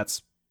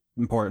 That's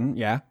important,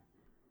 yeah.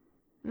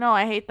 No,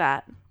 I hate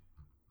that.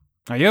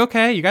 Are you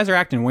okay? You guys are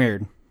acting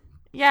weird.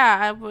 Yeah,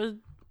 I was...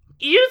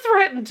 You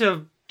threatened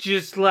to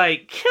just,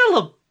 kill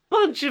a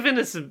bunch of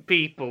innocent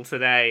people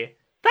today.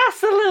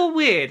 That's a little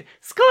weird.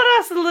 It's got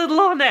us a little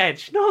on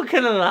edge, not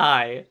gonna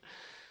lie.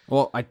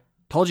 Well, I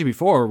told you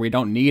before, we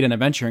don't need an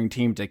adventuring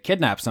team to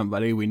kidnap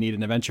somebody. We need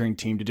an adventuring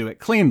team to do it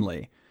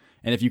cleanly.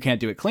 And if you can't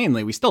do it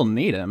cleanly, we still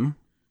need him.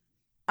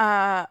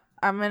 I'm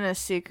gonna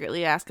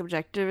secretly ask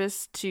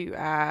Objectivist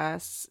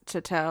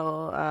to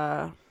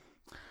tell,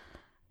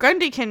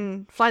 Grundy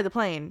can fly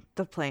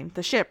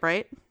the ship,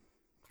 right?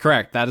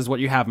 Correct. That is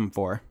what you have him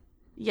for.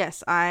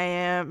 Yes, I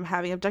am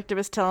having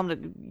Objectivist tell him to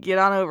get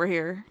on over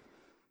here.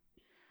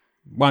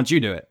 Why don't you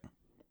do it?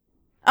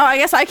 Oh, I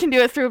guess I can do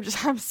it through.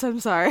 I'm so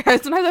sorry.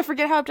 Sometimes I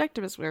forget how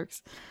Objectivist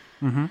works.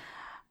 Mm-hmm.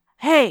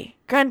 Hey,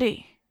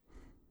 Grundy,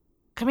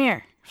 come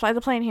here. Fly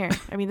the plane here.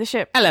 I mean, the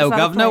ship. Hello, It's not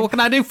a Governor. plane. What can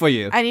I do for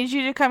you? I need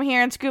you to come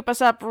here and scoop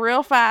us up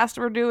real fast.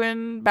 We're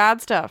doing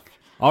bad stuff.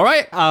 All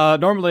right.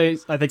 Normally,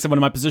 I think someone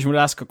in my position would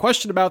ask a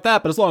question about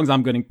that, but as long as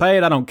I'm getting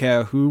paid, I don't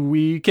care who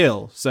we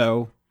kill.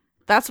 So,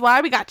 That's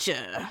why we got you.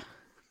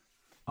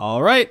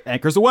 all right.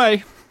 Anchors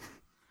away.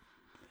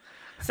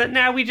 So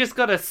now we just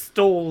gotta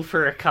stall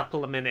for a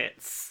couple of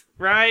minutes,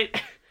 right?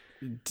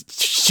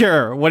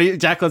 Sure.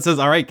 Jacqueline says,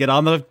 all right, get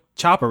on the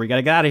chopper. We got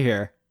to get out of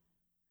here.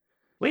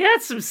 We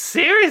had some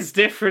serious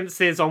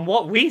differences on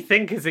what we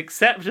think is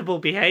acceptable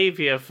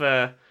behavior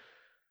for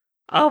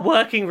our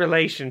working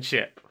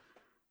relationship.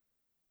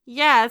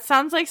 Yeah, it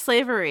sounds like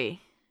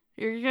slavery.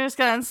 You're just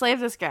gonna enslave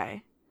this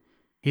guy.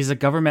 He's a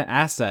government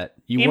asset.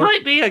 He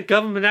might be a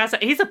government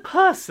asset. He's a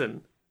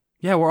person.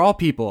 Yeah, we're all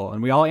people,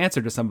 and we all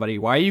answer to somebody.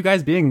 Why are you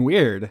guys being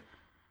weird?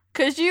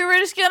 'Cause you were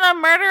just gonna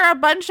murder a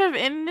bunch of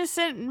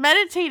innocent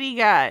meditating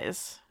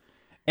guys.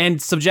 And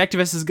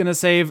Subjectivist is going to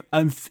save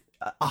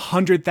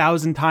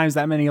 100,000 times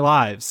that many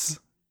lives.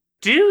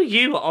 Do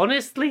you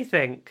honestly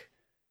think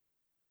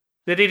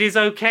that it is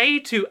okay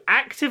to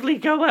actively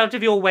go out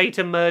of your way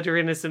to murder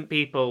innocent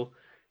people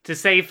to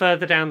save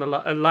further down the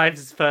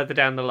lives further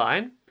down the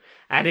line?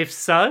 And if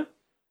so,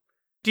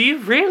 do you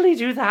really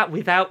do that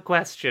without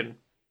question?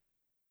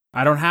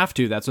 I don't have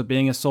to. That's what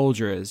being a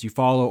soldier is. You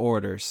follow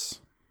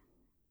orders.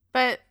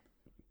 But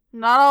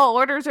not all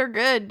orders are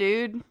good,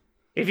 dude.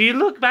 If you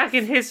look back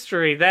in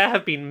history, there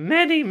have been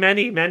many,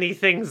 many, many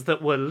things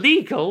that were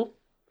legal,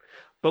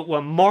 but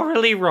were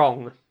morally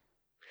wrong.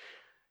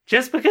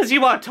 Just because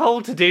you are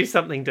told to do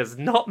something does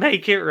not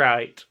make it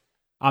right.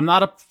 I'm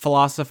not a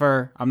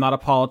philosopher. I'm not a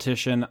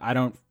politician. I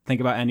don't think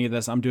about any of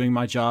this. I'm doing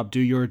my job. Do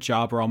your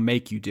job or I'll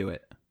make you do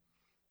it.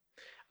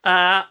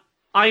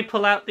 I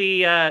pull out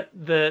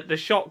the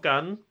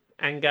shotgun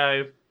and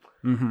go,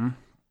 Mm-hmm.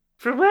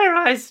 from where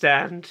I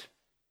stand,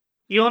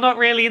 you're not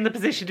really in the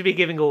position to be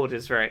giving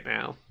orders right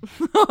now.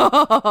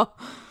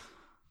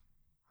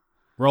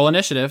 Roll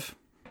initiative.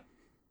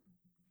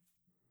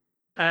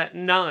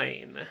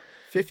 9.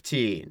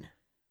 15.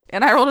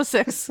 And I rolled a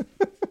 6.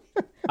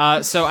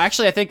 So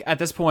actually, I think at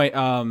this point,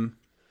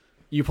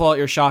 you pull out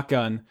your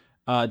shotgun.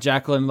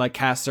 Jacqueline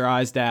casts her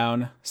eyes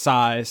down,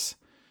 sighs,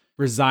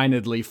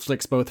 resignedly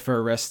flicks both of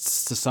her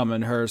wrists to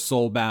summon her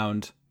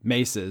soul-bound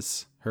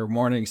maces, her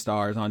morning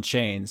stars on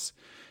chains,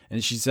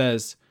 and she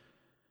says,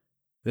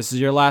 "This is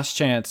your last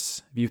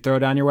chance. If you throw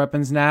down your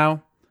weapons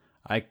now,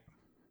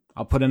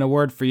 I'll put in a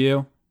word for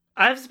you."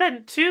 I've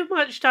spent too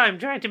much time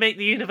trying to make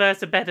the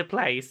universe a better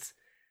place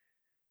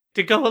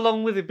to go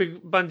along with a big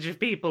bunch of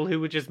people who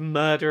would just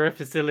murder a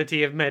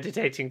facility of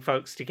meditating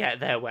folks to get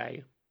their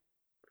way.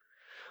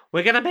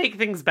 We're gonna make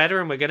things better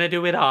and we're gonna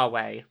do it our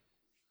way.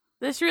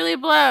 This really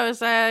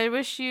blows. I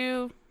wish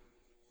you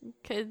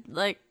could,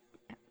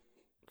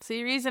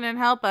 see reason and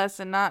help us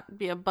and not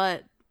be a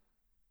butt.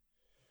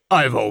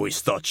 I've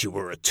always thought you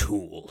were a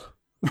tool.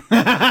 All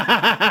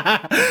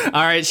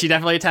right, she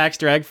definitely attacks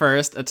Dreg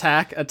first.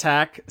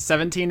 Attack,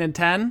 17 and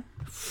 10.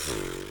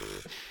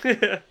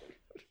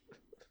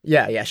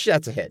 Yeah,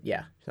 that's a hit.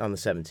 Yeah, on the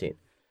 17.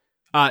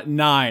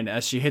 9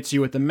 as she hits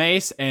you with the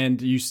mace,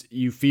 and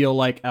you feel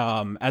like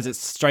as it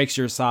strikes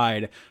your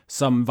side,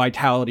 some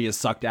vitality is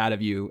sucked out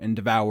of you and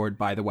devoured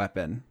by the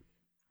weapon.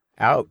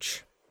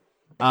 Ouch.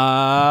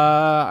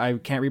 I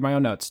can't read my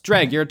own notes.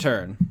 Dreg, your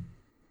turn.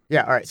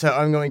 Yeah, all right. So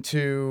I'm going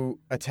to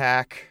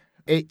attack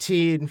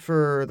 18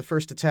 for the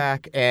first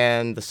attack,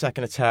 and the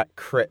second attack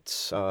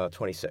crits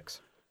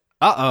 26.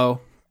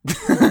 Uh-oh.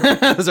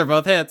 Those are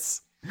both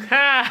hits.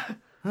 Ha!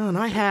 Oh, and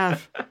I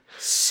have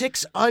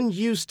 6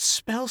 unused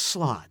spell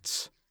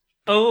slots.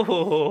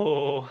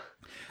 Oh.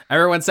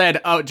 Everyone said,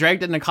 "Oh,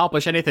 Drake didn't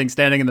accomplish anything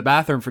standing in the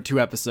bathroom for 2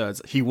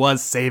 episodes. He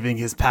was saving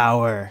his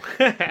power."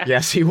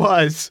 Yes, he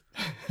was.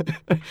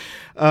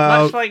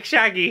 Much like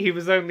Shaggy, he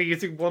was only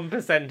using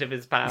 1% of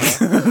his power.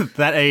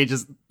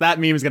 That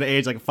meme is gonna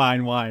age like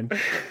fine wine.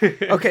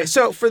 Okay,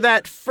 so for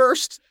that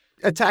first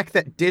attack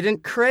that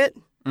didn't crit,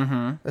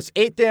 Mm-hmm. that's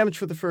 8 damage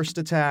for the first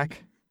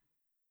attack.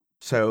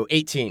 So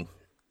 18.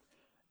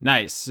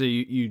 Nice. So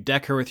you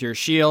deck her with your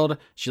shield.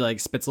 She like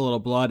spits a little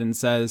blood and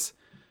says,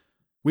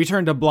 "We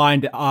turned a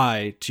blind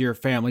eye to your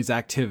family's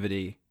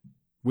activity.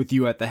 With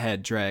you at the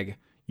head, Dreg.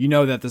 You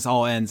know that this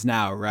all ends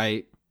now,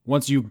 right?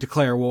 Once you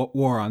declare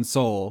war on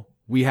Soul,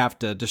 we have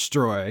to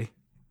destroy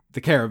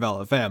the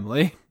Caravella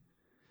family."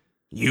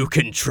 You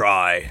can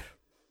try.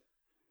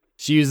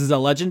 She uses a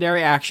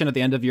legendary action at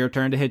the end of your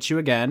turn to hit you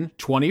again.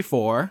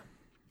 24.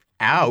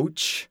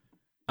 Ouch.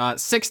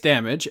 6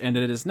 damage, and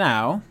it is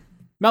now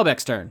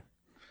Melbeck's turn.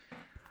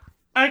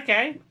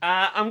 Okay,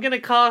 I'm gonna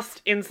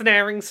cast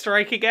Ensnaring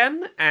Strike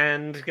again,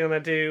 and gonna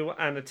do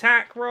an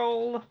attack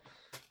roll.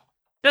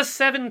 Does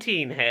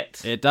 17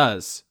 hit? It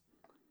does.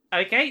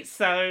 Okay,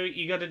 so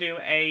you gotta do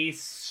a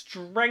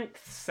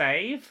strength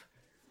save.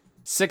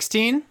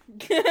 16?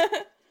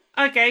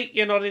 Okay,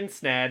 you're not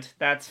ensnared.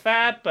 That's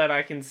fair, but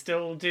I can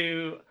still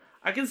do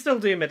my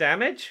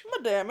damage.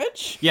 My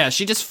damage. Yeah,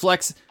 she just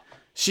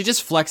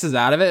flexes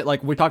out of it.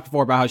 Like, we talked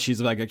before about how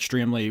she's like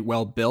extremely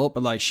well built,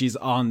 but like she's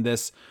on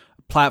this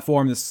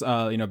platform, this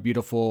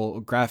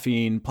beautiful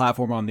graphene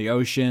platform on the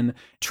ocean,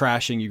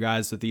 trashing you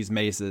guys with these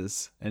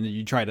maces, and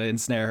you try to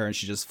ensnare her and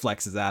she just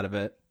flexes out of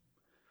it.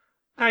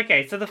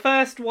 Okay, so the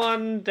first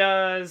one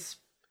does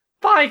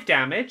 5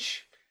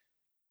 damage.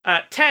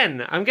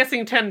 10. I'm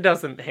guessing 10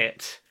 doesn't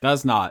hit.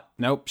 Does not.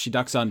 Nope, she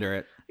ducks under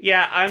it.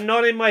 Yeah, I'm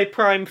not in my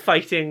prime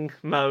fighting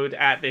mode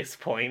at this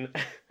point.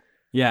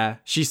 Yeah,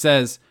 she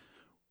says,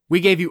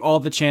 "We gave you all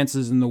the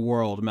chances in the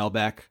world,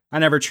 Melbeck. I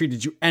never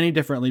treated you any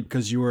differently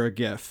because you were a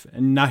GIF.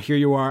 And now here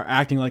you are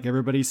acting like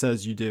everybody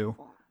says you do."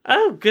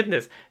 Oh,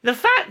 goodness. The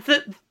fact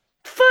that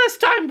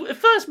first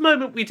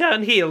moment we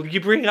turn heel, you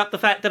bring up the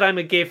fact that I'm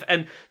a GIF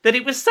and that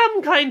it was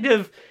some kind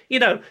of,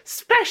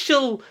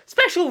 special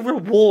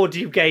reward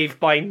you gave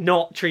by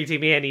not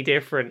treating me any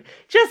different.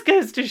 Just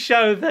goes to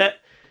show that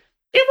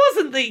it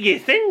wasn't that you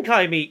think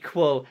I'm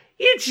equal.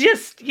 You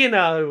just,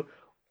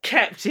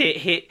 kept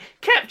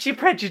your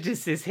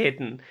prejudices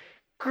hidden.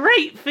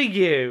 Great for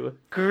you.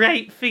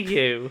 Great for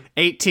you.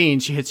 18,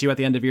 she hits you at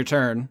the end of your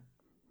turn.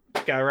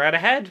 Go right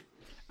ahead.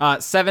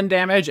 7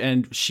 damage,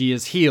 and she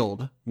is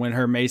healed when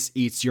her mace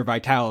eats your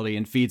vitality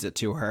and feeds it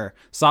to her.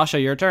 Sasha,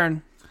 your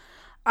turn.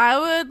 I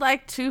would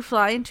like to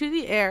fly into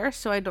the air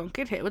so I don't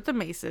get hit with the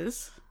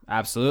maces.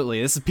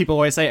 Absolutely. This is people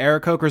always say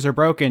Aarakocras are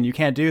broken. You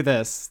can't do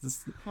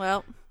this.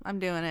 Well, I'm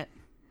doing it.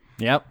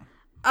 Yep.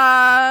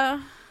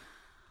 I'm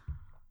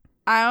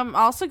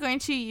also going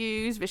to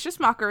use Vicious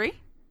Mockery.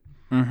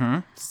 Mm-hmm.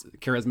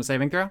 Charisma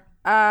saving throw.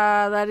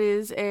 That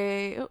is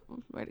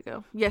where'd it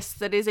go? Yes,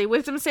 that is a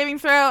Wisdom saving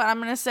throw. And I'm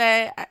gonna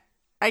say,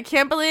 I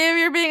can't believe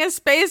you're being a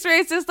space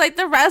racist like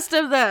the rest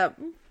of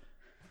them.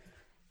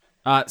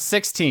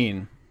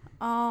 16.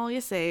 Oh, you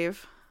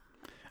save.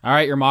 All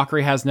right, your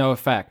mockery has no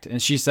effect.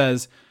 And she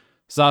says,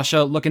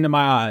 "Sasha, look into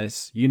my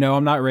eyes. You know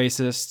I'm not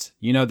racist.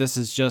 You know this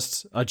is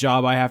just a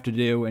job I have to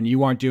do, and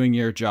you aren't doing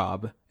your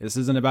job. This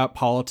isn't about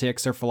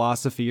politics or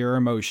philosophy or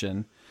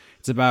emotion.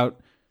 It's about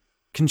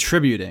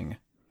contributing.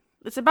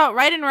 It's about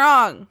right and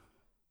wrong.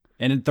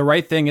 And the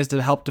right thing is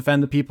to help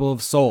defend the people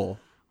of Soul."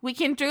 We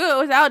can do it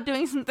without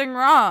doing something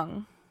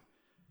wrong.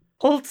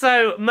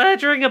 Also,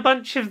 murdering a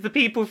bunch of the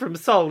people from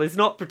Soul is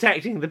not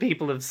protecting the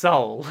people of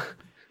Soul.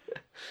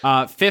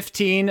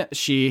 15,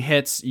 she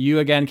hits you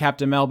again,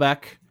 Captain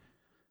Melbeck.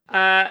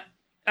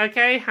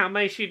 Okay, how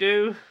may she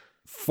do?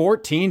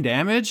 14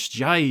 damage?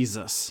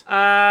 Jesus.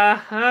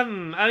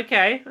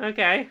 Okay.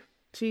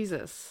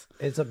 Jesus.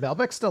 Is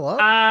Melbeck still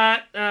up?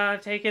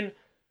 Taken.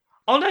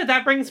 Oh no,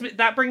 that brings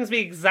me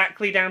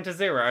exactly down to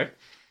 0.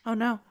 Oh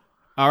no.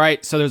 All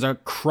right, so there's a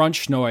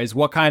crunch noise.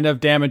 What kind of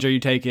damage are you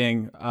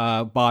taking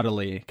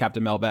bodily,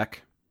 Captain Melbeck?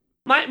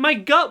 My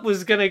gut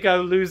was gonna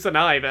go lose an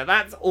eye, but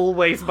that's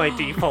always my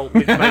default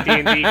with my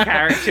D&D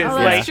characters. Oh,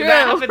 that's true.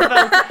 That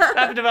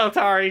happened to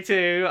Veltari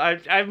too.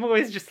 I'm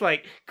always just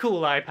like,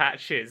 cool eye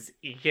patches,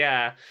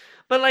 yeah.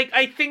 But like,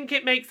 I think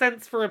it makes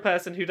sense for a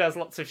person who does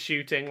lots of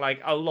shooting.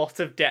 Like, a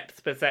lot of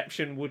depth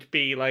perception would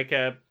be like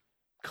a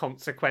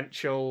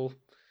consequential.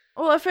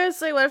 Well, what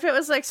if it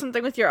was like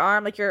something with your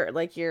arm,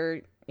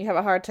 you have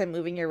a hard time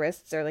moving your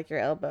wrists or like your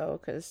elbow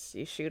because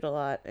you shoot a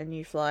lot and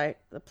you fly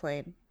the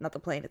plane. Not the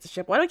plane, it's a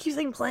ship. Why do I keep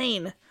saying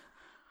plane?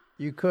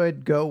 You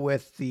could go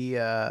with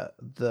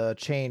the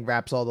chain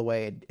wraps all the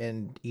way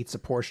and eats a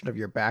portion of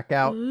your back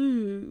out.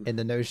 Ooh. And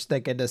then there's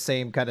thinking the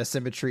same kind of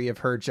symmetry of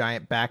her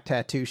giant back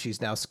tattoo.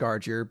 She's now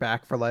scarred your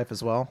back for life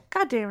as well.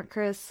 God damn it,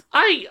 Chris.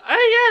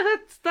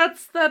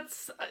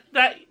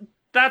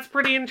 That's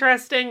pretty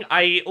interesting.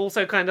 I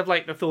also kind of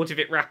like the thought of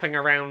it wrapping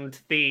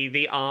around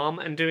the arm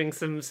and doing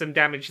some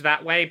damage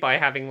that way by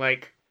having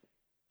like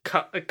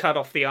cut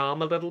off the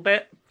arm a little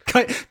bit.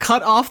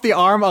 cut off the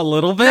arm a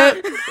little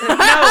bit. No,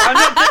 I'm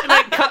not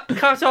like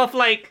cut off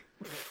like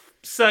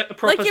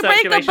proper Like you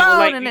break a circulation, bone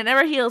like, and it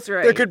never heals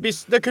right. There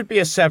could be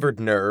a severed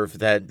nerve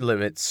that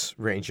limits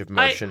range of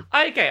motion.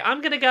 Okay,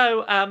 I'm gonna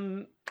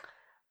go.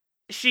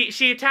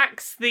 She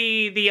attacks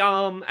the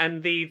arm,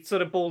 and the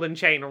sort of ball and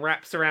chain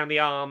wraps around the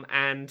arm,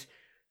 and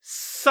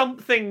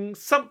something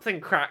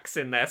cracks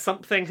in there.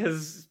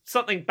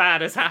 Something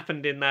bad has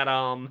happened in that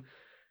arm,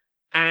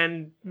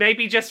 and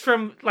maybe just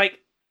from like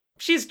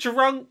she's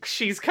drunk,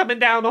 she's coming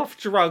down off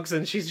drugs,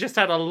 and she's just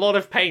had a lot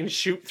of pain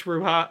shoot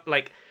through her,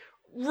 like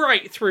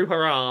right through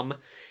her arm,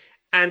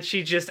 and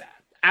she just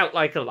out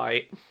like a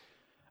light.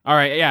 All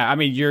right, yeah. I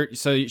mean,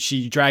 so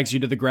she drags you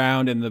to the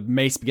ground, and the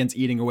mace begins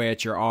eating away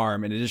at your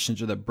arm. In addition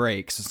to the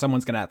break, so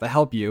someone's gonna have to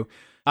help you.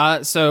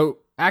 So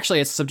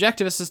actually, it's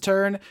Subjectivist's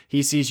turn.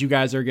 He sees you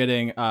guys are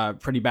getting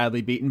pretty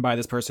badly beaten by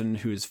this person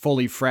who's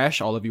fully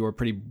fresh. All of you are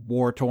pretty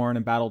war torn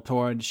and battle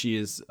torn. She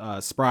is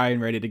spry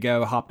and ready to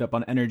go, hopped up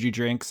on energy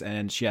drinks,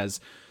 and she has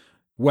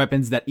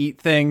weapons that eat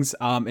things.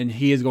 And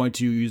he is going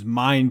to use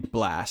Mind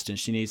Blast, and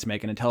she needs to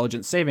make an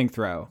intelligence saving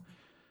throw.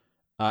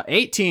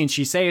 18,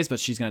 she saves, but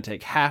she's going to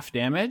take half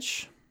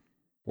damage.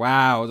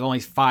 Wow, it's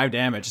only 5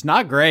 damage.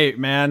 Not great,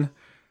 man.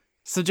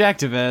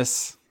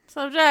 Subjectivist.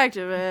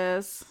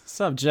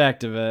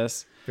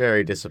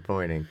 Very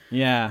disappointing.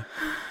 Yeah.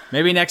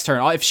 Maybe next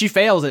turn. If she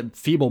fails, it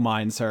feeble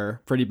minds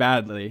her pretty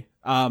badly.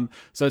 So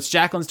it's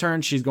Jacqueline's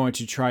turn. She's going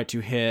to try to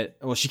hit.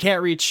 Well, she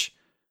can't reach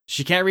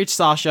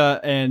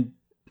Sasha, and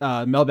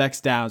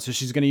Melbeck's down, so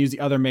she's going to use the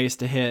other mace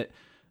to hit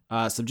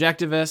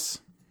Subjectivist.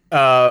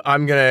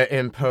 I'm gonna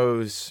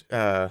impose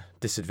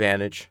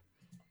disadvantage.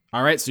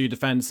 All right, so you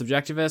defend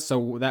Subjectivist.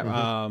 So that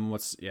let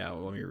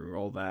me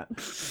roll that.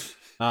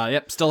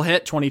 Yep, still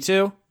hit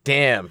 22.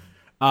 Damn.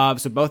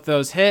 So both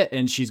those hit,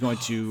 and she's going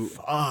to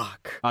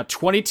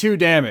 22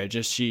 damage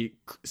as she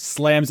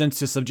slams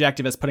into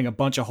Subjectivist, putting a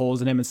bunch of holes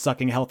in him and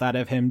sucking health out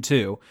of him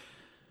too.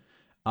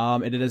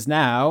 And it is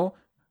now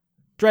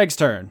Dreg's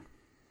turn.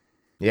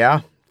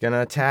 Yeah,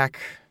 gonna attack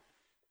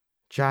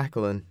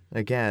Jacqueline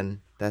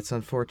again. That's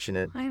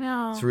unfortunate. I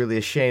know. It's really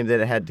a shame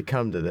that it had to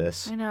come to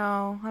this. I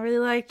know. I really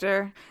liked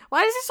her.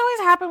 Why does this always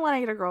happen when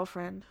I get a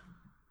girlfriend?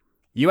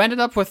 You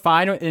ended up with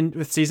fine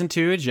with season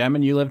 2, Gem,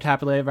 and you lived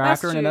happily ever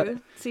That's after.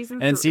 true.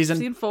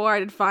 Season 4, I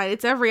did fine.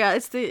 It's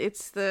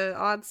the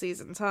odd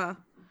seasons, huh?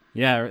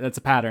 Yeah, that's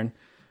a pattern.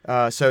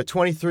 So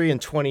 23 and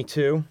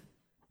 22.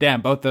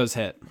 Damn, both those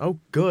hit. Oh,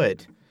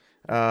 good.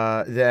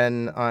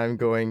 Then I'm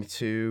going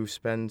to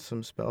spend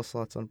some spell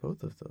slots on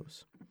both of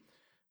those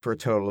for a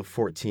total of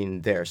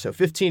 14 there. So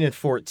 15 and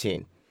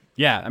 14.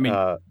 Yeah, I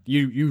mean,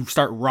 you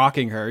start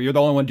rocking her. You're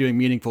the only one doing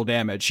meaningful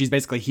damage. She's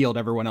basically healed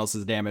everyone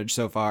else's damage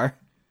so far.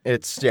 20,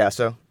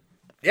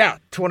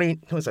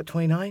 what was that,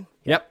 29?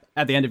 Yep,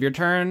 at the end of your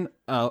turn,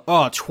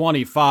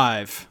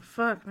 25.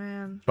 Fuck,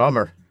 man.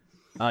 Bummer.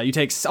 You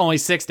take only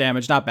 6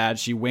 damage, not bad.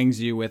 She wings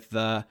you with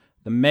the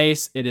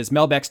mace. It is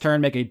Melbeck's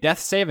turn. Make a death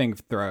saving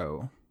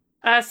throw.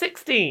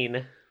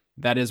 16.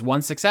 That is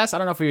 1 success. I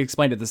don't know if we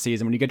explained it this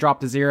season. When you get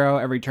dropped to 0,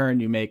 every turn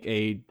you make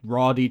a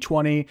raw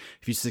d20.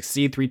 If you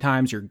succeed 3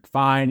 times, you're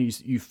fine.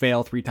 You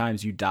fail 3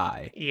 times, you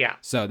die. Yeah.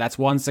 So that's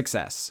 1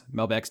 success.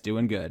 Melbeck's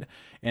doing good.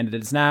 And it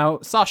is now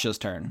Sasha's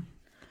turn.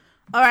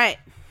 All right.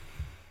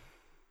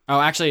 Oh,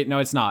 actually, no,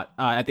 it's not.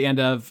 At the end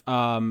of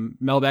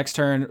Melbeck's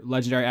turn,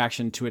 legendary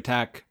action to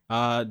attack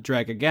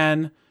Dreg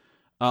again.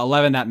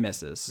 11, that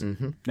misses.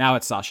 Mm-hmm. Now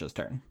it's Sasha's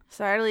turn.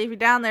 Sorry to leave you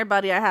down there,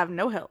 buddy. I have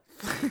no help.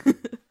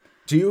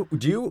 Do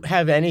you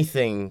have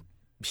anything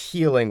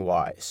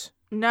healing-wise?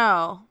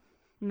 No.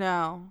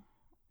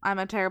 I'm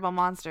a terrible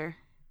monster.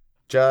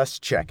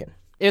 Just checking.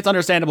 It's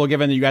understandable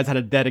given that you guys had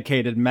a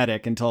dedicated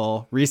medic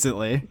until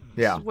recently.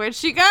 Yeah. Where'd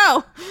she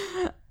go?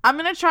 I'm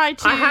going to try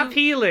to... I have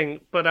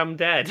healing, but I'm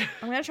dead.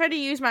 I'm going to try to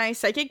use my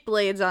psychic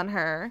blades on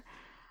her.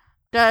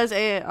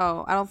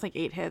 I don't think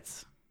 8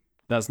 hits.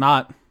 Does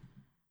not.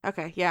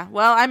 Okay, yeah.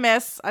 Well, I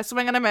miss. I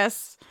swing and I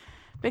miss.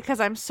 Because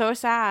I'm so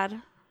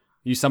sad.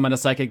 You summon a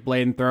psychic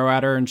blade and throw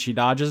at her, and she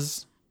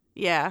dodges.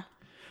 Yeah.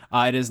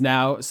 It is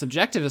now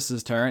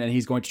Subjectivist's turn, and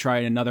he's going to try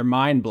another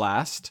Mind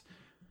Blast.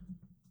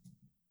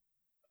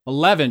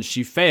 11,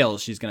 she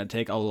fails. She's going to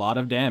take a lot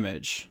of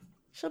damage.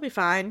 She'll be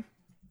fine.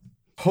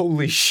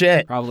 Holy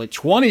shit. Probably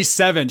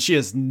 27. She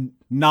is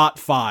not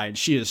fine.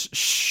 She is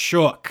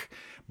shook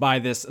by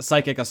this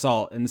psychic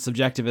assault, and the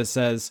Subjectivist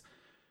says,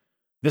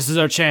 "This is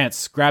our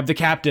chance. Grab the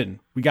captain.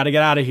 We got to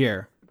get out of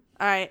here."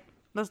 All right.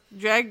 Let's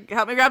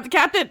help me grab the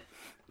captain.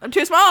 I'm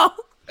too small.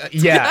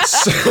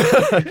 Yes.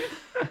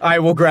 I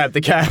will grab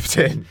the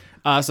captain.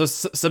 So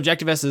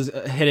Subjectivist is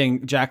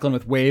hitting Jacqueline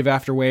with wave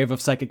after wave of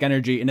psychic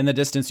energy, and in the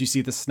distance you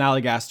see the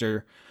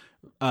Snallygaster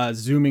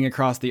zooming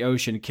across the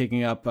ocean,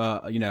 kicking up,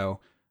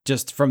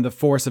 just from the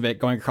force of it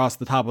going across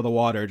the top of the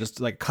water, just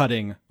like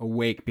cutting a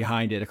wake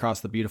behind it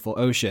across the beautiful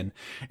ocean.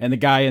 And the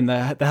guy in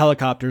the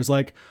helicopter is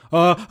like,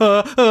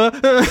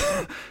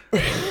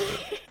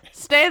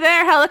 Stay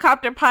there,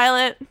 helicopter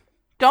pilot.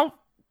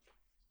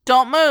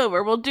 Don't move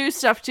or we'll do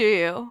stuff to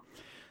you.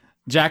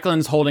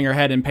 Jacqueline's holding her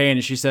head in pain,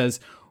 and she says,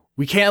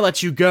 We can't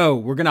let you go.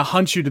 We're gonna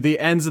hunt you to the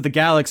ends of the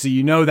galaxy.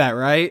 You know that,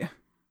 right?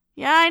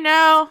 Yeah, I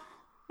know.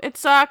 It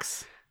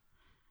sucks.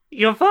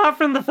 You're far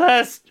from the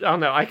first. Oh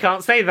no, I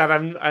can't say that.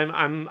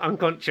 I'm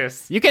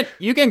unconscious. You can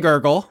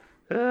gurgle.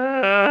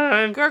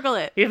 Gurgle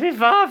it. You'd be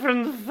far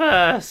from the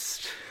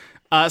first.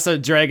 So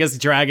Dreg is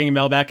dragging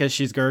Melbeck as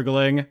she's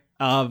gurgling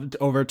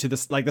over to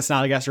this, like the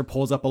Snallygaster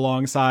pulls up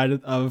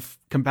alongside of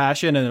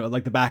Compassion, and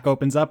like the back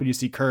opens up and you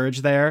see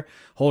Courage there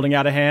holding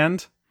out a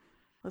hand.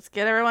 Let's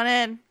get everyone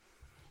in.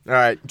 All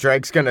right,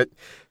 Dreg's gonna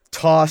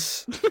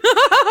toss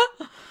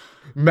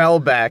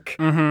Melbeck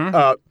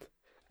up,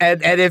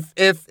 and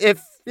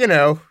if you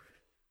know,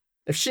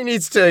 if she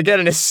needs to get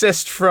an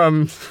assist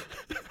from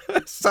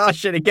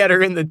Sasha to get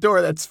her in the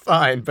door, that's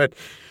fine, but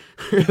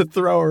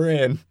throw her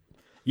in.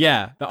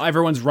 Yeah,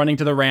 everyone's running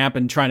to the ramp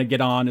and trying to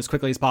get on as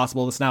quickly as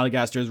possible. The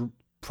Snallygaster is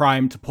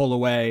primed to pull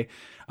away,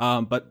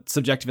 but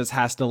Subjectivist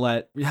has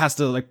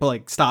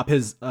to stop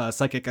his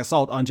psychic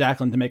assault on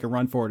Jacqueline to make a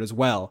run for it as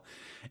well.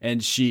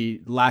 And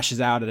she lashes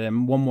out at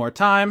him one more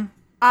time.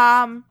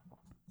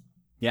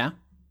 Yeah?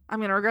 I'm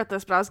gonna regret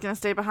this, but I was gonna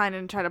stay behind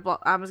and try to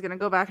block. I was gonna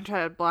go back and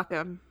try to block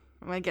him.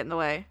 I'm gonna get in the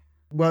way.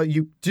 Well,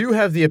 you do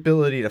have the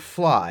ability to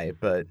fly,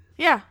 but...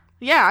 Yeah,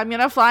 I'm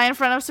gonna fly in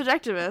front of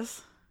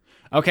Subjectivist.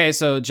 Okay,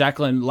 so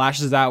Jacqueline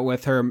lashes out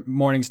with her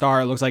Morning Star.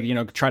 It looks like,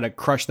 try to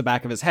crush the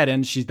back of his head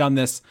in. She's done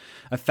this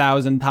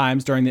 1,000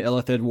 times during the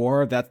Illithid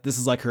War. This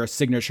is like her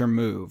signature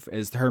move,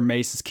 is her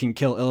mace can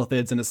kill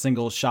Illithids in a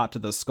single shot to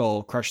the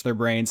skull, crush their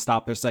brains,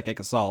 stop their psychic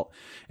assault.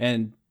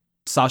 And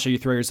Sasha, you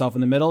throw yourself in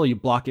the middle, you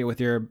block it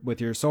with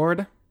your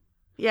sword.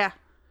 Yeah.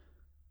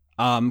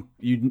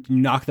 You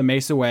knock the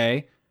mace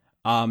away,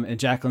 and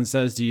Jacqueline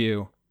says to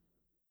you,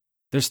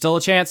 "There's still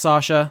a chance,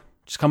 Sasha.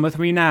 Just come with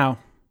me now.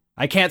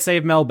 I can't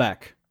save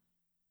Melbeck.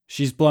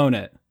 She's blown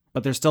it.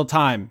 But there's still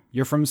time.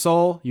 You're from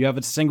Sol. You have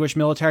a distinguished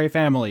military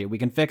family. We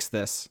can fix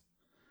this."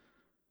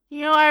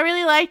 I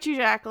really liked you,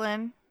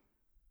 Jacqueline.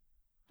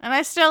 And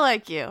I still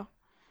like you.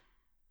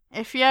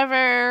 If you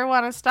ever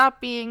want to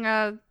stop being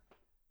a,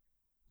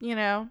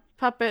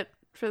 puppet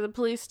for the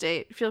police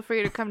state, feel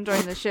free to come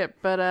join the ship.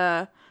 But,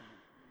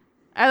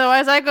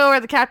 otherwise I go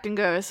where the captain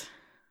goes.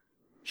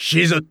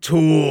 She's a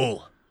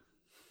tool.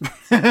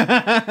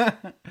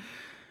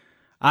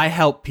 I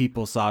help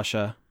people,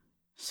 Sasha.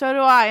 So do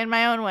I, in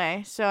my own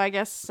way. So I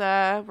guess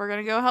we're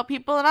going to go help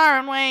people in our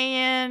own way,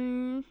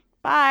 and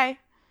bye.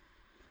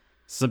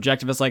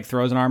 Subjectivist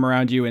throws an arm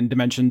around you and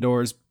dimension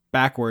doors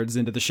backwards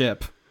into the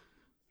ship.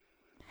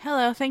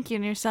 Hello, thank you,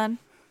 new son.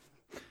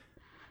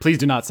 Please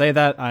do not say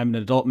that. I'm an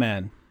adult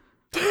man.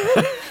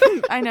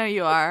 I know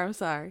you are. I'm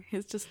sorry.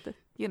 It's just,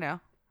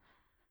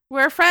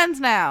 we're friends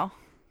now.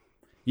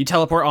 You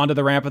teleport onto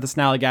the ramp of the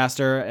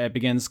Snallygaster. It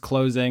begins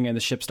closing, and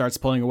the ship starts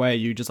pulling away.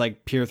 You just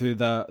peer through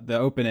the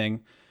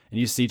opening, and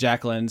you see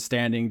Jacqueline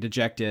standing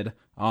dejected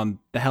on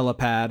the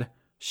helipad.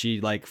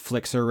 She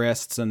flicks her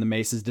wrists, and the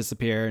maces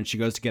disappear, and she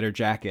goes to get her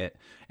jacket.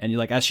 And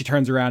you as she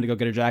turns around to go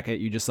get her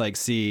jacket, you just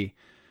see,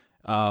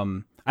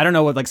 I don't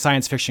know what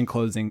science fiction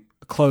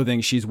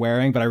clothing she's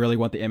wearing, but I really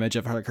want the image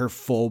of her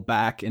full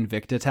back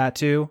Invicta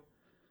tattoo.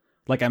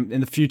 I'm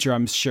in the future,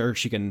 I'm sure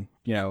she can,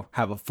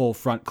 have a full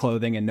front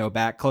clothing and no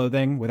back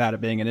clothing without it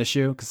being an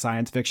issue, because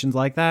science fiction's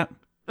like that.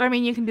 I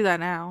mean, you can do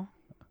that now.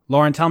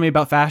 Lauren, tell me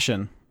about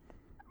fashion.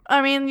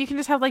 I mean, you can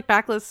just have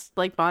backless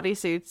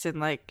bodysuits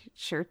and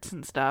shirts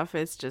and stuff.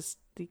 It's just,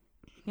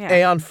 yeah.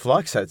 Aeon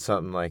Flux had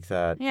something like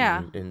that.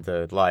 Yeah. In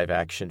the live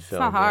action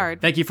film. It's not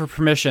hard. Thank you for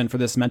permission for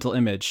this mental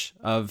image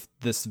of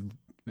this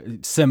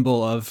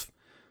symbol of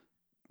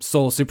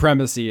Sol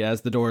supremacy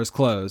as the doors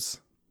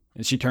close,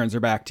 and she turns her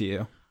back to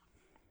you.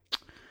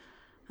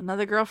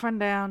 Another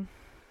girlfriend down.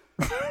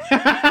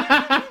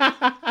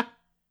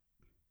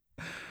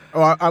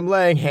 Oh, I'm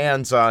laying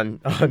hands on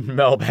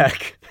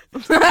Melbeck.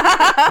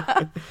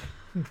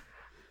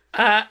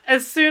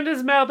 As soon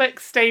as Melbeck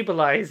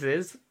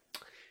stabilizes,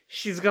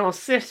 she's gonna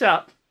sit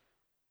up,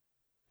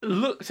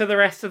 look to the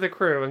rest of the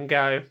crew, and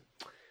go,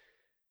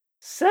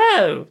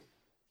 "So,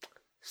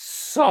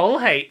 Sol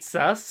hates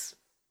us.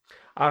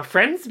 Our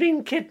friend's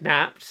been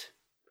kidnapped.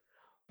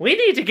 We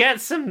need to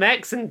get some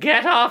mechs and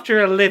get after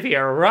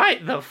Olivia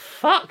right the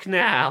fuck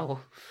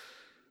now."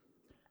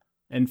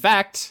 In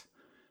fact,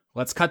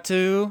 let's cut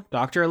to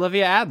Dr.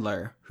 Olivia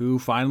Adler, who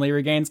finally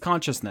regains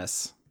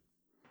consciousness.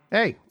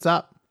 Hey, what's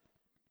up?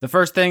 The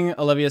first thing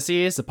Olivia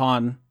sees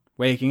upon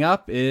waking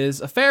up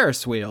is a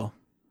Ferris wheel.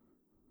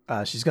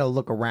 She's going to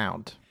look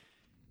around.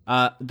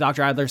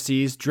 Dr. Adler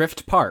sees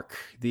Drift Park,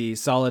 the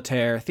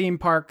solitaire theme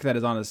park that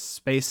is on a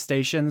space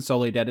station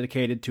solely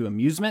dedicated to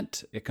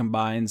amusement. It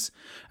combines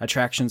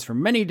attractions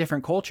from many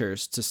different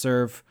cultures to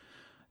serve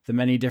the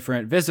many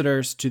different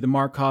visitors to the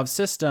Markov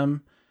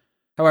system.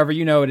 However,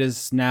 it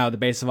is now the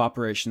base of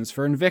operations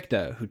for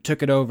Invicta, who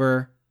took it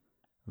over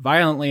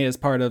violently as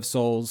part of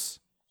Sol's,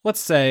 let's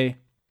say,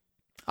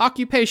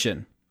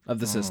 occupation of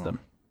the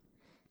system.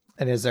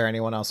 And is there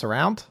anyone else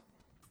around?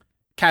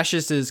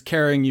 Cassius is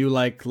carrying you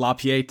like La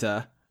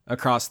Pieta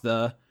across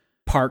the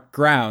park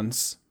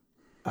grounds.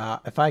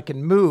 If I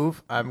can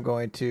move, I'm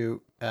going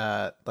to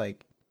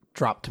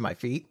drop to my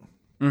feet.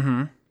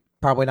 Mm-hmm.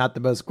 Probably not the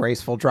most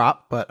graceful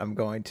drop, but I'm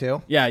going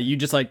to. Yeah, you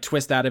just like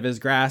twist out of his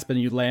grasp and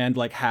you land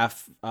like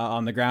half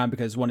on the ground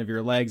because one of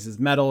your legs is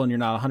metal and you're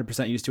not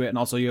 100% used to it. And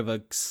also you have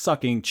a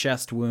sucking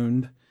chest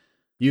wound.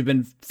 You've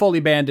been fully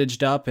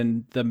bandaged up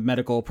and the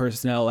medical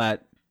personnel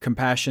at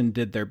Compassion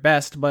did their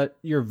best, but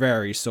you're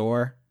very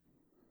sore.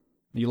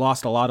 You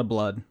lost a lot of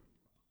blood.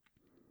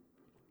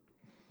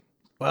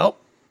 Well,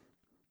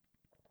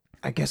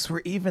 I guess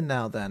we're even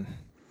now then.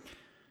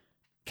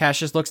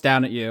 Cassius looks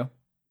down at you.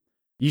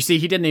 You see,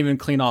 he didn't even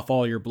clean off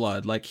all your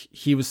blood. Like,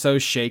 he was so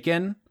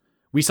shaken.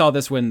 We saw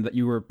this when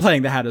you were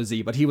playing the Hatto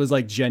Z, but he was,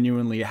 like,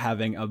 genuinely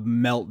having a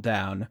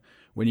meltdown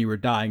when you were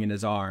dying in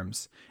his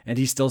arms. And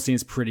he still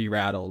seems pretty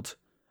rattled.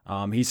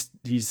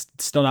 He's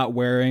still not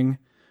wearing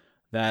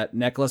that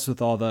necklace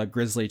with all the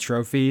grisly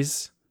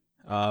trophies.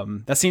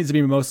 That seems to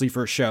be mostly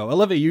for show.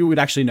 Olivia, you would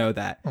actually know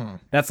that.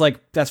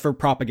 That's for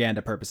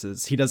propaganda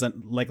purposes. He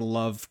doesn't, like,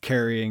 love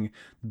carrying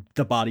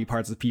the body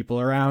parts of people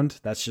around.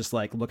 That's just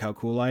like, look how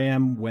cool I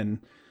am when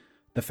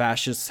the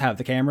fascists have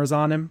the cameras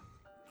on him.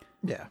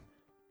 Yeah.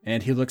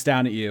 And he looks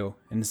down at you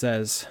and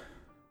says,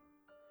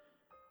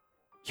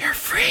 "You're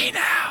free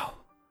now.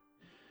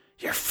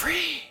 You're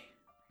free."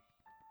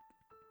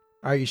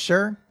 Are you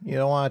sure? You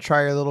don't want to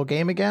try your little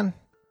game again?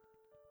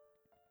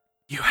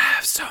 You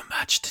have so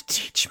much to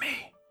teach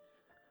me,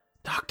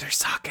 Dr.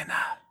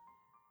 Sakana.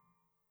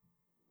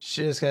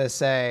 She's just going to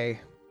say,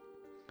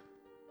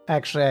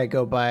 actually, I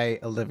go by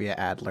Olivia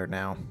Adler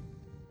now.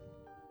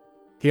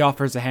 He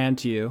offers a hand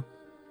to you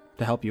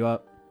to help you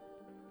up.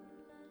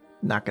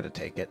 Not going to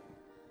take it.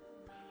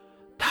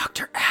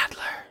 Dr.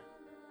 Adler,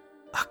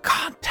 a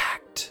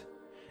contact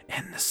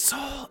in the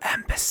Seoul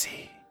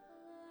Embassy,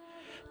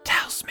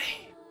 tells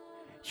me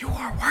you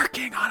are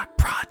working on a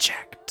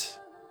project.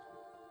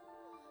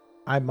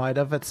 I might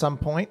have at some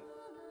point.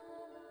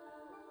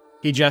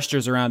 He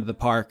gestures around to the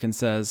park and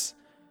says,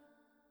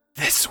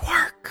 "This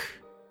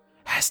work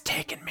has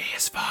taken me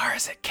as far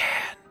as it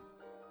can.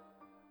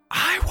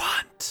 I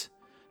want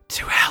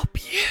to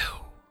help you."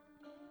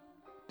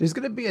 There's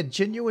going to be a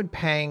genuine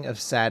pang of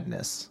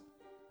sadness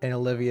in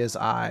Olivia's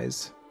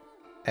eyes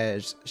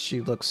as she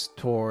looks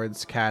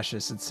towards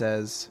Cassius and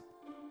says,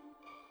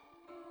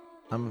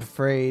 "I'm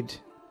afraid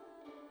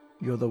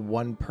you're the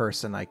one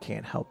person I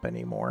can't help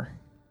anymore."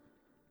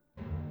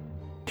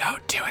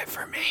 Don't do it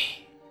for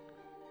me.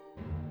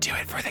 Do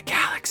it for the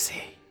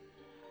galaxy.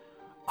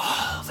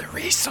 All the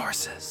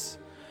resources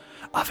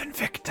of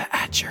Invicta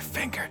at your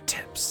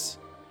fingertips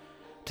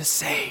to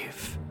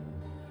save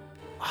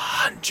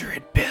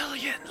 100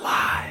 billion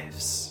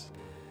lives.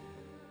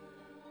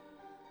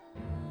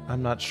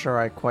 I'm not sure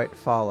I quite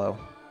follow.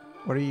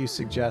 What are you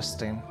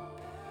suggesting?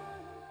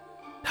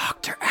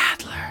 Dr.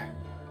 Adler,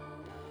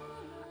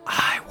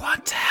 I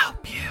want to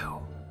help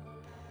you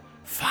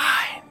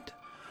find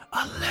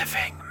a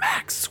living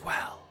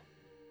Maxwell.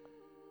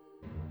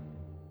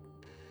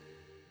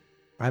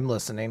 I'm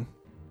listening.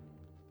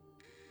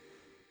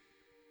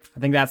 I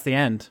think that's the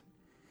end.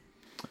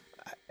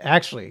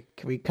 Actually,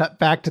 can we cut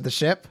back to the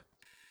ship?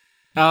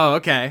 Oh,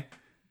 okay.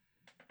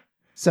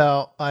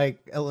 So,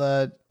 like,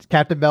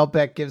 Captain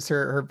Melbeck gives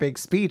her big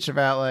speech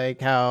about, like,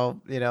 how,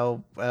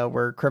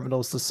 we're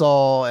criminals to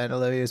Seoul and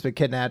Olivia's been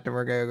kidnapped and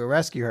we're going to go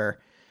rescue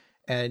her.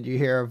 And you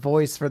hear a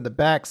voice from the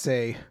back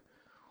say,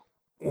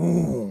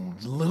 "Oh,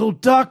 the little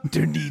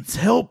doctor needs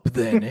help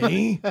then,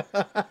 eh?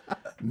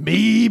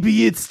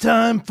 Maybe it's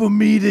time for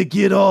me to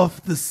get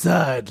off the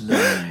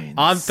sidelines."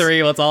 On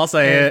three, let's all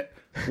say it.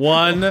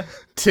 1,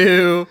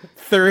 2,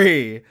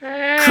 3.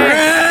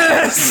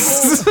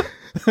 Chris!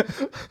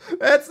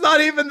 That's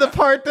not even the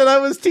part that I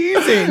was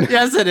teasing.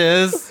 Yes, it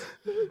is.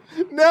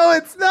 No,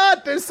 it's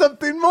not. There's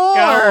something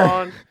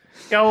more.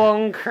 Go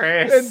on,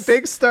 Chris. And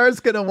Big Star's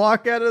gonna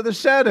walk out of the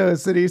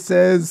shadows and he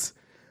says,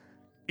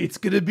 "It's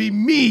gonna be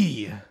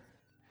me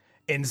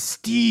and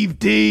Steve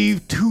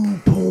Dave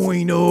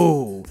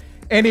 2.0.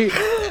 And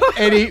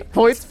he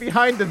points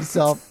behind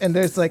himself and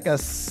there's like a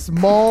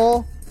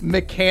small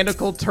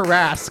mechanical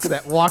Tarrasque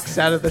that walks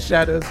out of the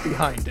shadows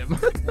behind him.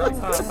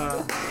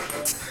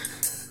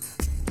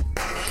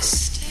 I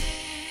stare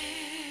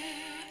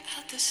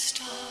at the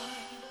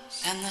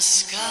stars and the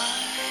sky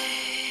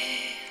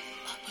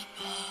up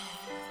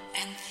above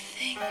and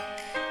think,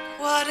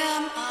 what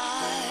am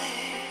I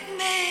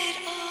made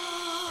of?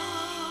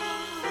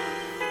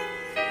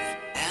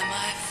 Am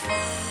I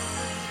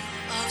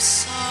full of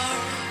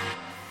sorrow?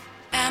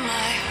 Am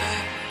I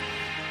hurt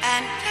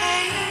and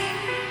pain?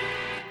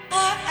 Or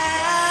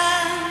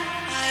am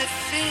I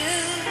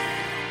filled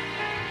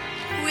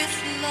with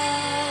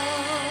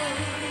love?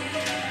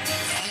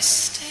 I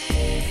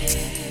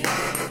stare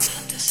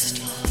at the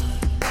stars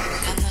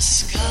and the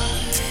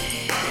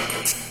sky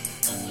up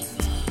above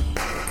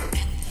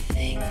and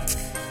think,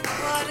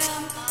 what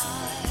am I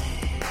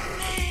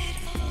made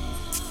of?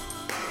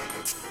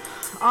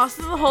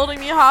 Austin's holding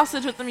me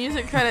hostage with the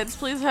music credits.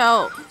 Please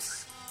help.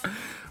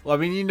 Well, I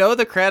mean, you know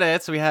the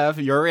credits. We have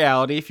Your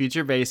Reality,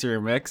 Future Bass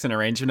Remix, an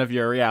arrangement of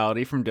Your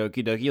Reality from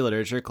Doki Doki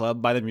Literature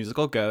Club by the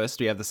Musical Ghost.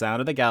 We have The Sound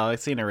of the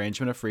Galaxy, an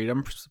arrangement of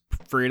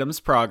Freedom's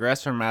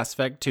Progress from Mass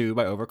Effect 2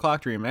 by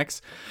Overclocked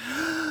Remix.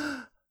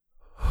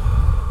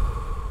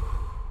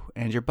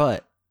 And your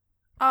butt.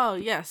 Oh,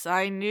 yes,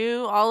 I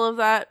knew all of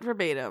that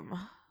verbatim.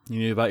 You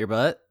knew about your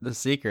butt? The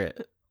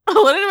secret.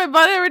 What did my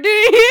butt ever do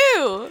to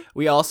you?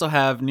 We also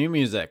have new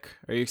music.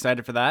 Are you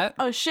excited for that?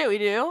 Oh, shit, we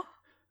do?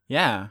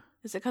 Yeah.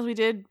 Is it because we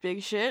did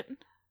big shit?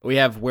 We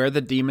have Where the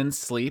Demon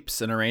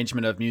Sleeps, an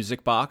arrangement of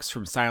Music Box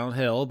from Silent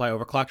Hill by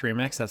Overclocked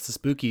Remix. That's the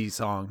spooky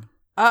song.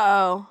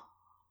 Uh-oh.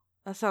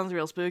 That sounds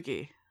real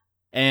spooky.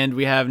 And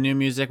we have new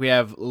music. We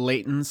have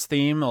Layton's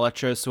theme,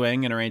 Electro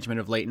Swing, an arrangement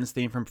of Layton's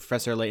theme from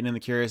Professor Layton in the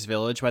Curious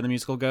Village by the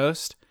Musical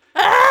Ghost.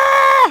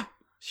 Ah!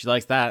 She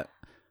likes that.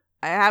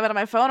 I have it on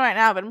my phone right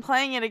now, but I'm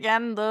playing it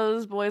again.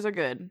 Those boys are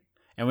good.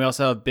 And we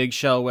also have Big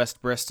Shell West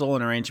Bristol,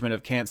 an arrangement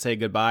of Can't Say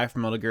Goodbye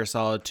from Metal Gear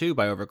Solid 2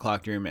 by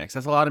Overclocked Remix.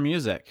 That's a lot of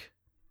music.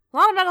 A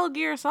lot of Metal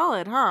Gear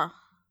Solid, huh?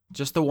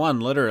 Just the one,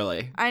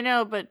 literally. I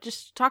know, but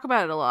just talk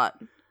about it a lot.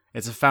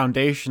 It's a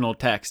foundational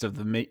text of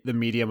the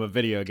medium of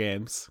video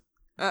games.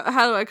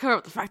 How do I cover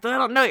up the fact that I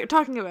don't know what you're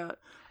talking about?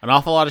 An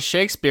awful lot of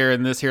Shakespeare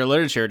in this here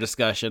literature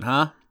discussion,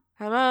 huh?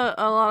 How about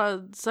a lot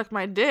of suck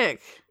my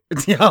dick?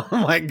 Oh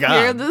my god.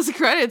 Here in this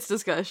credits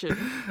discussion.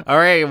 All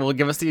right, well,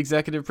 give us the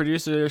executive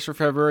producers for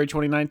February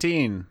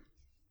 2019.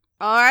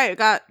 All right, we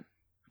got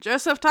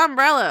Joseph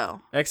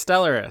Tombrello,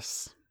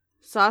 Extellaris.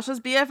 Sasha's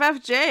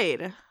BFF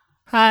Jade.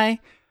 Hi.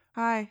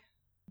 Hi.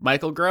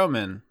 Michael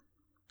Groman.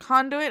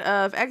 Conduit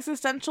of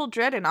Existential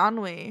Dread and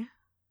Ennui.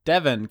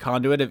 Devin,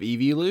 conduit of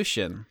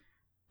evolution.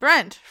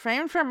 Brent,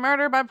 framed for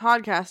murder by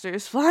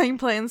podcasters, flying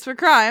planes for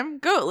crime,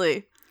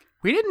 Goatly.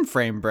 We didn't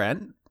frame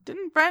Brent.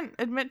 Didn't Brent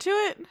admit to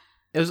it?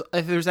 It was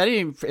if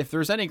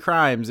there's any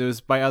crimes, it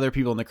was by other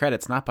people in the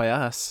credits, not by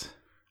us.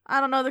 I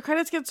don't know, the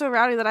credits get so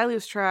rowdy that I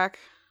lose track.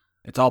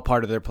 It's all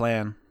part of their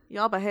plan.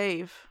 Y'all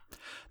behave.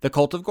 The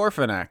Cult of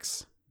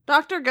Gorfanax.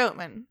 Dr.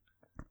 Goatman.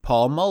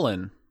 Paul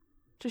Mullen.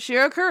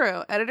 Toshiro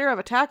Kuro, editor of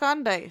Attack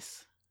on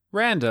Dice.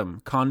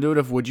 Random, conduit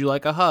of Would You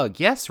Like a Hug?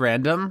 Yes,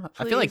 Random.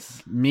 I feel like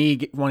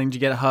Please. wanting to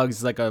get hugs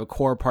is like a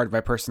core part of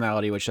my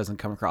personality, which doesn't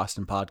come across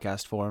in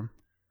podcast form.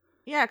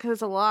 Yeah, because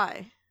it's a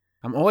lie.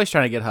 I'm always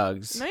trying to get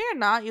hugs. No, you're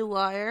not, you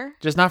liar.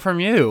 Just not from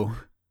you.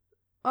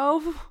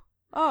 Oh,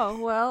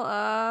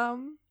 well,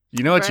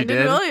 You know what Brendan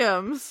you did?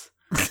 Williams.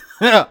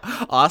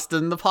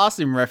 Austin the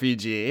Possum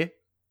Refugee.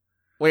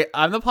 Wait,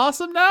 I'm the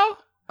possum now?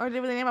 Or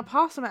did they name a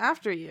possum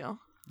after you?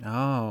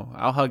 Oh,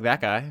 I'll hug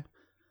that guy.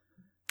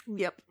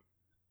 Yep.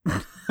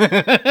 Andrew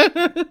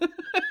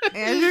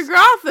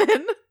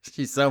Grothin.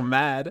 She's so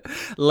mad.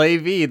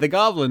 Levi, the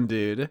Goblin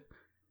Dude.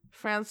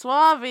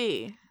 Francois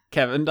V.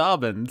 Kevin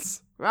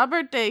Dobbins.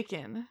 Robert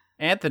Dakin.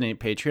 Anthony,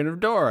 patron of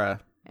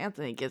Dora.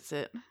 Anthony gets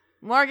it.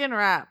 Morgan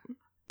Rapp.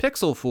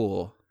 Pixel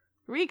Fool.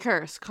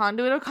 Recurse,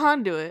 conduit of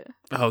conduit.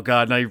 Oh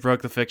god, now you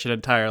broke the fiction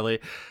entirely.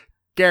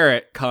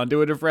 Garrett,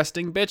 conduit of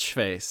resting bitch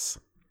face.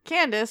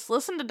 Candace,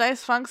 listen to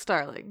Dice Funk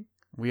Starling.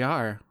 We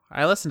are.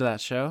 I listened to that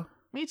show.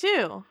 Me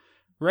too.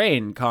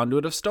 Rain,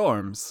 conduit of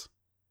storms.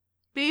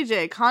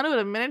 BJ, conduit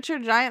of miniature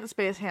giant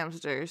space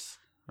hamsters.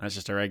 That's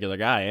just a regular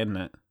guy, isn't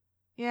it?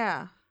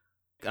 Yeah,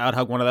 I would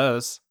hug one of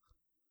those.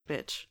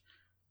 bitch.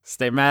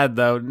 Stay mad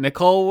though.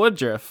 Nicole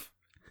Woodruff.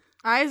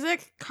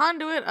 Isaac,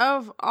 conduit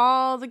of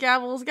all the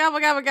gavels. Gavel,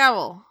 gavel,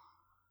 gavel.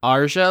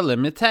 Arja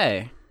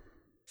Limite.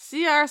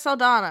 C.R.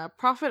 Saldana,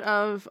 prophet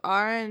of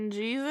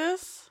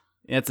RNGesus.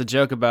 It's a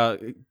joke about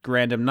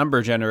random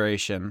number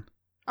generation.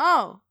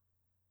 Oh,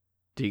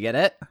 Do you get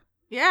it?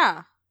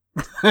 yeah,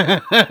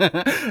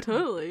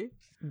 totally.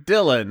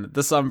 Dylan,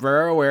 the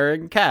sombrero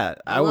wearing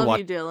cat. I love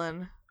you,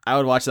 Dylan. I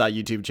would watch that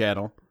YouTube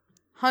channel.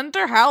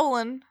 Hunter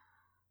Howland.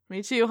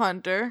 Me too,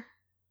 Hunter.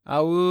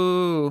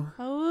 Awoo.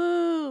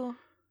 Oh,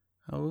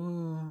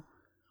 Awoo.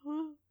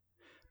 woo.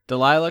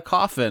 Delilah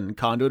Coffin,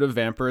 conduit of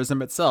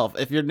vampirism itself.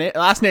 If your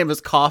last name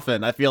is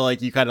Coffin, I feel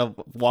like you kind of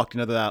walked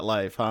into that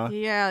life, huh?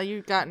 Yeah,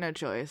 you got no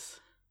choice.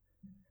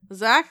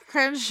 Zach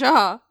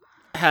Crenshaw.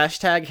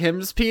 Hashtag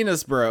him's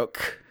penis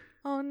broke.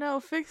 Oh no,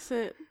 fix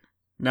it.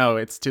 No,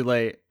 it's too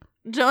late.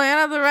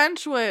 Joanna the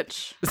Wrench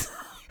Witch.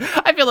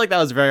 I feel like that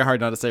was very hard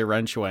not to say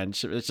wrench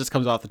wench. It just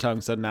comes off the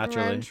tongue so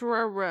naturally.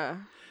 Wrench.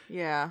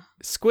 Yeah.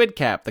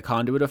 Squidcap, the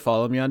conduit of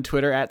follow me on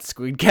Twitter at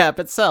Squidcap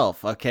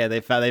itself. Okay,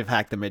 they've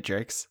hacked the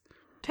matrix.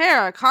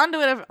 Tara,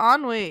 conduit of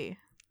ennui.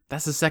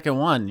 That's the second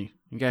one.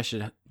 You guys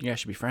should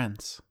be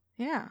friends.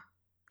 Yeah.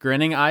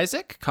 Grinning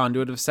Isaac,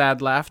 conduit of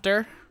sad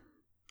laughter.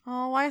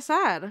 Oh, why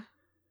sad?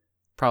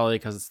 Probably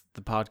because it's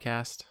the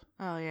podcast.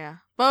 Oh yeah.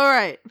 But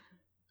alright.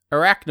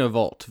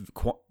 Arachnovolt,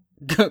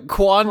 Quanduit.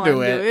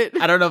 Quanduit.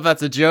 I don't know if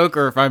that's a joke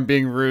or if I'm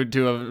being rude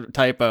to a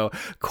typo.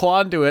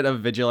 Quanduit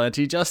of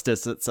vigilante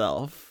justice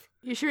itself.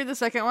 You should read the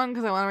second one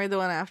because I want to read the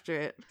one after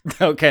it.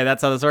 Okay,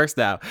 that's how this works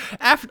now.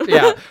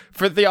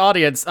 For the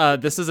audience,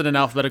 this isn't in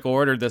alphabetical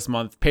order this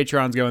month.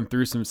 Patreon's going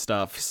through some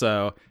stuff,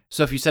 so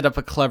if you set up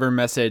a clever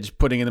message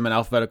putting them in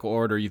alphabetical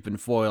order, you've been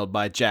foiled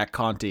by Jack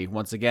Conti.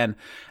 Once again,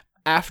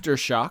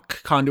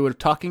 Aftershock, conduit of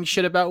talking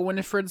shit about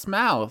Winifred's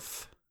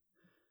mouth.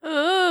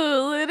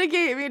 Ooh,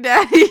 litigate me,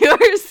 Daddy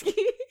Yorsky.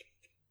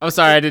 Oh,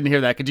 sorry, I didn't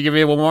hear that. Could you give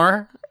me one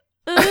more?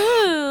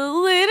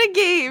 Ooh,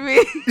 litigate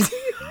me.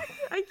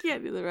 I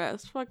can't do the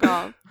rest. Fuck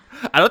off.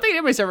 I don't think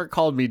anybody's ever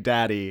called me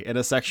daddy in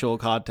a sexual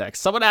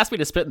context. Someone asked me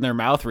to spit in their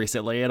mouth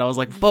recently, and I was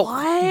like, but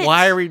What?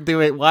 why are we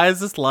doing, why is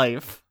this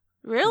life?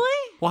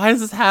 Really? Why is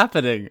this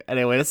happening?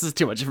 Anyway, this is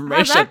too much How'd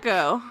information. that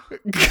go?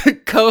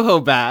 Coho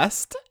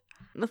Bast.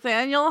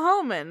 Nathaniel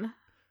Homan.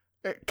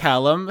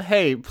 Callum,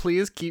 hey,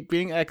 please keep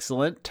being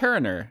excellent.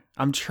 Turner.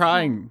 I'm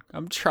trying,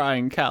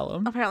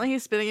 Callum. Apparently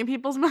he's spitting in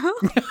people's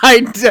mouths.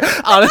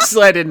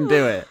 Honestly, I didn't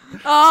do it.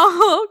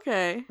 Oh,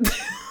 okay.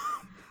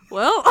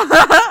 Well,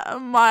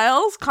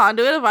 Miles,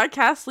 conduit of I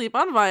Cast Sleep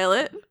on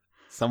Violet.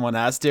 Someone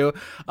has to.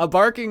 A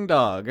barking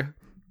dog.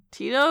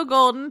 Tito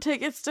Golden,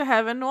 Tickets to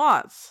Heaven,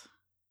 Watts.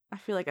 I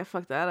feel like I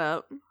fucked that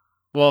up.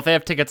 Well, if they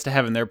have tickets to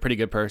heaven, they're a pretty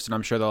good person.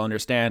 I'm sure they'll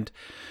understand.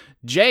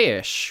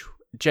 Jayish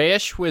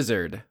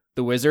Wizard.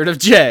 The Wizard of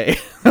J.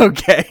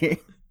 Okay.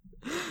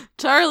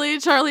 Charlie,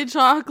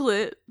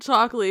 Chocolate.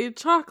 Oh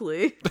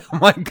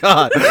my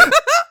god.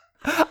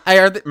 I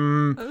heard the,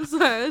 I'm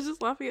sorry, I was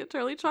just laughing at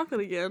Charlie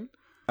Chocolate again.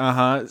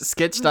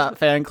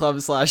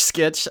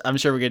 Skitch.fanclub/skitch. I'm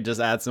sure we could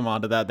just add some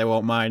onto that. They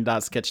won't mind.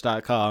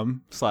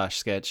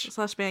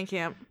 .skitch.com/skitch.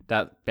 /Bandcamp.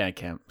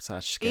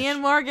 .bandcamp/skitch.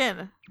 Ian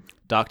Morgan.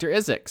 Dr.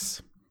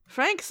 Isix.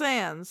 Frank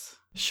Sands.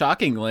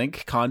 Shocking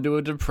Link.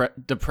 Conduit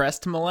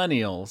depressed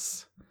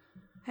millennials.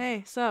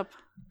 Hey, sup?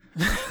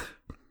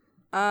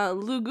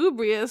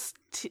 Lugubrious.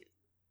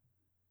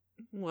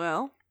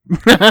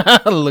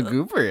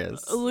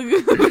 Lugubrious.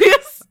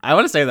 Lugubrious. I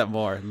want to say that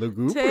more.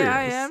 Lugubrious.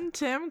 T-I-M,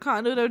 Tim,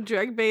 conduit of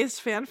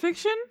dreg-based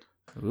fanfiction?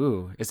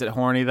 Ooh, is it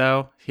horny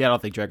though? Yeah, I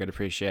don't think Dreg would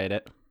appreciate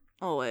it.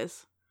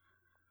 Always.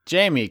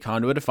 Jamie,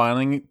 conduit of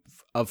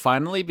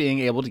finally being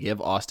able to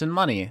give Austin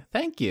money.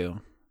 Thank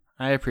you.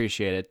 I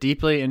appreciate it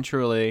deeply and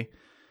truly,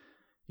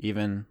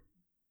 even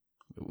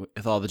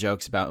with all the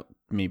jokes about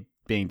me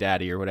being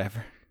daddy or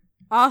whatever.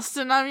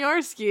 Austin, I'm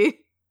Yorsky.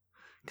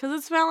 Because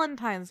it's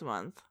Valentine's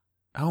month.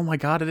 Oh my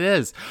god, it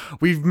is.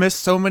 We've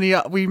missed so many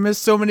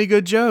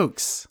good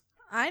jokes.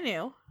 I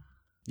knew.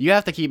 You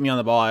have to keep me on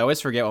the ball. I always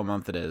forget what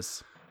month it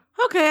is.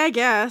 Okay, I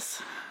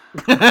guess.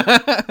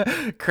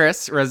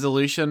 Chris,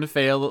 resolution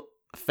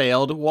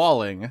failed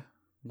walling.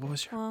 What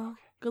was your... Well,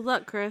 good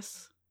luck,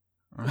 Chris.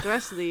 With the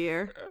rest of the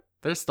year.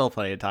 There's still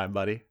plenty of time,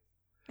 buddy.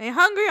 A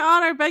hungry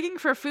otter begging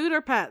for food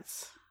or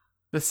pets.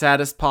 The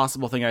saddest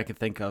possible thing I could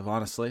think of,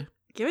 honestly.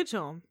 Give it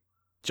to him.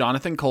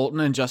 Jonathan Colton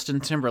and Justin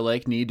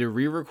Timberlake need to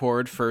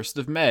re-record 1st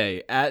of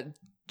May at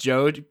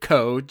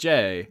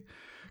JoCo-J.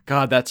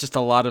 God, that's a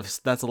lot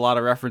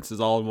of references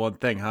all in one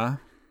thing, huh?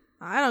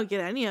 I don't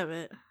get any of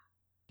it.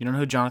 You don't know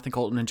who Jonathan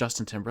Colton and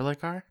Justin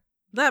Timberlake are?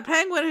 That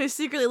penguin who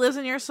secretly lives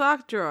in your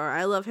sock drawer.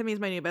 I love him. He's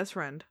my new best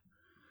friend.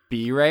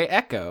 B-Ray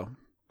Echo.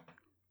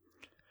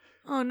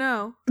 Oh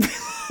no.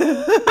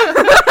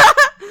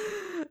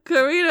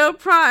 Carito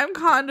Prime,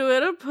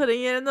 conduit of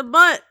putting it in the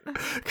butt.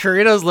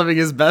 Carito's living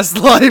his best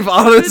life,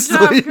 honestly.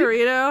 Good job,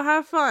 Carito.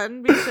 Have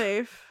fun. Be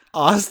safe.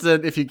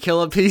 Austin, if you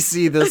kill a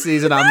PC this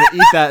season, I'm gonna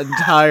eat that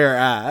entire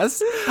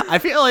ass. I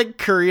feel like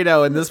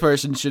Carito and this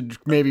person should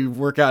maybe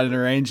work out an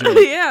arrangement.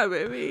 Yeah,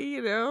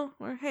 maybe,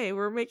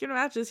 we're making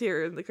matches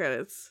here in the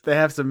credits. They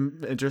have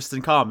some interest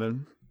in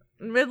common.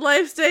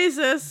 Midlife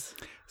stasis.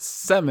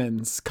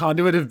 Simmons,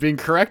 conduit of being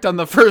correct on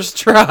the first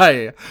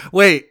try.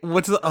 Wait,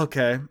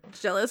 okay.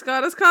 Jealous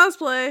Goddess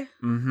cosplay.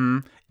 Mm-hmm.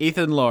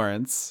 Ethan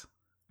Lawrence.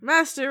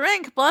 Master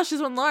Rink blushes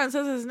when Lauren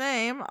says his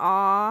name.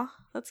 Aw,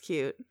 that's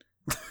cute.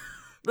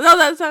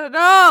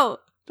 No!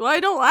 Why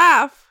don't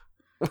laugh?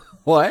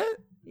 What?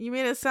 You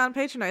made it sound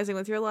patronizing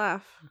with your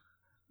laugh.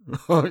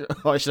 Okay,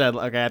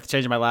 I have to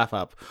change my laugh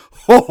up.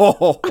 No,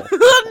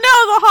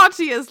 the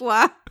haunchiest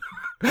laugh.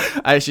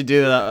 I should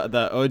do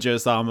the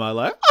Ojo-sama,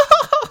 like...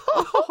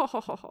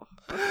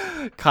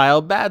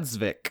 Kyle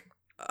Badsvik.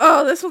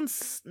 Oh, this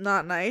one's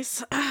not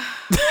nice.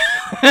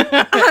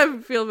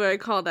 I feel very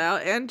called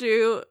out.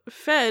 Andrew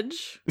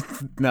Fedge.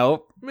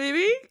 Nope.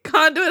 Maybe?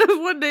 Conduit of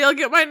one day I'll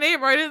get my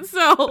name right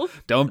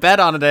itself. Don't bet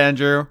on it,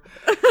 Andrew.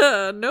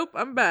 Nope,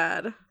 I'm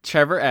bad.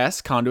 Trevor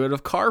S., conduit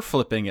of car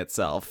flipping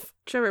itself.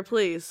 Trevor,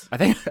 please. I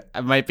think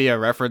it might be a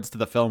reference to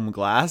the film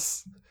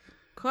Glass.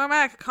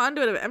 Cormac,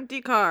 conduit of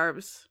empty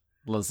carbs.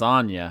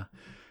 Lasagna.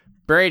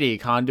 Brady,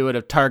 conduit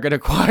of target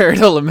acquired,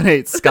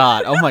 eliminate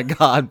Scott. Oh my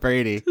god,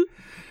 Brady.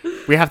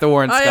 We have to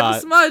warn Scott. I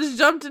am Smudge,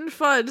 jumped and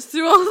fudged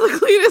through all the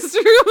cleanest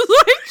rooms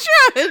like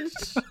trench.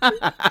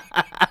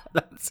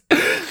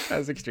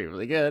 That's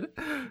extremely good.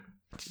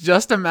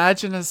 Just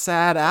imagine a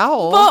sad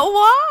owl. But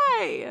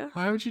why?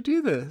 Why would you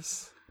do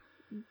this?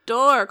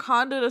 Door,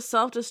 conduit of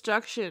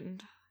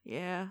self-destruction.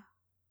 Yeah.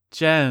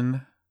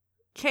 Jen.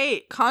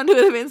 Kate,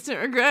 conduit of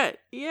instant regret.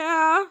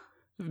 Yeah.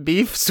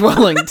 Beef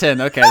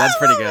Swellington. Okay, that's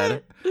pretty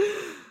good.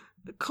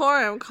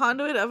 Coram,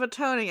 conduit of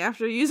atoning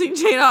after using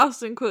Jane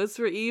Austen quotes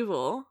for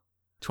evil.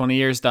 20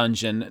 Years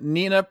Dungeon.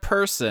 Nina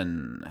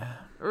Person.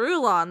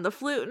 Rulon, the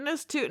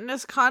flutinous,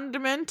 tootinous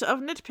condiment of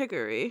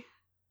nitpickery.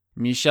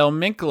 Michelle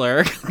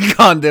Minkler,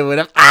 conduit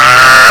of...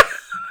 Ah!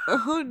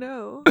 Oh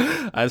no.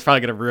 I was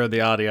probably going to ruin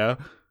the audio.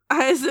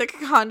 Isaac,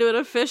 conduit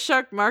of Fish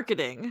Shark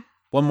Marketing.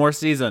 One more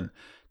season.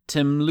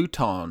 Tim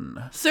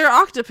Luton. Sir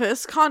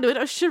Octopus, conduit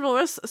of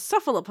Chivalrous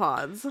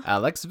Cephalopods.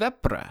 Alex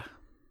Vepra.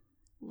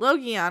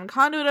 Logion,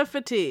 conduit of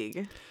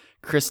Fatigue.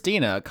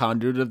 Christina,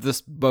 conduit of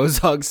this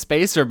Bozog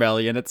Space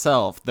Rebellion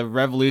itself. The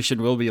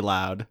revolution will be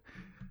loud.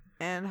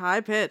 And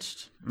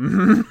high-pitched.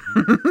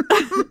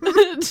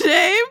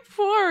 Jay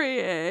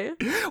Poirier.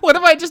 What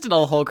if I just did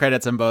all whole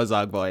credits in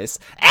Bozog voice?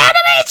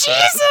 Anime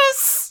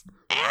Jesus!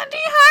 Andy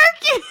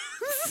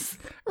Harkins.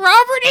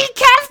 Robert E.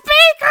 Keff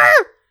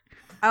Baker!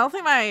 I don't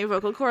think my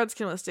vocal cords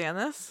can withstand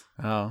this.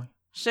 Oh.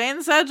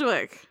 Shane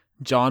Sedgwick.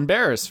 John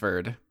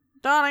Beresford.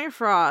 Donnie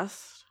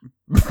Frost.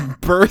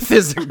 Birth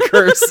is a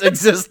curse,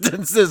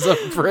 existence is a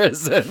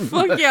prison.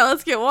 Fuck yeah,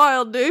 let's get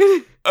wild,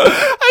 dude.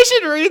 I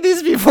should read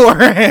these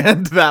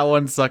beforehand. That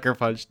one sucker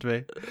punched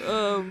me.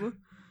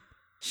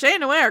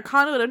 Shane Ware,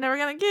 conduit of Never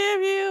Gonna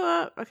Give You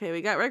Up. Okay,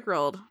 we got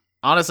Rickrolled.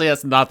 Honestly,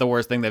 that's not the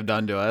worst thing they've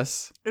done to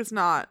us. It's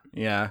not.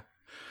 Yeah.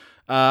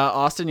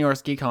 Austin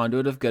Yorsky,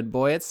 conduit of Good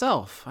Boy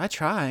itself. I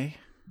try.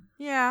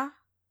 Yeah.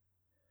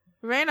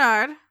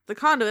 Reynard, the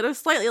conduit of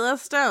Slightly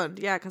Less Stoned.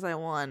 Yeah, because I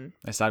won.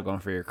 I stopped going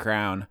for your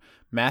crown.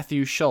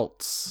 Matthew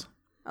Schultz.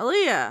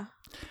 Aaliyah.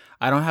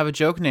 I don't have a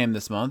joke name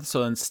this month,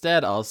 so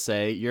instead I'll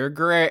say, you're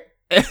great.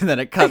 And then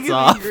it It cuts could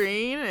off. be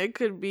green. It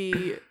could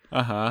be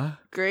Uh-huh.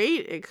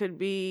 great. It could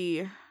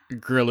be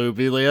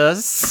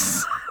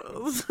Grillubilius.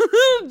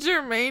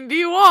 Jermaine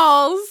D.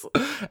 Walls.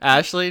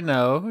 Ashley,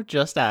 no.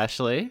 Just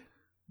Ashley.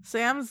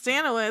 Sam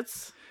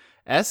Stanowitz.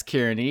 S.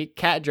 Kearney,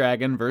 Cat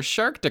Dragon vs.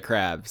 Shark to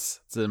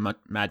Crabs. It's a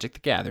Magic the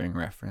Gathering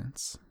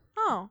reference.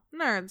 Oh,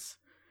 nerds.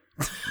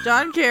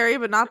 John Kerry,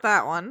 but not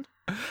that one.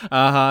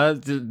 Uh-huh.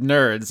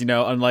 Nerds, you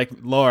know, unlike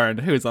Lauren,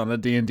 who's on the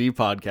D&D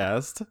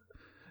podcast.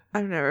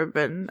 I've never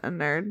been a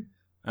nerd.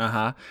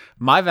 Uh-huh.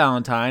 My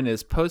Valentine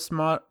is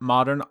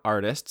postmodern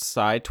artist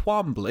Cy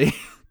Twombly.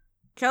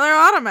 Keller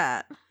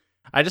Automat.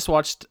 I just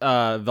watched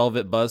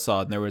Velvet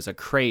Buzzsaw, and there was a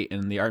crate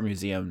in the art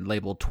museum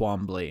labeled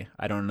Twombly.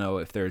 I don't know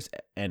if there's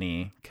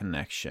any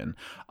connection.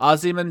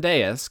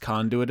 Ozymandias,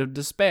 conduit of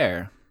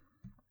despair.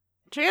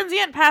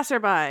 Transient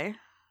Passerby.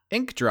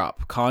 Ink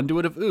Drop,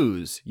 conduit of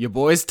ooze. Your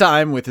boy's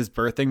time with his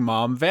birthing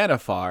mom,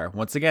 Vanifar.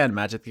 Once again,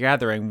 Magic the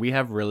Gathering, we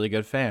have really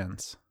good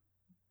fans.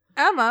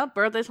 Emma,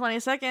 birthday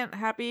 22nd,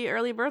 happy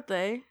early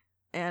birthday.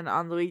 And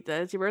on the week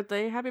that it's your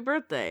birthday, happy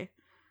birthday.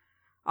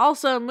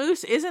 Also,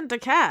 Moose isn't a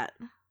cat.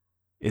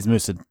 Is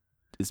Moose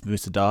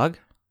a dog?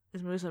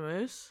 Is Moose a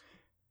moose?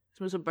 Is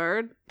Moose a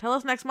bird? Tell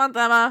us next month,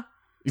 Emma.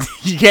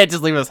 You can't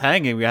just leave us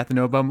hanging. We have to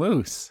know about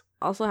Moose.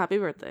 Also, happy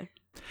birthday.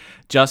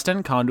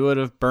 Justin, conduit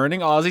of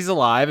burning Aussies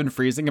alive and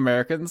freezing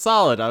Americans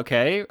solid.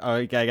 Okay.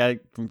 I got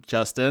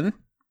Justin.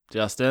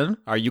 Justin,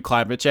 are you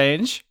climate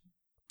change?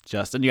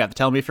 Justin, you have to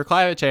tell me if you're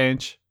climate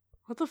change.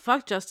 What the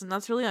fuck, Justin?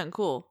 That's really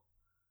uncool.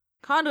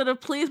 Conduit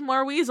of please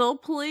more weasel,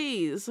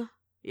 please.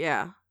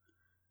 Yeah.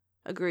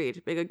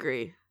 Agreed. Big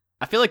agree.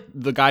 I feel like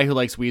the guy who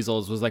likes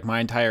weasels was like my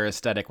entire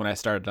aesthetic when I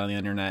started on the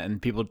internet,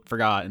 and people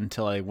forgot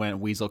until I went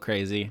weasel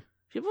crazy.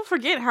 People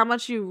forget how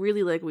much you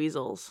really like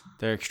weasels.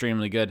 They're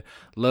extremely good.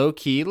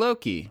 Low-key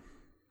Loki.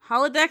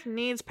 Holodeck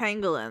needs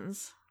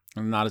pangolins.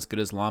 Not as good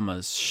as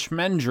llamas.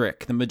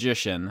 Schmendrick, the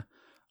magician.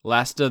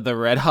 Last of the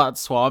Red Hot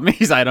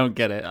Swamis? I don't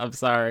get it. I'm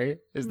sorry.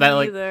 Is that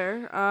like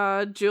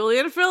Neither.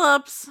 Julian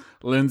Phillips.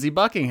 Lindsey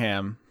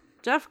Buckingham?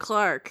 Jeff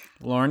Clark.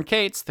 Lauren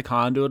Cates, the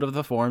conduit of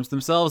the forums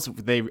themselves.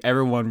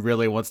 Everyone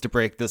really wants to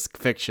break this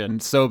fiction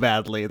so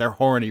badly. They're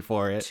horny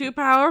for it. Too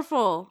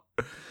powerful.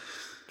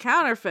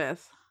 Counterfeit.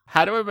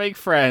 How do I make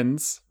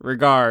friends?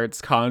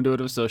 Regards,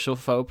 conduit of social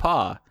faux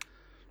pas.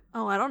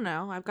 Oh, I don't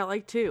know. I've got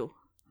like 2.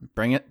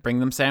 Bring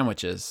them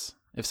sandwiches.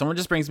 If someone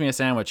just brings me a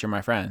sandwich, you're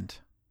my friend.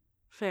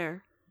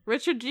 Fair.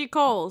 Richard G.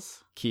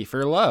 Coles.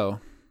 Kiefer Lowe.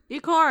 E.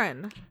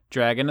 Corin.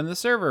 Dragon in the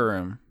server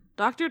room.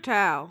 Dr.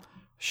 Tao.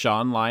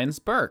 Sean Lyons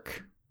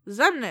Burke.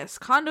 Zemnis,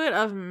 conduit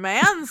of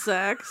man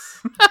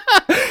sex.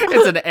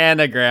 It's an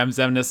anagram.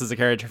 Zemnis is a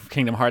character from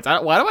Kingdom Hearts.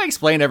 Why do I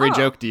explain every Oh.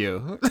 joke to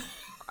you?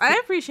 I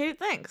appreciate it,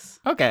 thanks.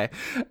 Okay.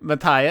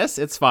 Matthias,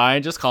 it's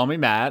fine. Just call me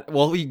Matt.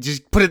 Well, you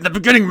just put it in the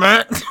beginning,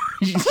 Matt.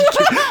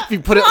 If you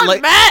put Come it on,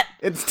 late, Matt!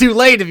 it's too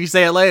late if you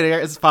say it later.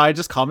 It's fine.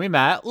 Just call me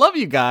Matt. Love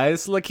you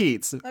guys.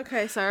 Lakeets.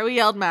 Okay, sorry, we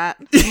yelled Matt.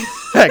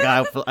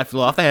 I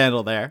flew off the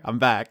handle there. I'm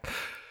back.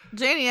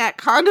 Janiac,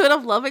 conduit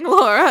of loving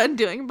Laura and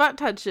doing butt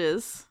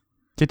touches.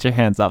 Get your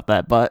hands off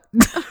that butt.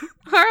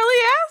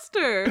 Harley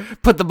Astor.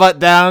 Put the butt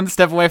down.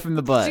 Step away from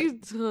the butt.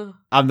 Jeez,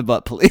 I'm the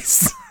butt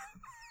police.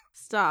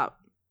 Stop.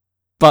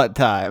 Butt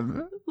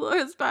time.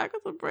 Laura's back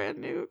with a brand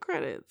new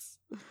credits.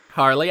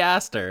 Harley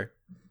Astor.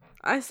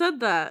 I said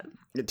that.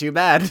 Too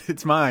bad.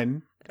 It's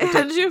mine.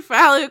 Andrew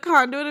Fallu,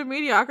 conduit of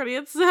mediocrity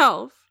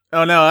itself.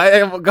 Oh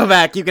no, go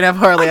back. You can have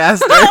Harley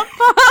Astor.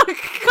 Fuck!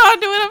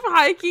 conduit of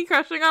high key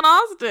crushing on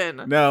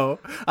Austin. No,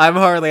 I'm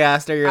Harley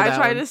Astor. You're I that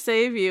tried one. to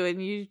save you,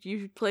 and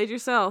you played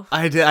yourself.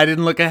 I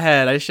didn't look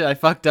ahead. I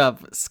fucked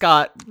up.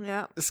 Scott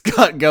Yeah.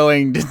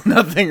 Going did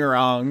nothing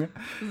wrong.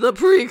 The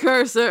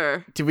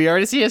precursor. Did we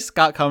already see a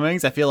Scott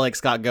Cummings? I feel like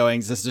Scott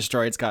Goings just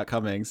destroyed Scott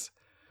Cummings.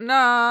 No,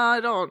 I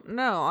don't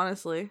know,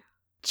 honestly.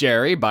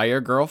 Jerry, buy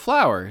your girl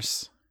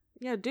flowers.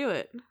 Yeah, do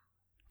it.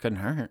 Couldn't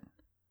hurt.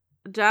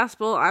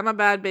 Jaspel, I'm a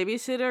bad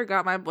babysitter,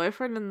 got my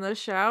boyfriend in the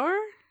shower?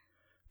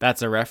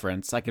 That's a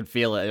reference. I can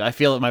feel it. I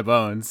feel it in my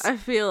bones. I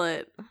feel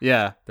it.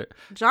 Yeah.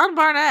 John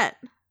Barnett.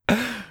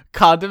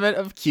 Condiment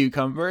of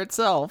cucumber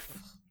itself.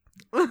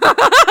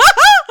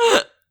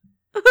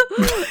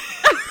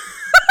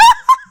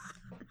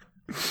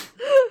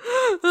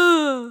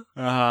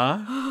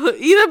 Uh-huh.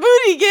 Eat a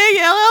booty gang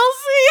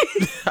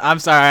LLC. I'm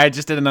sorry, I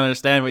just didn't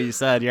understand what you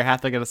said. You're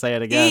half gonna say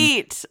it again.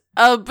 Eat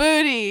a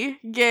booty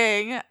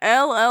gang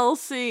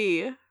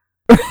LLC.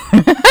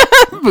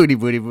 Booty,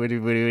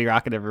 we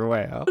rocking every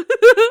way. Oh.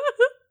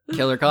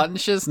 Killer Cotton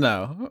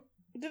Shizno.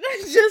 Did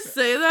I just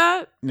say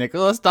that?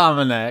 Nicholas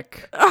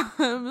Dominic.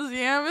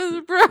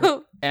 Yamas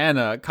bro.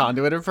 Anna,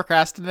 conduit of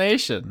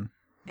procrastination.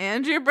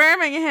 Andrew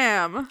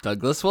Birmingham.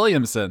 Douglas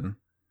Williamson.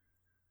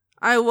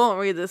 I won't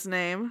read this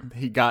name.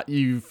 He got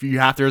you. You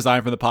have to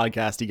resign from the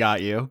podcast. He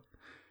got you.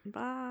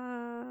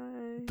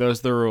 Bye. Those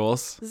are the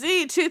rules.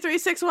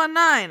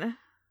 Z23619.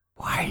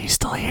 Why are you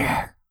still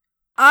here?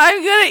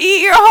 I'm gonna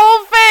eat your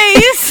whole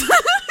face.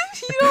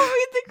 You don't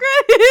read the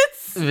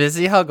credits.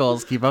 Vizzy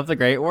Huggles, keep up the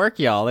great work,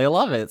 y'all. They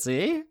love it,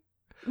 see?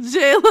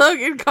 J.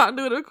 Logan,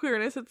 conduit of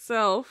queerness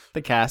itself.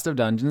 The cast of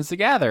Dungeons the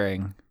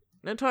Gathering.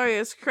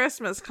 Notorious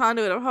Christmas,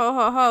 conduit of ho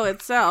ho ho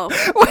itself.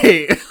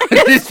 Wait,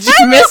 did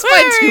you miss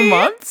by 2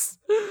 months?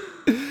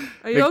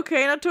 Are you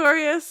okay,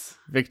 Notorious?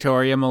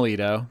 Victoria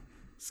Melito.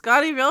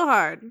 Scotty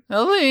Vilhard.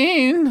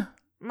 Aline.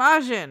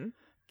 Majin.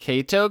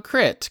 Kato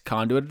Crit,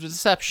 conduit of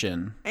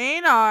deception.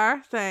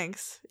 Einar,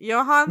 thanks.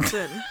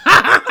 Johansson.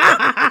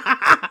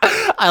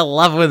 I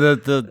love when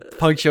the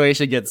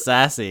punctuation gets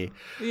sassy.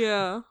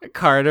 Yeah.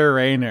 Carter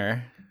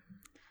Rayner.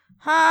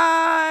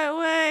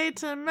 Highway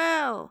to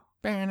Mel.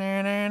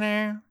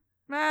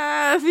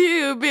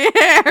 Matthew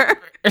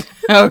Beer.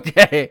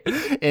 Okay.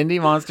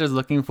 Indie Monsters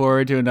looking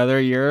forward to another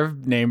year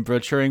of name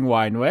butchering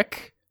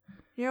Winewick.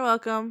 You're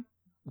welcome.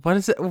 What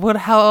is it? What?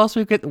 How else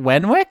we get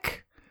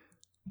Wenwick?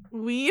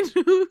 Ween.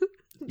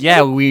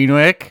 Yeah,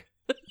 Weenwick.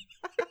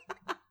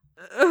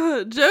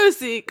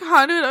 Josie,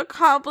 conduit of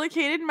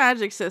complicated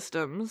magic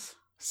systems.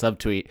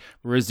 Subtweet.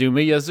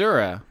 Razumi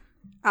Yazura.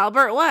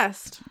 Albert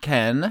West.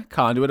 Ken,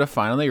 conduit of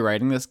finally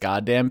writing this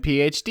goddamn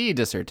PhD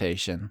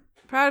dissertation.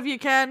 Proud of you,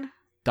 Ken.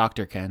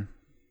 Dr. Ken.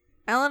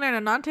 Eleanor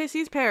Nonante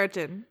sees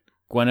Periton.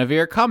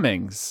 Guinevere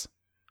Cummings.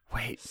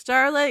 Wait.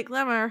 Starlight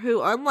Glimmer,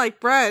 who, unlike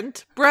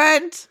Brent,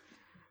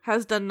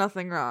 has done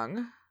nothing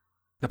wrong.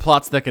 The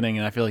plot's thickening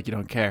and I feel like you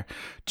don't care.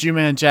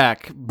 Juman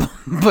Jack,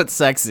 but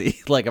sexy,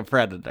 like a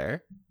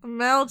predator.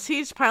 Mel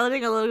Teach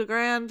piloting a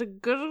Legrand.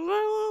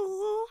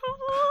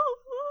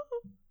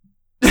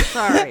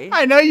 Sorry.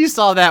 I know you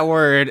saw that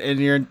word in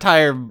your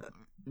entire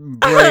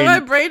brain. My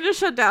brain just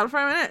shut down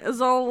for a minute.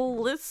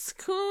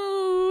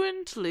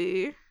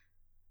 Zoliskoontly.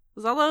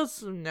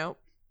 Zolos. Nope.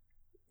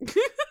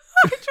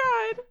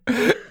 I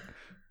tried.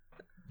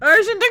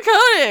 Urgent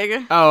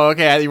decoding. Oh,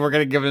 okay. I think we're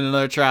going to give it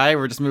another try.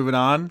 We're just moving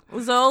on.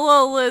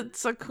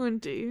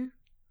 Zololitsakunti.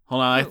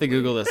 Hold on. I have to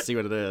Google this, see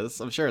what it is.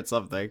 I'm sure it's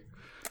something.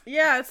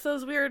 Yeah, it's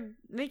those weird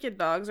naked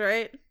dogs,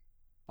 right?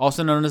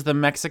 Also known as the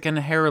Mexican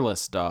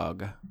hairless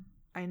dog.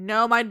 I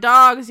know my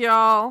dogs,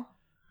 y'all.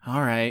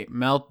 All right.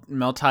 Mel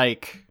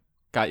Tyke.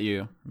 Got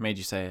you. Made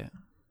you say it.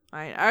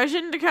 Alright,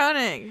 Arjun de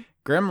Koning.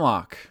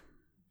 Grimlock.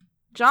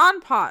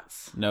 John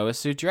Potts. Noah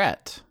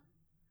Sudret.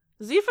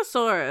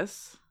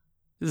 Zephosaurus.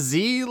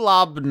 Z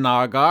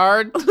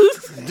Lobnagard.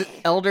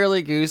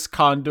 Elderly Goose,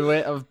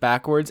 conduit of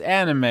backwards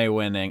anime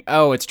winning.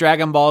 Oh, it's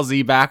Dragon Ball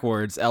Z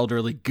backwards,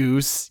 Elderly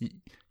Goose.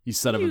 You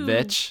son of a You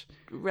bitch.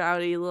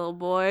 Rowdy little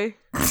boy.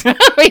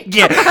 we can't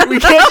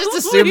just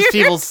assume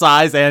people's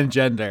size and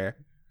gender.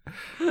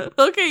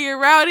 Okay, you're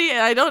rowdy,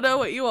 and I don't know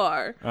what you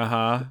are.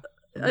 Uh-huh.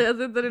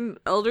 Other than an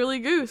elderly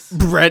goose.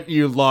 Brent,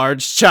 you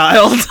large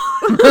child.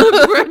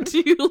 Brent,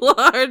 you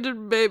large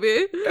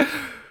baby.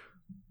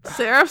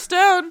 Seraph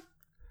Stone.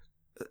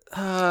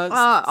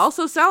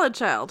 Also Salad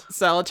Child.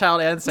 Salad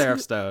Child and Seraph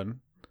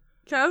Stone.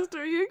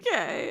 Castor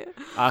UK.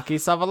 Aki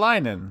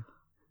Savalainen.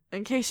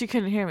 In case you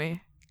couldn't hear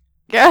me.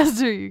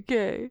 Castor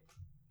UK.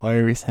 Why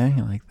are we saying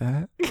it like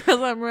that? Because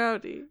I'm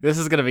rowdy. This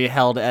is going to be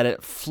held to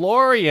edit.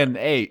 Florian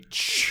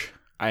H.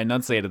 I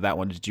enunciated that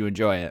one. Did you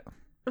enjoy it?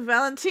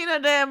 Valentina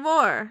de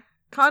Amor.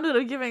 Conduit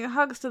of giving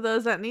hugs to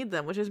those that need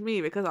them, which is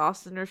me because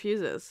Austin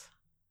refuses.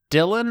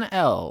 Dylan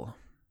L.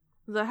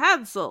 The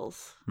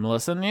Hadsels.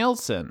 Melissa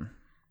Nielsen.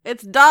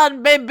 It's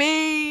done,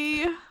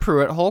 baby!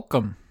 Pruitt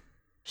Holcomb.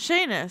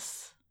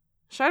 Shanus.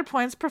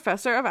 Shardpoint's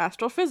professor of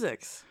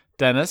astrophysics.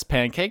 Dennis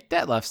Pancake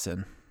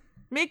Detlefson.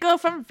 Miko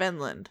from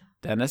Finland.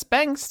 Dennis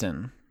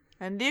Bankston.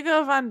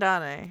 Indigo Van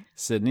Dane.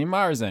 Sydney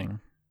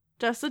Marsing.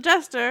 Just a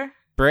Jester.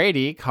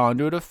 Brady,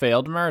 conduit of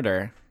failed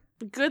murder.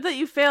 Good that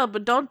you failed,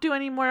 but don't do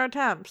any more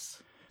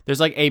attempts. There's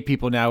like 8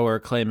 people now who are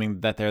claiming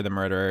that they're the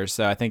murderers,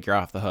 so I think you're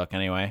off the hook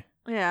anyway.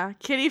 Yeah.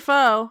 Kitty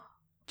Foe.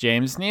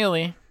 James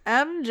Neely.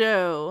 M.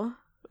 Joe.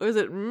 Or is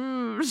it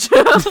Joe?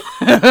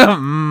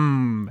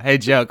 Hey,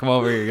 Joe, come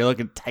over here. You're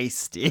looking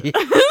tasty.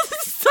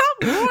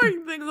 Stop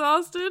boring things,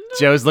 Austin.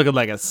 Joe's looking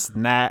like a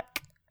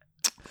snack.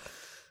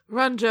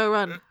 Run, Joe,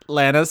 run.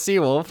 Lana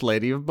Seawolf,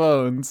 Lady of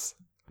Bones.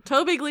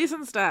 Toby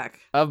Gleason Stack.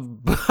 A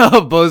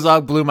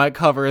Bozog blew my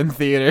cover in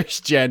theaters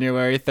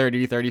January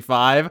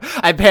 30/35.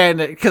 I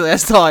panicked because I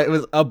saw it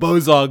was a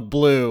Bozog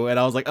blue, and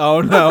I was like, oh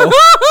no.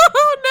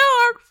 Oh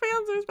no, our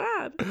fans are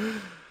bad.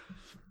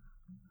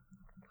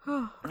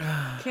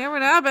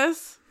 Cameron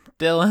Abbas.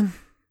 Dylan.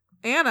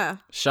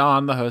 Anna.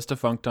 Sean, the host of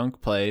Funk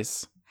Dunk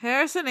Plays.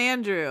 Harrison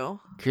Andrew.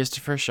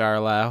 Christopher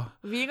Charlau.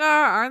 Vigar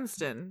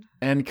Arnston.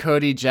 And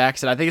Cody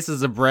Jackson. I think this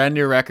is a brand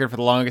new record for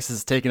the longest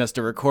it's taken us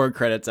to record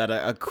credits at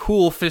a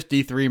cool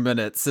 53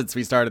 minutes since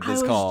we started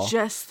this call. I was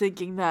just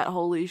thinking that.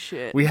 Holy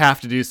shit. We have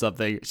to do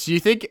something. Do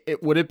you think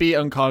would it be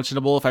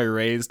unconscionable if I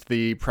raised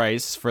the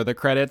price for the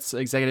credits,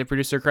 executive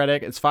producer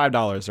credit? It's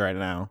 $5 right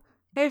now.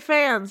 Hey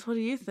fans, what do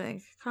you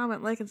think?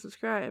 Comment, like, and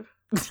subscribe.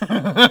 Just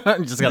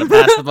gotta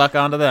pass the buck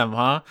on to them,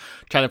 huh?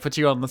 Trying to put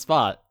you on the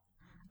spot.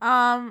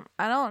 I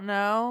don't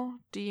know.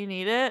 Do you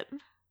need it?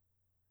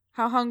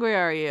 How hungry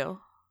are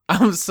you?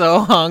 I'm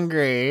so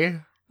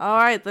hungry.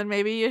 Alright, then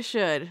maybe you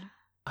should.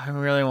 I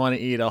really want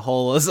to eat a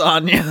whole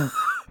lasagna.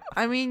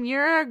 I mean,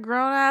 you're a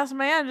grown-ass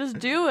man. Just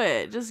do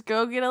it. Just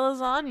go get a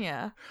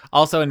lasagna.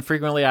 Also, in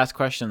frequently asked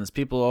questions,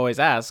 people always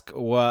ask,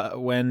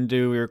 when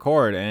do we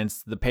record? And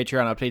it's the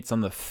Patreon updates on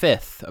the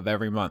 5th of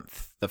every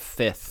month. The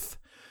 5th.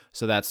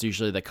 So that's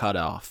usually the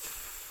cutoff.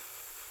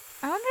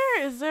 I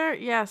wonder,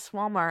 yes,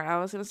 Walmart. I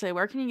was going to say,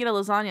 where can you get a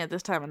lasagna at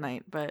this time of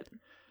night? But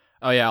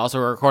Oh yeah, also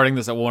we're recording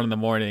this at 1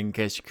 a.m. in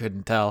case you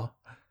couldn't tell.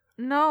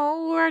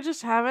 no, we're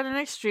just having an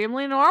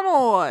extremely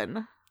normal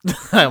one.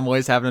 I'm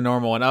always having a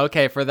normal one.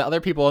 Okay, for the other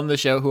people on the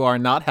show who are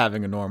not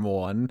having a normal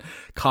one,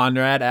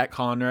 Conrad at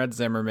Conrad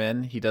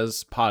Zimmerman. He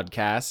does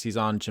podcasts. He's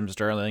on Jim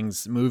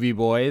Sterling's Movie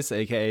Boys,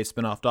 aka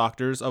Spinoff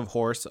Doctors of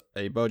Horse,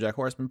 a BoJack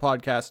Horseman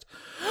podcast.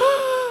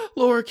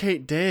 Laura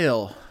Kate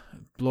Dale,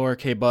 Laura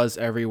K Buzz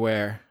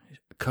everywhere.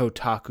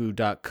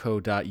 Kotaku.co.uk,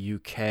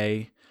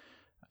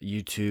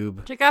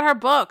 YouTube. Check out her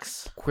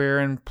books. Queer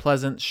and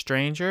Pleasant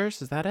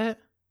Strangers, is that it?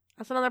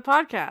 That's another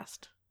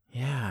podcast.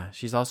 Yeah,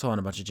 she's also on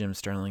a bunch of Jim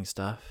Sterling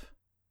stuff.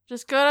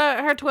 Just go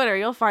to her Twitter.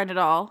 You'll find it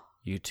all.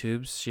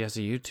 YouTubes, she has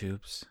a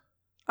YouTubes.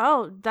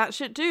 Oh, that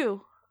shit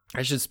too.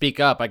 I should speak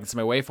up. I can see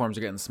my waveforms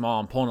are getting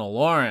small. I'm pulling a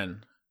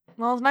Lauren.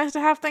 Well, it's nice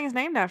to have things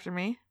named after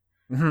me.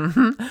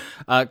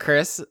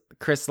 Chris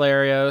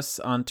Larios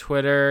on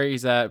Twitter.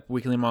 He's at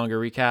Weekly Manga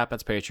Recap.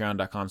 That's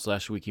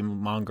patreon.com/Weekly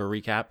Manga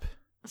Recap.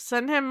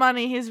 Send him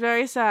money. He's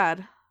very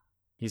sad.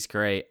 He's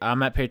great.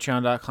 I'm at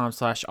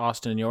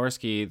patreon.com/Austin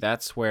Yorsky.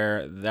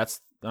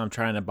 I'm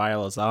trying to buy a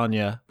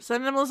lasagna.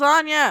 Send him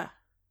lasagna.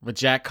 But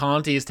Jack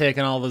Conti's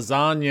taking all the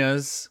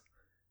lasagnas.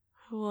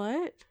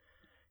 What?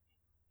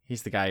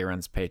 He's the guy who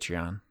runs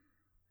Patreon.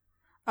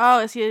 Oh,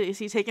 is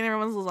he taking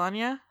everyone's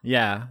lasagna?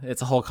 Yeah,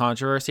 it's a whole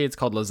controversy. It's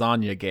called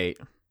Lasagna Gate.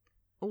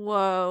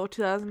 Whoa,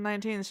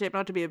 2019 is shaping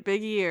out to be a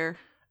big year.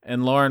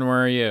 And Lauren,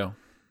 where are you?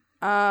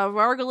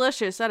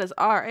 Rawrgalicious. That is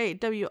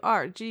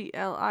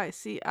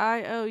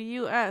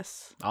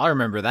RAWRGLICIOUS. I'll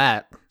remember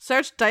that.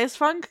 Search Dice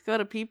Funk. Go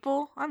to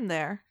People. I'm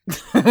there.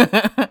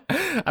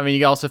 I mean, you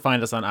can also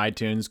find us on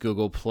iTunes,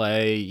 Google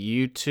Play,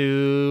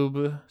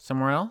 YouTube,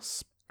 somewhere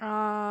else.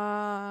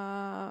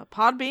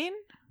 Podbean.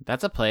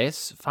 That's a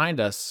place. Find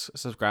us,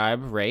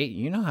 subscribe, rate.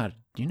 You know how to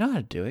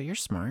do it. You're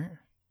smart.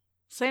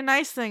 Say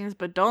nice things,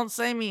 but don't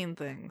say mean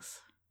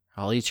things.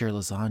 I'll eat your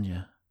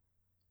lasagna.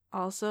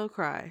 Also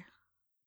cry.